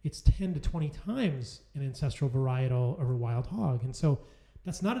 it's 10 to 20 times an ancestral varietal of a wild hog. And so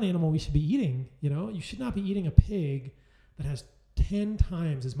that's not an animal we should be eating. You know, you should not be eating a pig that has 10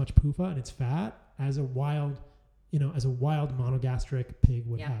 times as much PUFA and its fat as a wild monogastric pig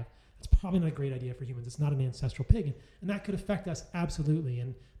would have. It's probably not a great idea for humans. It's not an ancestral pig. And that could affect us absolutely.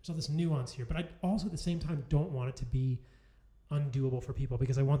 And there's all this nuance here. But I also at the same time don't want it to be undoable for people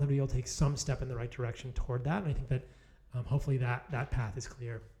because I want them to be able to take some step in the right direction toward that. And I think that hopefully that path is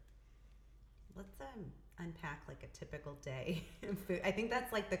clear. Let's unpack like a typical day of food. I think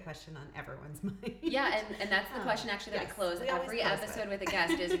that's like the question on everyone's mind. Yeah, and that's the question actually that we close every episode with a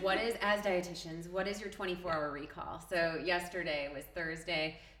guest is as dietitians, what is your 24-hour recall? So yesterday was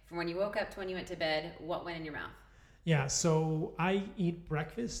Thursday. From when you woke up to when you went to bed, what went in your mouth? Yeah, so I eat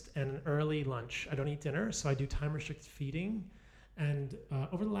breakfast and an early lunch. I don't eat dinner, so I do time-restricted feeding. And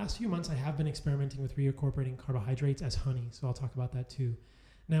over the last few months, I have been experimenting with reincorporating carbohydrates as honey, so I'll talk about that too.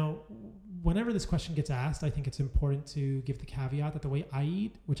 Now, whenever this question gets asked, I think it's important to give the caveat that the way I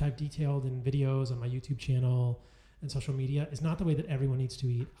eat, which I've detailed in videos on my YouTube channel and social media, is not the way that everyone needs to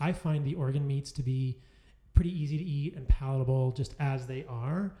eat. I find the organ meats to be pretty easy to eat and palatable just as they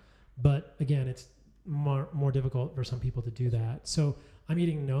are. But again, it's more difficult for some people to do that. So I'm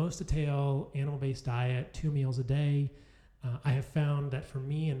eating nose to tail, animal-based diet, 2 meals a day. I have found that for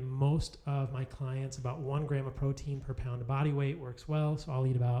me and most of my clients, about 1 gram of protein per pound of body weight works well. So I'll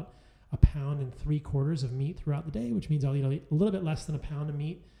eat about 1.75 pounds of meat throughout the day, which means I'll eat a little bit less than 1 pound of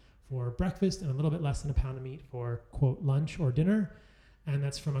meat for breakfast and a little bit less than 1 pound of meat for, quote, lunch or dinner. And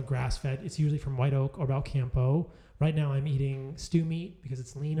that's from a grass-fed. It's usually from White Oak or Belcampo. Right now I'm eating stew meat because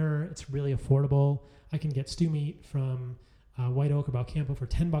it's leaner. It's really affordable. I can get stew meat from White Oak or Belcampo for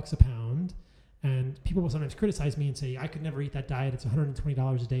 $10 a pound. And people will sometimes criticize me and say, I could never eat that diet. It's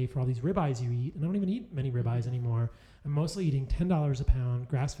 $120 a day for all these ribeyes you eat. And I don't even eat many ribeyes anymore. I'm mostly eating $10 a pound,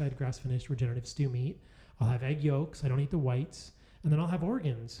 grass-fed, grass-finished, regenerative stew meat. I'll have egg yolks. I don't eat the whites. And then I'll have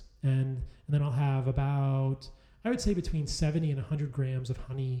organs. And then I'll have about, I would say between 70 and 100 grams of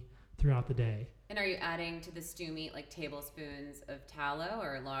honey throughout the day. And are you adding to the stew meat like tablespoons of tallow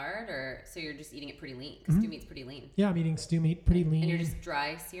or lard, or so you're just eating it pretty lean? Because stew meat's pretty lean. Yeah, I'm eating stew meat pretty lean. And you're just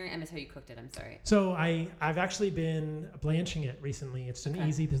dry searing? I missed how you cooked it. I'm sorry. So I've actually been blanching it recently. It's an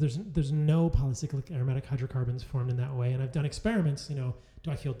easy. There's no polycyclic aromatic hydrocarbons formed in that way. And I've done experiments. You know,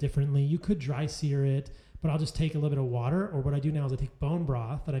 do I feel differently? You could dry sear it, but I'll just take a little bit of water. Or what I do now is I take bone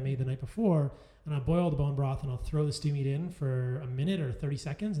broth that I made the night before, and I'll boil the bone broth, and I'll throw the stew meat in for a minute or 30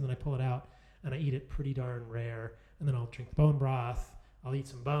 seconds, and then I pull it out. And I eat it pretty darn rare. And then I'll drink the bone broth. I'll eat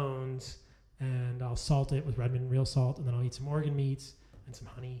some bones. And I'll salt it with Redmond real salt. And then I'll eat some organ meats and some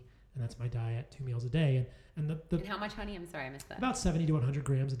honey. And that's my diet, 2 meals a day. And how much honey? I'm sorry, I missed that. About 70 to 100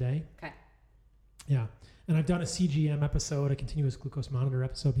 grams a day. Okay. Yeah. And I've done a CGM episode, a continuous glucose monitor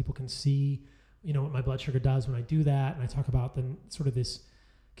episode. People can see, you know, what my blood sugar does when I do that. And I talk about the sort of this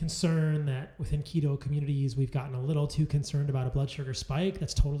concern that within keto communities we've gotten a little too concerned about a blood sugar spike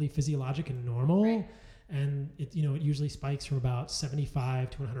that's totally physiologic and normal. Right. And it usually spikes from about 75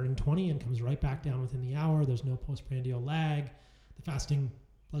 to 120 and comes right back down within the hour. There's no postprandial lag. The fasting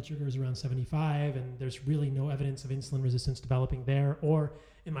blood sugar is around 75, and there's really no evidence of insulin resistance developing there or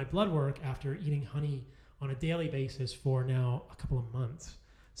in my blood work after eating honey on a daily basis for now a couple of months.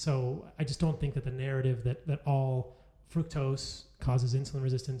 So I just don't think that the narrative that all fructose causes insulin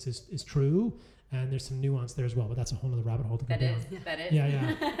resistance is true, and there's some nuance there as well, but that's a whole other rabbit hole to go down. That is.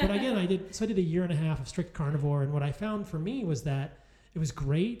 Yeah. But again, I did a year and a half of strict carnivore, and what I found for me was that it was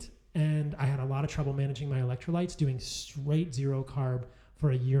great, and I had a lot of trouble managing my electrolytes doing straight zero carb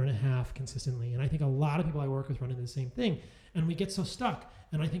for a year and a half consistently. And I think a lot of people I work with run into the same thing, and we get so stuck.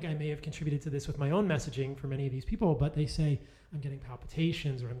 And I think I may have contributed to this with my own messaging for many of these people, but they say, I'm getting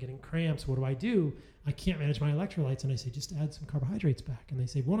palpitations or I'm getting cramps. What do? I can't manage my electrolytes. And I say, just add some carbohydrates back. And they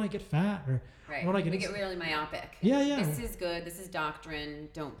say, won't I get fat? Or won't I get... We get really myopic. Yeah. This is good. This is doctrine.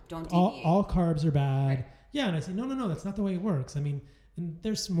 Don't deviate. All carbs are bad. Right. Yeah. And I say, no, that's not the way it works. I mean, and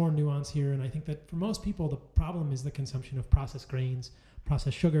there's some more nuance here. And I think that for most people, the problem is the consumption of processed grains,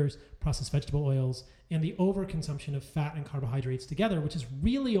 processed sugars, processed vegetable oils, and the overconsumption of fat and carbohydrates together, which is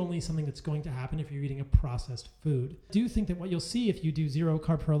really only something that's going to happen if you're eating a processed food. I do think that what you'll see if you do zero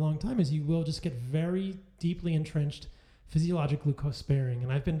carb for a long time is you will just get very deeply entrenched physiologic glucose sparing.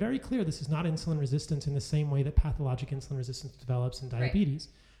 And I've been very clear, this is not insulin resistance in the same way that pathologic insulin resistance develops in diabetes.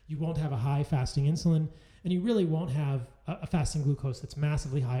 Right. You won't have a high fasting insulin, and you really won't have a fasting glucose that's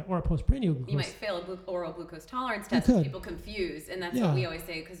massively high or a postprandial glucose. You might fail oral glucose tolerance test, which people confuse. And that's what we always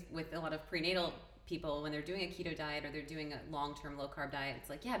say, because with a lot of prenatal people, when they're doing a keto diet or they're doing a long-term low-carb diet, it's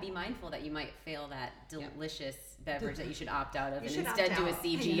like, be mindful that you might fail that delicious beverage that you should opt out of and instead do a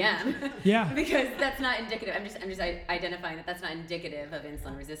CGM. Because that's not indicative. I'm just identifying that that's not indicative of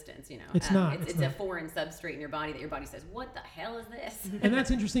insulin resistance, It's not. It's a foreign substrate in your body that your body says, what the hell is this? And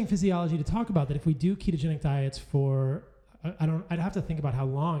that's interesting physiology to talk about, that if we do ketogenic diets for, I'd have to think about how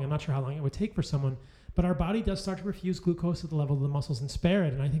long. I'm not sure how long it would take for someone. But our body does start to refuse glucose at the level of the muscles and spare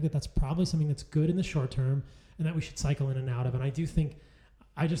it. And I think that that's probably something that's good in the short term and that we should cycle in and out of. And I just think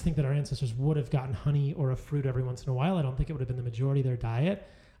that our ancestors would have gotten honey or a fruit every once in a while. I don't think it would have been the majority of their diet.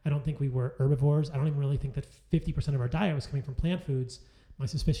 I don't think we were herbivores. I don't even really think that 50% of our diet was coming from plant foods. My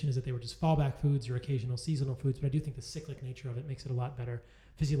suspicion is that they were just fallback foods or occasional seasonal foods. But I do think the cyclic nature of it makes it a lot better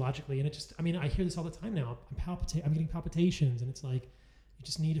physiologically. And I hear this all the time now. I'm getting palpitations, and it's like, you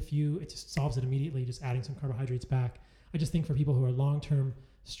just need it just solves it immediately, just adding some carbohydrates back. I just think for people who are long-term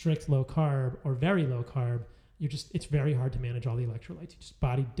strict low carb or very low carb, it's very hard to manage all the electrolytes.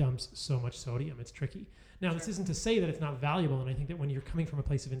 Body dumps so much sodium. It's tricky. Now, This isn't to say that it's not valuable. And I think that when you're coming from a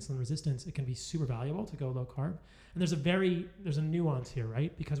place of insulin resistance, it can be super valuable to go low carb. And there's a nuance here,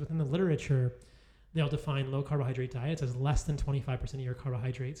 right? Because within the literature, they'll define low carbohydrate diets as less than 25% of your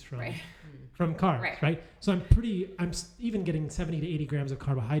carbohydrates from carbs, right? So I'm even getting 70 to 80 grams of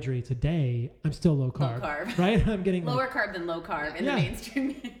carbohydrates a day. I'm still low carb, right? I'm getting lower carb than low carb in the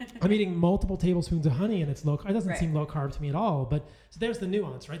mainstream. I'm eating multiple tablespoons of honey and it's low carb. It doesn't seem low carb to me at all. But so there's the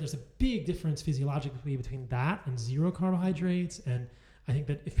nuance, right? There's a big difference physiologically between that and zero carbohydrates. And I think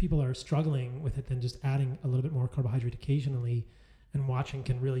that if people are struggling with it, then just adding a little bit more carbohydrate occasionally and watching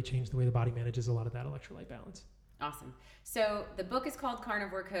can really change the way the body manages a lot of that electrolyte balance. Awesome. So the book is called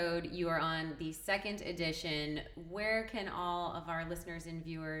Carnivore Code. You are on the second edition. Where can all of our listeners and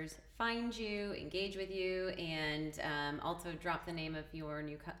viewers find you, engage with you, and also drop the name of your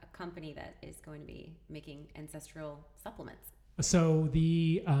new company that is going to be making ancestral supplements? So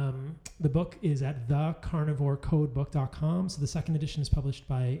the book is at thecarnivorecodebook.com. So the second edition is published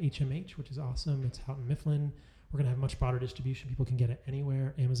by HMH, which is awesome. It's out in Mifflin. We're going to have much broader distribution. People can get it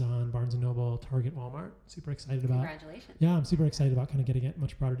anywhere. Amazon, Barnes & Noble, Target, Walmart. Super excited about. Congratulations. Yeah, I'm super excited about kind of getting it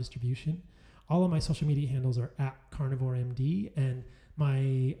much broader distribution. All of my social media handles are at CarnivoreMD. And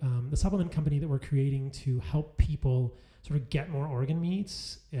my the supplement company that we're creating to help people sort of get more organ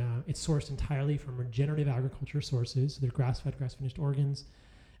meats, it's sourced entirely from regenerative agriculture sources. So they're grass-fed, grass-finished organs,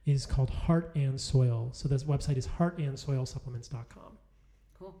 is called Heart and Soil. So this website is heartandsoilsupplements.com.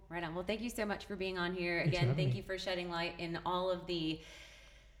 Cool. Right on. Well, thank you so much for being on here. Again, thank you for shedding light in all of the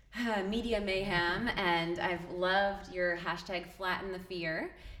media mayhem. And I've loved your hashtag flatten the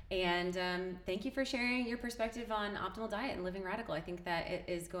fear. And thank you for sharing your perspective on optimal diet and living radical. I think that it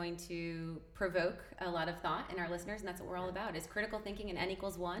is going to provoke a lot of thought in our listeners. And that's what we're all about, is critical thinking and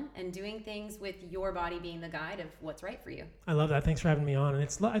N=1 and doing things with your body being the guide of what's right for you. I love that. Thanks for having me on. And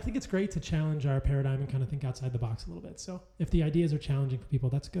I think it's great to challenge our paradigm and kind of think outside the box a little bit. So if the ideas are challenging for people,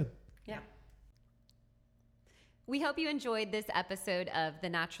 that's good. Yeah. We hope you enjoyed this episode of the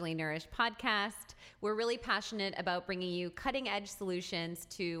Naturally Nourished podcast. We're really passionate about bringing you cutting-edge solutions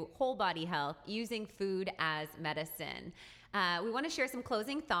to whole body health using food as medicine. We want to share some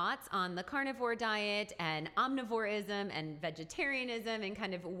closing thoughts on the carnivore diet and omnivorism and vegetarianism and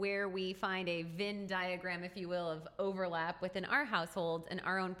kind of where we find a Venn diagram, if you will, of overlap within our households and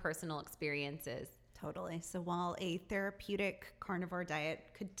our own personal experiences. Totally. So while a therapeutic carnivore diet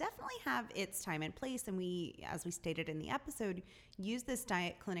could definitely have its time and place, and we, as we stated in the episode, use this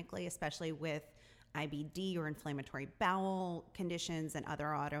diet clinically, especially with IBD or inflammatory bowel conditions and other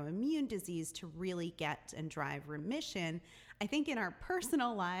autoimmune disease to really get and drive remission, I think in our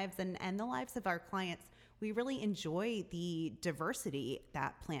personal lives and the lives of our clients, we really enjoy the diversity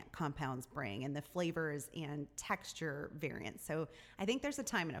that plant compounds bring and the flavors and texture variants. So I think there's a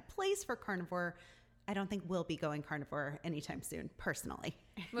time and a place for carnivore. I don't think we'll be going carnivore anytime soon, personally.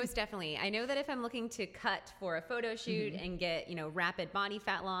 Most definitely. I know that if I'm looking to cut for a photo shoot and get, rapid body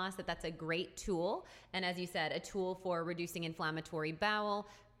fat loss, that's a great tool. And as you said, a tool for reducing inflammatory bowel.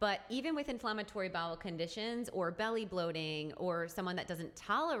 But even with inflammatory bowel conditions or belly bloating or someone that doesn't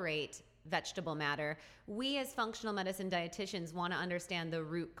tolerate vegetable matter, we as functional medicine dietitians want to understand the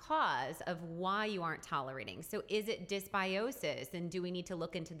root cause of why you aren't tolerating. So is it dysbiosis, and do we need to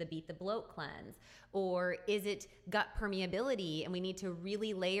look into the Beat the Bloat cleanse? Or is it gut permeability, and we need to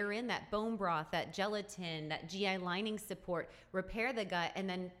really layer in that bone broth, that gelatin, that GI lining support, repair the gut, and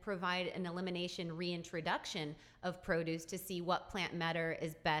then provide an elimination reintroduction of produce to see what plant matter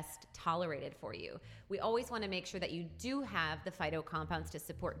is best tolerated for you. We always want to make sure that you do have the phytocompounds to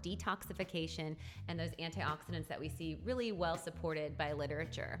support detoxification and those antioxidants that we see really well supported by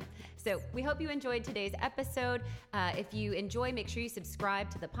literature. So we hope you enjoyed today's episode. If you enjoy, make sure you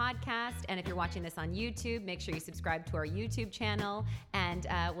subscribe to the podcast. And if you're watching this on YouTube, make sure you subscribe to our YouTube channel, and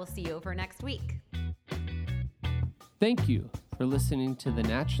we'll see you over next week. Thank you for listening to the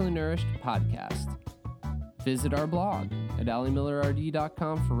Naturally Nourished podcast. Visit our blog at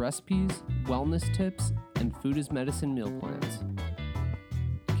AllieMillerRD.com for recipes, wellness tips, and food as medicine meal plans.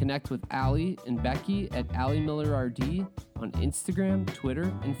 Connect with Allie and Becky at AllieMillerRD on Instagram,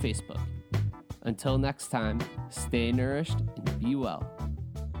 Twitter, and Facebook. Until next time, stay nourished and be well.